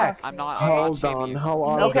support back. I'm not. Hold on. How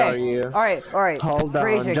old Okay. are you? All right. Hold on.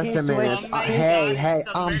 Fraser, Just can a you minute. switch? Hey,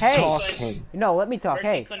 I'm talking. No, let me talk.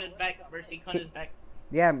 Hey. Mercy-kun is back. Mercy-kun is back.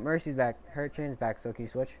 Yeah, Mercy's back. Her chain's back. So can you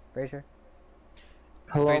switch, Fraser?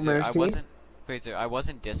 Hello, Fraser, Mercy. Fraser, I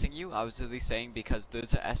wasn't dissing you. I was literally saying because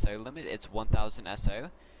there's a SO limit. It's 1,000 SO,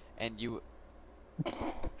 and you.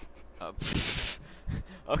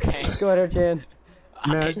 Okay. Go ahead, Her-chan.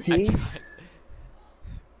 Mercy.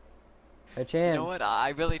 Her-chan. You know what? I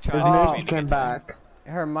really tried. Is to Mercy communicate came to him. back?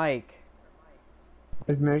 Her mic.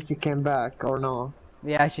 Is Mercy came back or no?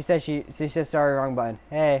 Yeah, she said sorry, wrong button.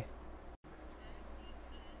 Hey.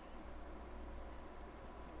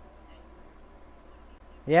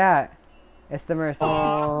 Yeah, it's the Mercy.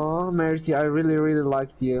 Oh, Mercy, I really, really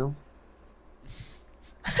liked you.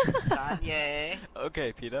 Kanye.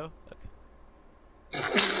 Okay, Pito.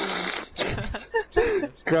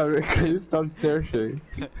 God, can you stop searching?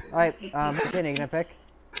 Alright, Jenny, you gonna pick?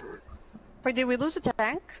 Wait, did we lose a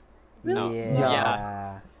tank? No.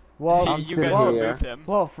 Yeah. Well, I'm you still guys here. removed him.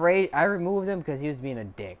 Well, I removed him because he was being a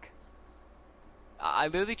dick. I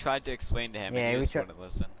literally tried to explain to him, Yeah, and he we just tri- wouldn't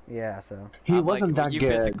listen. Yeah, so. He I'm wasn't like, that you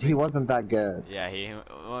good. physically- He wasn't that good. Yeah,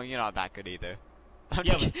 well, you're not that good either. I'm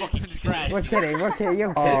Yeah, just but fucking trash. We're kidding, you're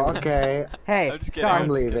kidding. Oh, okay. Hey, I'm just kidding, Star, I'm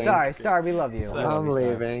just leaving. Star, we love you. So- We love I'm you, Star.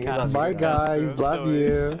 leaving. We love you, Bye, Star. guys. I'm Love sorry.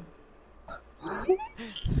 you.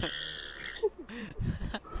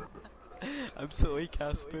 I'm sorry,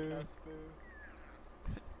 Casper.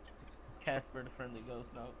 Casper the friendly ghost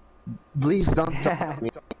now. Please don't talk to me.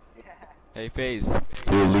 Hey, FaZe.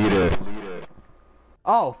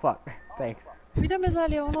 Oh, fuck. Thanks. Vida me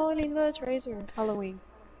salió uno lindo de Tracer. Halloween.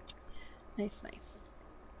 Nice.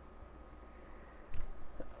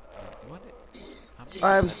 What?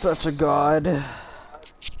 I'm such a god.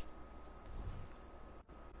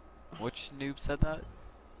 Which noob said that?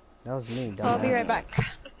 That was me, I'll be dumbass. right back.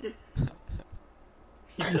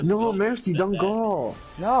 No, Mercy, don't go.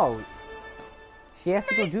 No. She has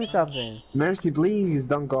to go do something. Mercy, please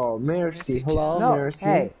don't go. Mercy, hello, No, Mercy.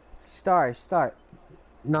 hey. Star.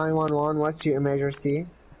 911, what's your emergency?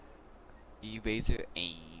 Eraser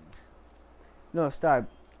aim. No, Star.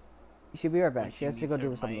 She'll be right back. She has to go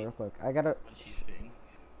do something real quick. I gotta...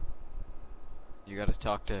 You gotta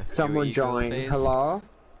talk to Someone your ego join. FaZe. Hello?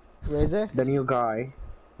 Razor? The new guy.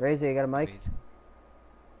 Razor, you got a mic? FaZe.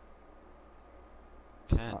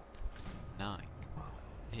 10, 9,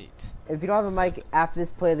 8. If you don't have a mic after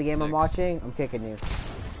this play of the game I'm watching, I'm kicking you.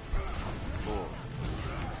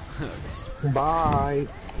 4. Bye.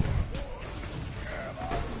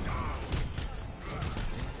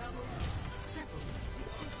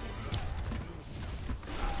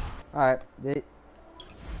 Alright.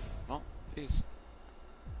 Well, peace.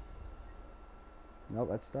 Nope,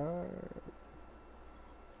 let's start.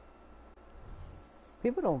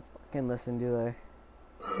 People don't fucking listen, do they?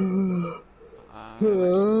 We'll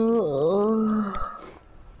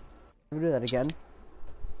do that again.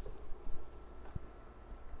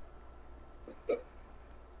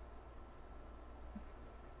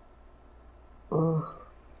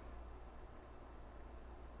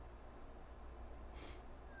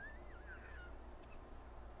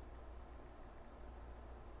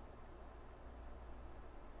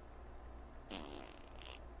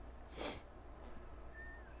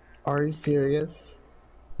 Are you serious?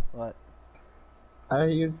 What? I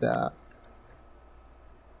hear that.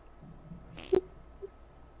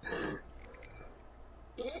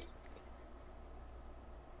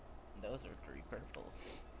 Those are 3 purples.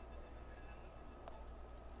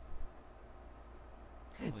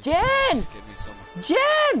 Jen! So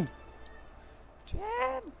Jen!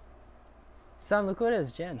 Jen! Son, look what it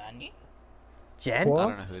is, Jen. Nani? Jen? I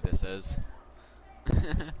don't know who this is.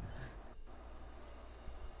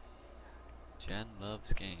 Jen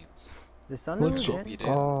loves games. The son What's Jen?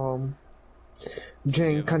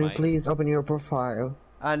 Jane, can you mic? please open your profile?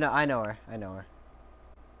 No, I know her. I know her.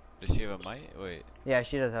 Does she have a mic? Wait. Yeah,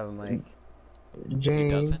 she does have a mic. She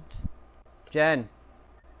Jane. doesn't? Jen.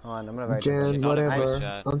 Hold on, I'm gonna write her. Jen,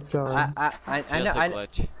 whatever. I'm sorry. I know. a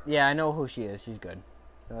glitch. Yeah, I know who she is. She's good.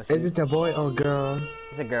 So Is it a boy or girl?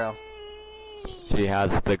 It's a girl. She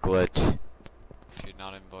has the glitch. She's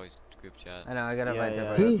not in voice group chat. I know. I gotta write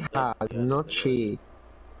her. He has, not she.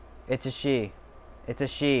 It's a she. It's a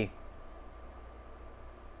she.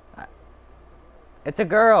 It's a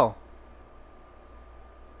girl.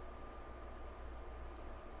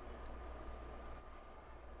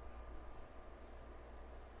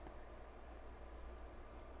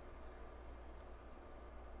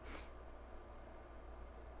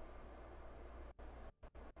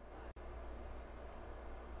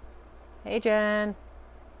 Hey, Jen.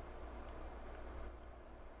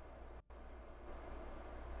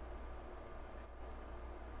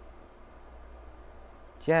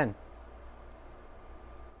 Jen.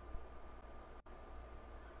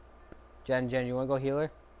 Jen, you wanna go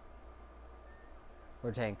healer?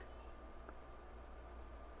 Or tank?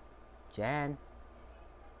 Jen.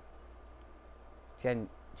 Jen,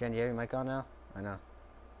 do you have your mic on now? I know.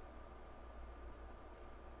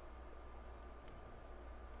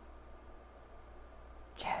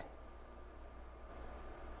 Jen.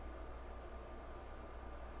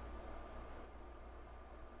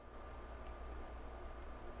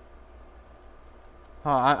 Oh,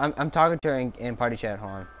 I'm talking to her in party chat.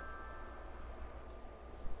 Hold on.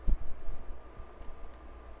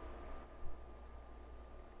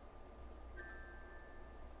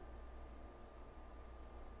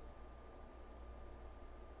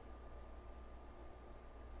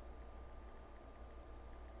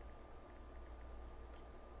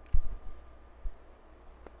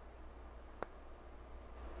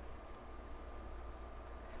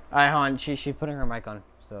 Alright, hold on. She's putting her mic on,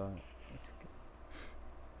 so.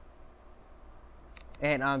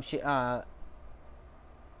 And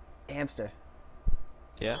hamster.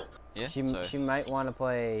 Yeah. Yeah. She might want to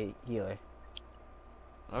play healer.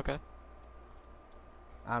 Okay.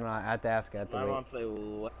 I don't know. I have to ask her. I have to I wait. want to play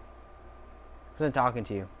what? I wasn't talking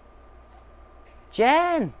to you.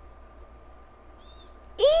 Jen.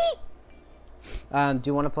 Eee! Do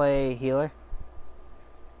you want to play healer?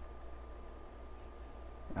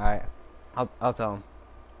 Alright. I'll tell him.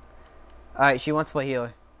 Alright, she wants to play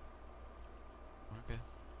healer. Okay.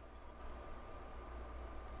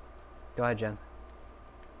 Go ahead, Jen.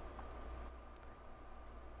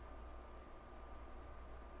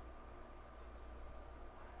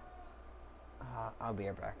 I'll be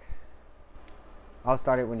right back. I'll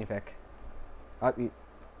start it when you pick. Oh, you.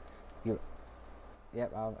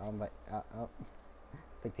 Yep, I'll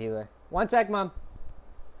pick the healer. 1 sec, Mom.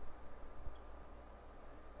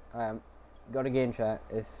 Go to game chat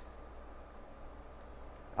if.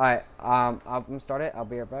 Alright, I'm gonna start it. I'll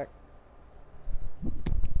be right back.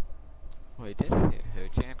 Wait, did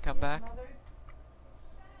Jan come back?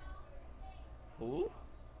 Who?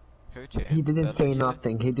 Jan. He didn't say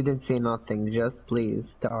nothing. He didn't say nothing. Just please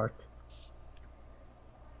start.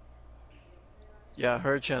 Yeah,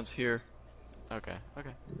 her chance here. Okay.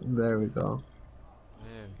 Okay. There we go.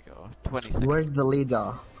 There we go. 20 seconds. Where's the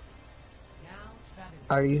leader?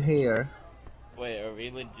 Are you here? Wait, are we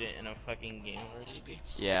legit in a fucking game already?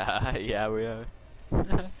 Yeah, yeah, we are.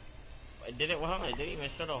 I didn't. Well, I didn't even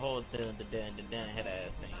show the whole the damn head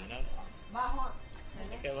ass thing, you know?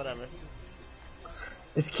 Okay, whatever.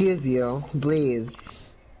 Excuse you, please.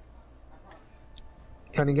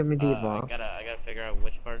 Can you give me Diva? I gotta figure out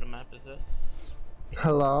which part of the map is this.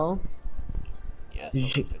 Hello? Yes. I'm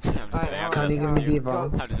just kidding. Can you give me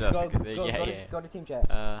Diva? I'm just messing with you. Go to team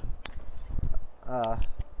chat.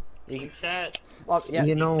 Team chat. Well, yeah.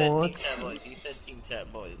 You know said what? Team chat boys. You said team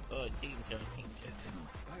chat boys. Go team chat. Team chat.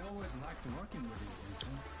 I always liked working with you,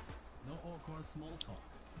 Winston. No awkward small talk.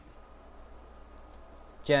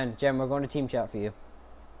 Jen, we're going to team chat for you.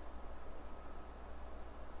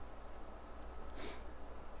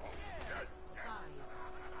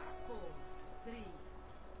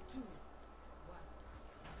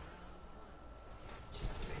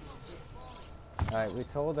 Alright, we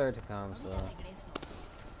told her to come, so...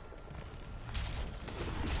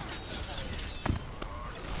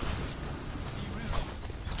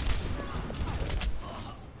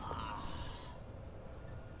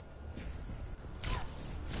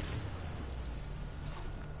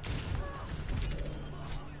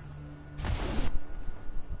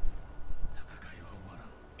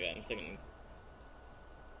 Yeah, I'm thinking.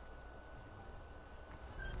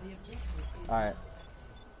 Alright.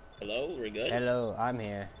 Hello, we're good. Hello, I'm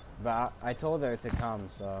here. But I told her to come,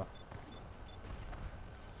 so...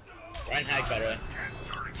 Ryan hack, by the way.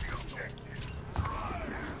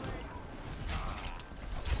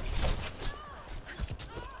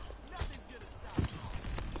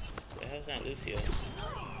 The hell's not Lucio?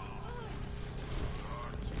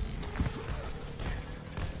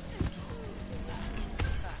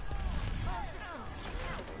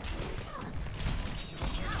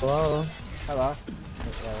 Hello? Hello?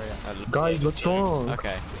 Guys, what's wrong?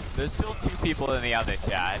 Okay. There's still 2 people in the other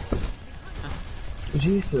chat.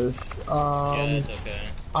 Jesus, Yeah, it's okay.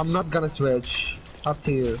 I'm not gonna switch. Up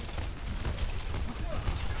to you.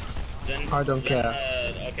 I don't care.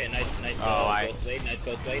 Okay, nice. Oh, go slay, nice,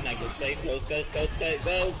 go slay, go,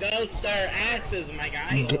 sir, asses, my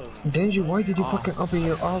guy. Genji, why did you fucking open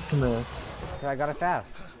your ultimate? I got it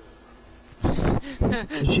fast.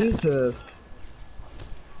 Jesus.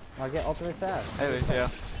 I'll get ultimate fast. Hey, Lucio.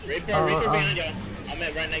 Reaper behind y'all. I'm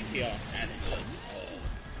right next to y'all.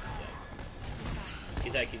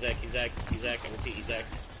 He's Zach, I repeat, Zach.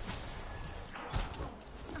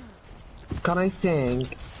 Can I sing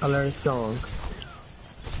a little song?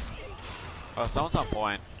 Oh, someone's on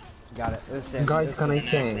point. Got it. Listen, Guys, can I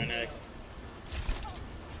sing? Reneg.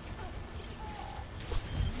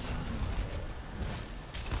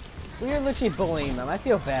 We are literally bullying them. I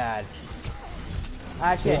feel bad.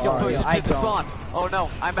 Actually, Yeah, I don't. Push I it to the don't. spawn. Oh no,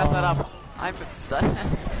 I messed that up. I'm.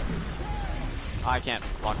 I can't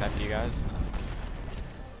block that for you guys.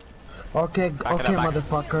 Okay, it okay, up, back.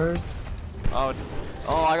 motherfuckers. Oh,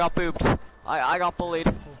 I got booped. I got bullied.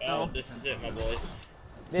 Oh, this is it, my boys.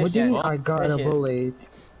 What do you mean I got a bullet?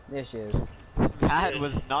 This is. That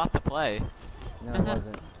was not the play. No, it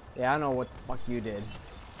wasn't. Yeah, I know what the fuck you did.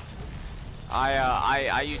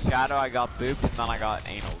 I used shadow. I got booped, and then I got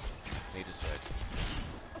anal. Need to switch.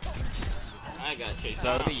 I got chased.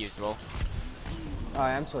 So the usual.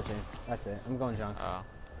 Alright, I'm switching. That's it. I'm going John. Oh.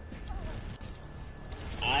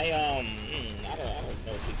 I don't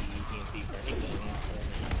know if we can use EMP for anything.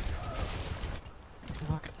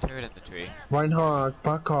 Fucking turret in the tree. Reinhardt,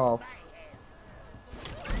 fuck off.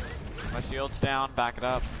 My shield's down. Back it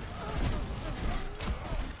up.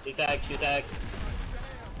 Shoot tag.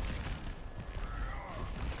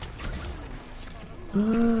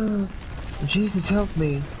 Jesus, help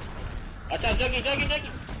me. Watch out, Juggy.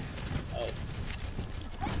 Oh.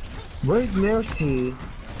 Where's Mercy?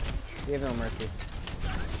 We have no mercy.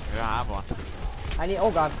 We don't have one. I need. Oh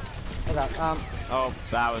god. Oh,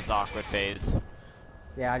 that was awkward phase.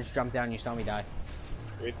 Yeah, I just jumped down and you saw me die.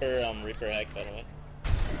 Reaper hack, by the way.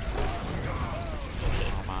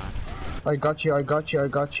 Oh my. I got you. I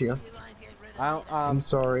don't, I'm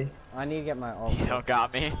sorry. I need to get my ult. You don't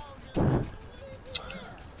got me.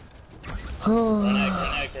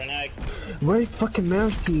 Reneg. Where's fucking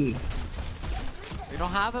Mercy? We don't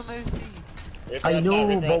have a Mercy. I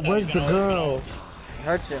know, but where's the girl?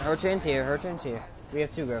 Her turn's here. We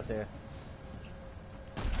have 2 girls here.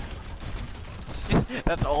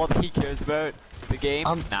 That's all that he cares about. The game?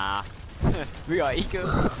 Nah. We got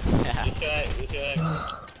ecos. Yeah.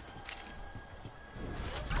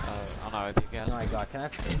 Oh no, I think he has. Oh my god, can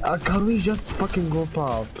I? Can we just fucking group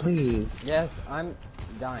up, please? Yes, I'm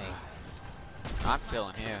dying. I'm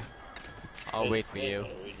chilling here. I'll wait for you.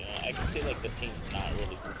 I can see like the team's not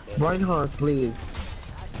really good. Reinhardt, please.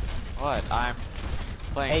 What? I'm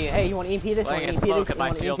playing. Hey, you want EMP this? Playing You in want EMP smoke this? and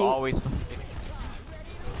my shield always.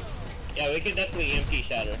 Yeah, we can definitely EMP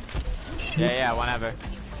shatter. Yeah, whenever.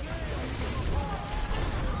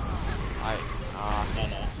 No.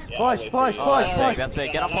 Yeah, Push. That's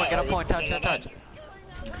big. Get on point. Touch.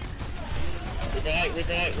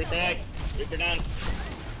 Reaper down.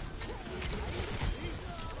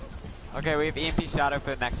 Okay, we have EMP shadow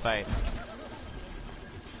for the next fight.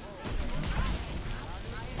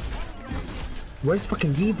 Where's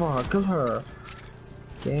fucking Diva? Kill her.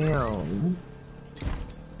 Damn.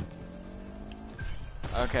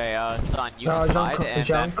 Okay, son, you decide and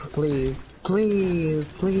junk, please. Please.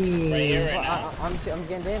 Right here, right now. I'm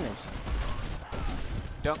getting damaged.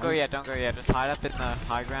 Don't go yet. Just hide up in the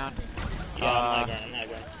high ground. Yeah, I'm high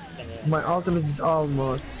ground. My ultimate is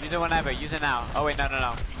almost. Use it whenever. Use it now. Oh wait, no.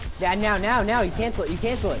 Yeah, now. You cancel it. You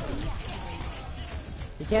cancel it.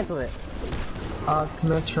 Symmetra.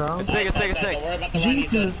 It's big.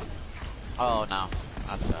 Jesus. Oh no,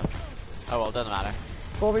 that's tough. Oh well, doesn't matter.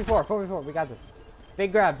 4v4. We got this.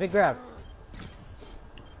 Big grab.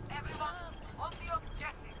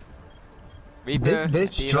 Reaper, This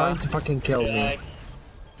bitch Diva. trying to fucking kill me.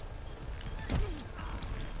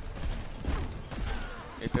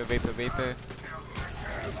 Reaper.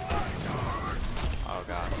 Oh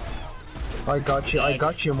god. I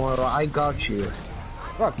got you, Moro. I got you.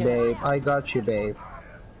 Bro, babe, I got you, babe.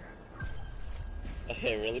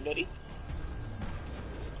 Okay, really, buddy?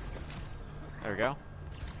 There we go.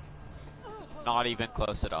 Not even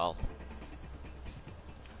close at all.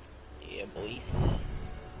 Yeah, boy.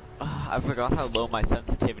 I forgot how low my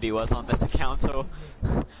sensitivity was on this account, so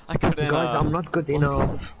I couldn't. Guys, I'm not good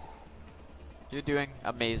enough. You're doing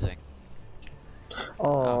amazing.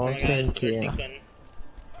 Oh, thank you.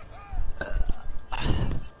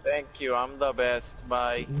 Thank you, I'm the best.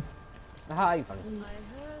 Bye. Hi, funny.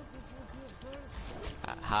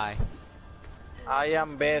 Hi. I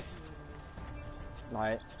am best.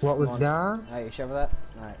 Alright. What was that? Alright, you sure with that?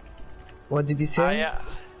 Alright. What did you say?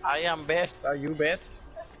 I am best. Are you best?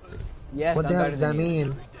 Yes, what I'm better does than that you.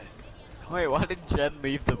 mean? Wait, why did Jen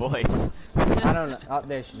leave the voice? I don't know. Oh,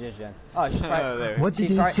 there she is, Jen. Oh, she's probably... there. What did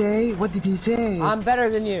he say? What did he say? I'm better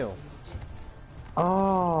than you.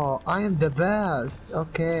 Oh, I am the best.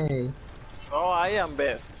 Okay. Oh, I am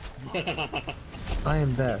best. I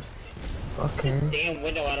am best. Okay. Damn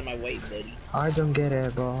window out of my way, buddy. I don't get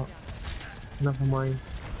it, but never mind.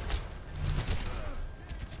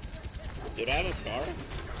 Dude, I have a car?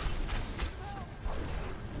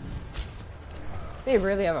 They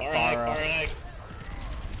really have a car.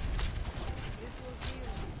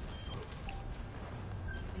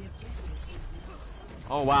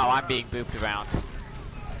 Oh wow, I'm being booped around.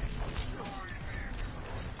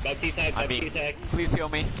 Please heal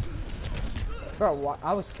me. Bro,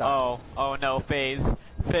 I was stuck. Oh no, phase.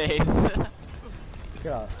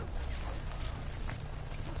 God.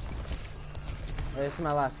 This is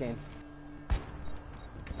my last game.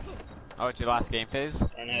 Oh, it's your last game phase?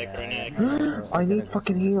 I need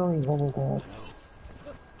fucking healing. Oh my god.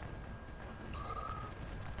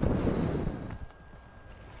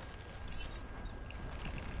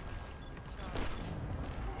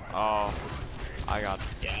 Oh, I got.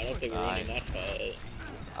 Yeah, I don't think we're winning that fight.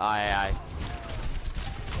 Aye.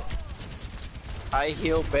 I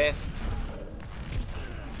heal best.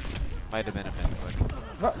 Might have been a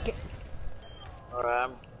misclick.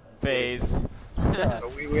 Alright, phase.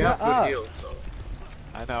 So we have good heals, so.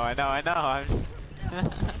 I know.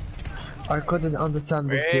 I couldn't understand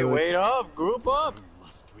this Hey, dude. wait up, group up.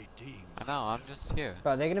 I know, I'm just here.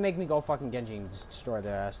 Bro, they're gonna make me go fucking Genji and just destroy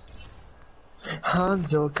their ass.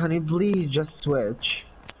 Hanzo, can you please just switch?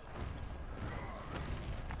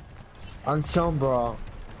 On Sombra.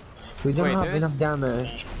 We don't have enough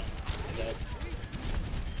damage.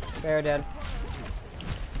 They're dead.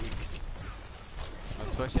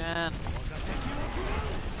 Let's push in.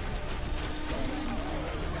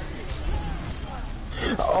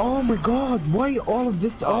 Oh my god, why all of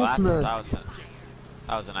this ultimate? That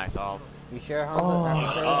was a nice ult. You sure,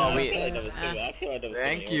 Hanzo?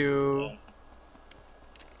 Thank you.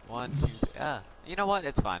 1, 2, yeah. You know what?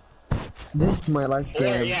 It's fine. This is my life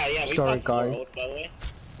game. Sorry guys.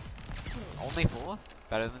 Only 4?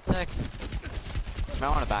 Better than 6. You might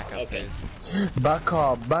want to back up, please. Back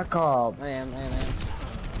up. I am.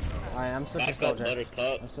 Alright, I'm switching soldier.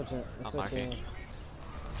 I'm switching.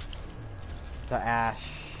 To Ash.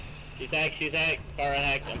 She's hacked. Far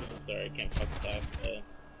hacked. I'm sorry, I can't fucking talk.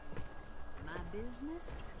 My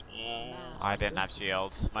business? I didn't have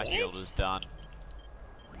shields. My shield was done.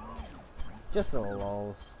 Just little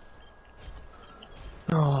lulls.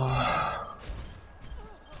 Oh.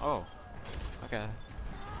 Oh. Okay.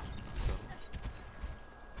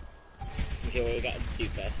 Okay, well, we got too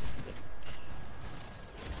fast.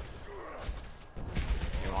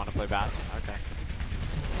 You want to play Bastion? Okay.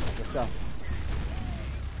 Let's go.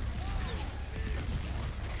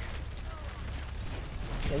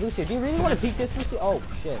 Hey, Lucy, do you really want to peek this, Lucy? Oh,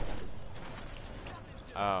 shit.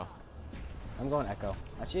 Oh. I'm going Echo.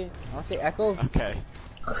 Actually, I'll say Echo. Okay.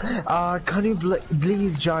 Can you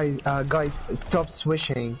please, guys, stop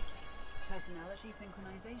switching? Personality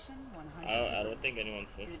synchronization 100%. I don't think anyone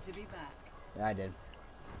switched. Good to be back. Yeah, I did.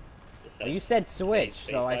 Well, you said switch,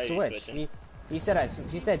 so I switched. He said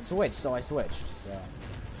she said switch, so I switched. So.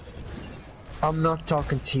 I'm not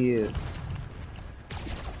talking to you.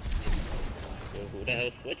 Well, who the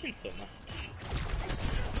hell's switching so much?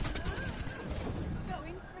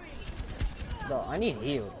 Bro, I need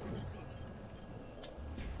heal.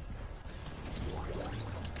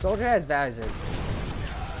 Soldier has Vazard.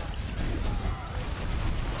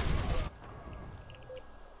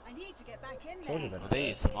 I need to get back in Soldier there. They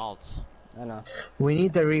use some alts. I know. We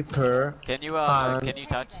need the Reaper. Can you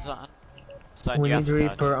touch something? We need the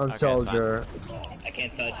Reaper on Soldier. I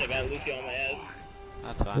can't touch. I got Lucy on my ass.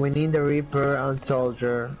 That's fine. We need the Reaper on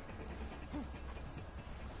Soldier.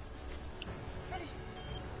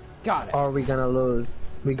 Got it. Or we gonna lose.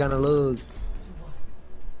 We gonna lose.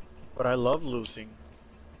 But I love losing.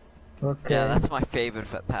 Okay. Yeah, that's my favorite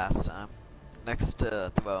pastime. Next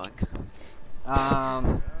to throwing.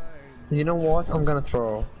 You know what? I'm gonna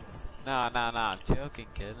throw. No, I'm joking,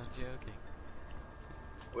 kid. I'm joking.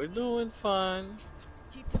 We're doing fine.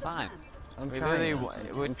 It's fine. I'm We're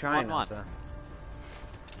trying. one.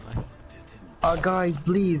 Guys,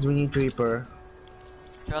 please, we need Reaper.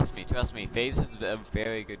 Trust me. FaZe is a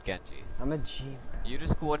very good Genji. I'm a G. You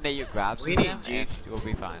just coordinate your grabs We with need him, and Jesus.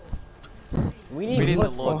 you'll be fine. We We need the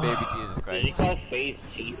what's- Lord Baby Jesus Did Christ. you call FaZe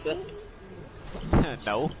Jesus?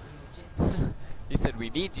 No. He said we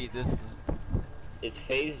need Jesus. Is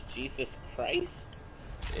FaZe Jesus Christ?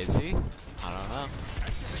 Is he? I don't know.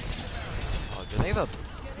 Oh, do they have a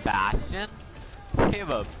Bastion? They have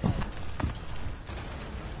a...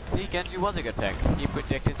 See, Genji was a good pick. He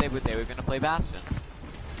predicted they were gonna play Bastion.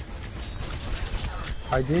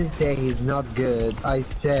 I didn't say he's not good. I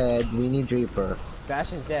said we need Reaper.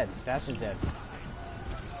 Bastion's dead. Bastion's dead.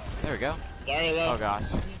 There we go. Sorry, low. Oh gosh.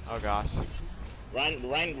 Oh gosh. Run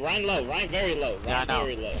low. Run very low. Run Yeah, I know.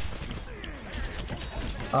 very low.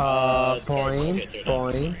 Point.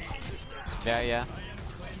 Yeah.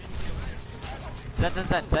 Send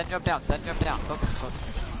jump down. Focus.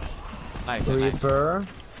 Nice. Reaper.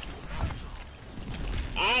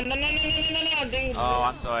 Ah, no, dude. Oh,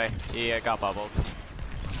 I'm sorry. He got bubbled.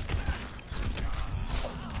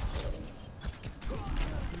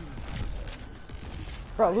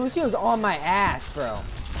 Bro, Lucio's on my ass, bro.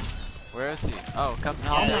 Where is he? Oh, come Yeah,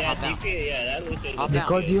 hop yeah, down. DP, yeah, that was it. Hop down.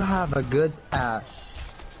 Because you have a good ass.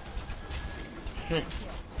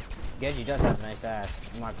 Genji does have a nice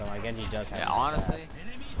ass. I'm not gonna lie, Genji does have a nice honestly.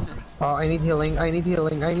 Oh, I need healing.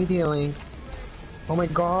 Oh my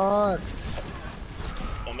god.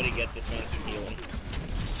 Somebody get this man some healing.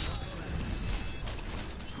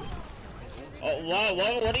 Oh,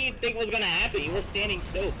 what do you think was gonna happen? You were standing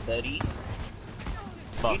still, buddy.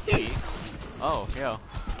 Buddy. Oh, yo.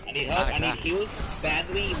 I need help. I need heals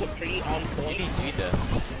badly. You were pretty on point. You need Jesus.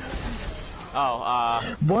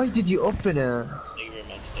 Oh, Why did you open it? Thank you very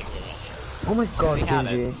much. Oh my god, He had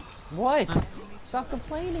Genji. it. What? Stop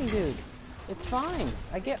complaining, dude. It's fine.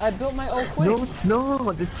 I built my ult quick. No,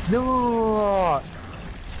 it's not.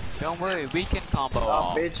 don't worry, we can combo Stop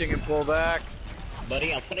all. bitching and pull back.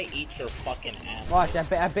 Buddy, I'm gonna eat your fucking ass. Watch, I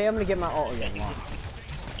bet I'm gonna get my ult again. Watch.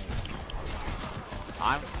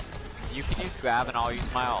 You can use grab and I'll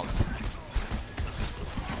use my ults.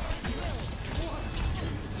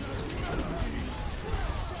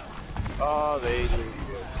 Oh, they lose.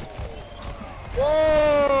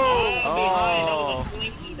 Whoa! Oh.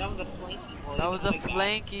 That was a flanky, boy. That was a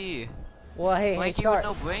flanky. Well, hey, Flanky Star. with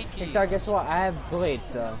no blanky. Hey, Star, guess what? I have blade,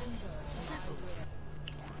 so.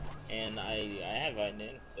 And I have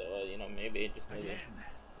Vinen, so you know maybe.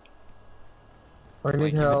 I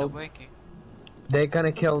need help. Blanky. They're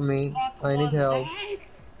gonna kill me. I need help.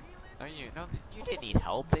 No, you didn't need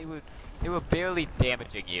help. They were barely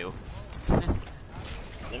damaging you.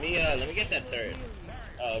 Let me get that third.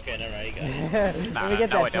 Oh, okay, never mind, you got it. Nah,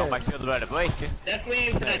 no, I don't. My shield's about to break. Definitely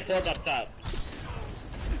aim for that fourth up top.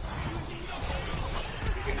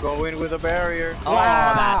 You can go in with a barrier. Oh,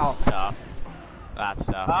 that's tough. That's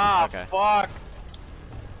tough. Ah, okay. fuck.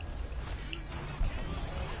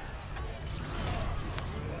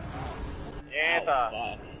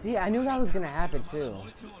 Quieta. See, I knew that was gonna happen too.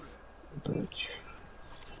 Bitch.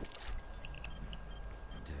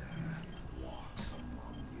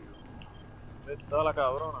 Está la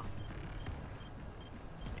cabrona.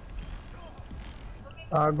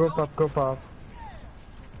 Group up, group up.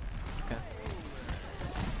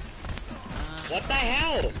 What the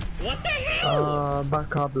hell? What the hell?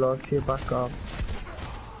 Back up, lost you, back up.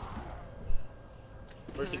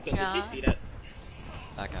 First you see that?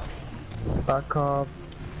 Back up. Back up.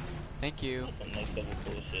 Thank you. Some next level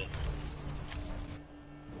bullshit.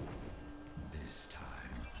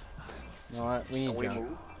 You know what? We need We jump.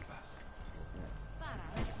 move.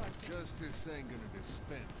 Justice ain't gonna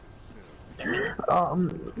dispense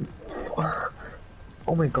itself.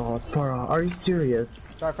 Oh my god, Farah, are you serious?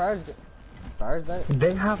 Sorry, fire's good. Fire's better.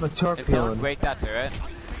 They have a If someone Torpion. break that turret.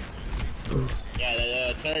 Yeah,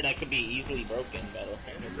 the turret that could be easily broken, by the way.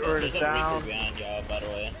 Turret is There's a down. Reaper behind y'all, by the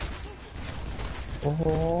way.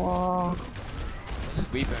 Oh. There's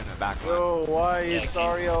a Reaper in the background. Yo, why is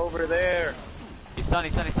Saria over there? He's stunned,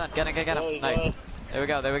 he's stunned, he's stunned. Get him, get him. Nice. There we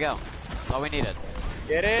go, there we go. That's all we needed.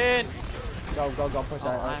 Get in! Go, push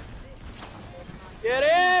that. I'm- Get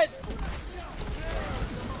in!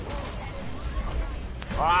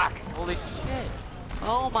 Fuck! Holy shit.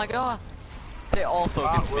 Oh my god. They all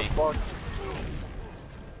focused me.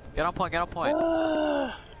 Get on point, get on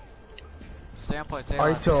point. Stay on point, stay on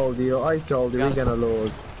I point. told you, we're gonna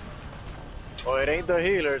lose. Oh, it ain't the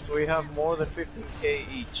healers. We have more than 15k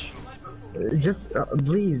each. Just,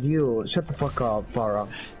 please, you, shut the fuck up, Farah.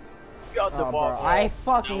 Got the Oh, ball. bro, I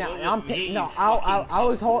fucking I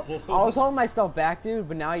was holding myself back, dude.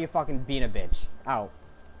 But now you're fucking being a bitch. Ow.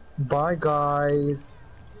 Bye, guys.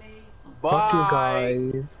 Bye. Fuck you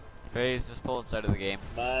guys. Phase, just pull inside of the game.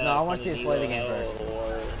 No, I want to see us play the game first.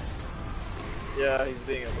 Yeah, he's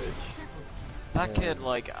being a bitch. That kid,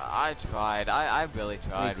 like, I tried. I really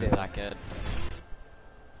tried with too. that kid.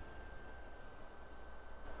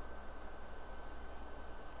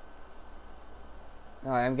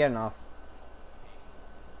 Alright, I'm getting off.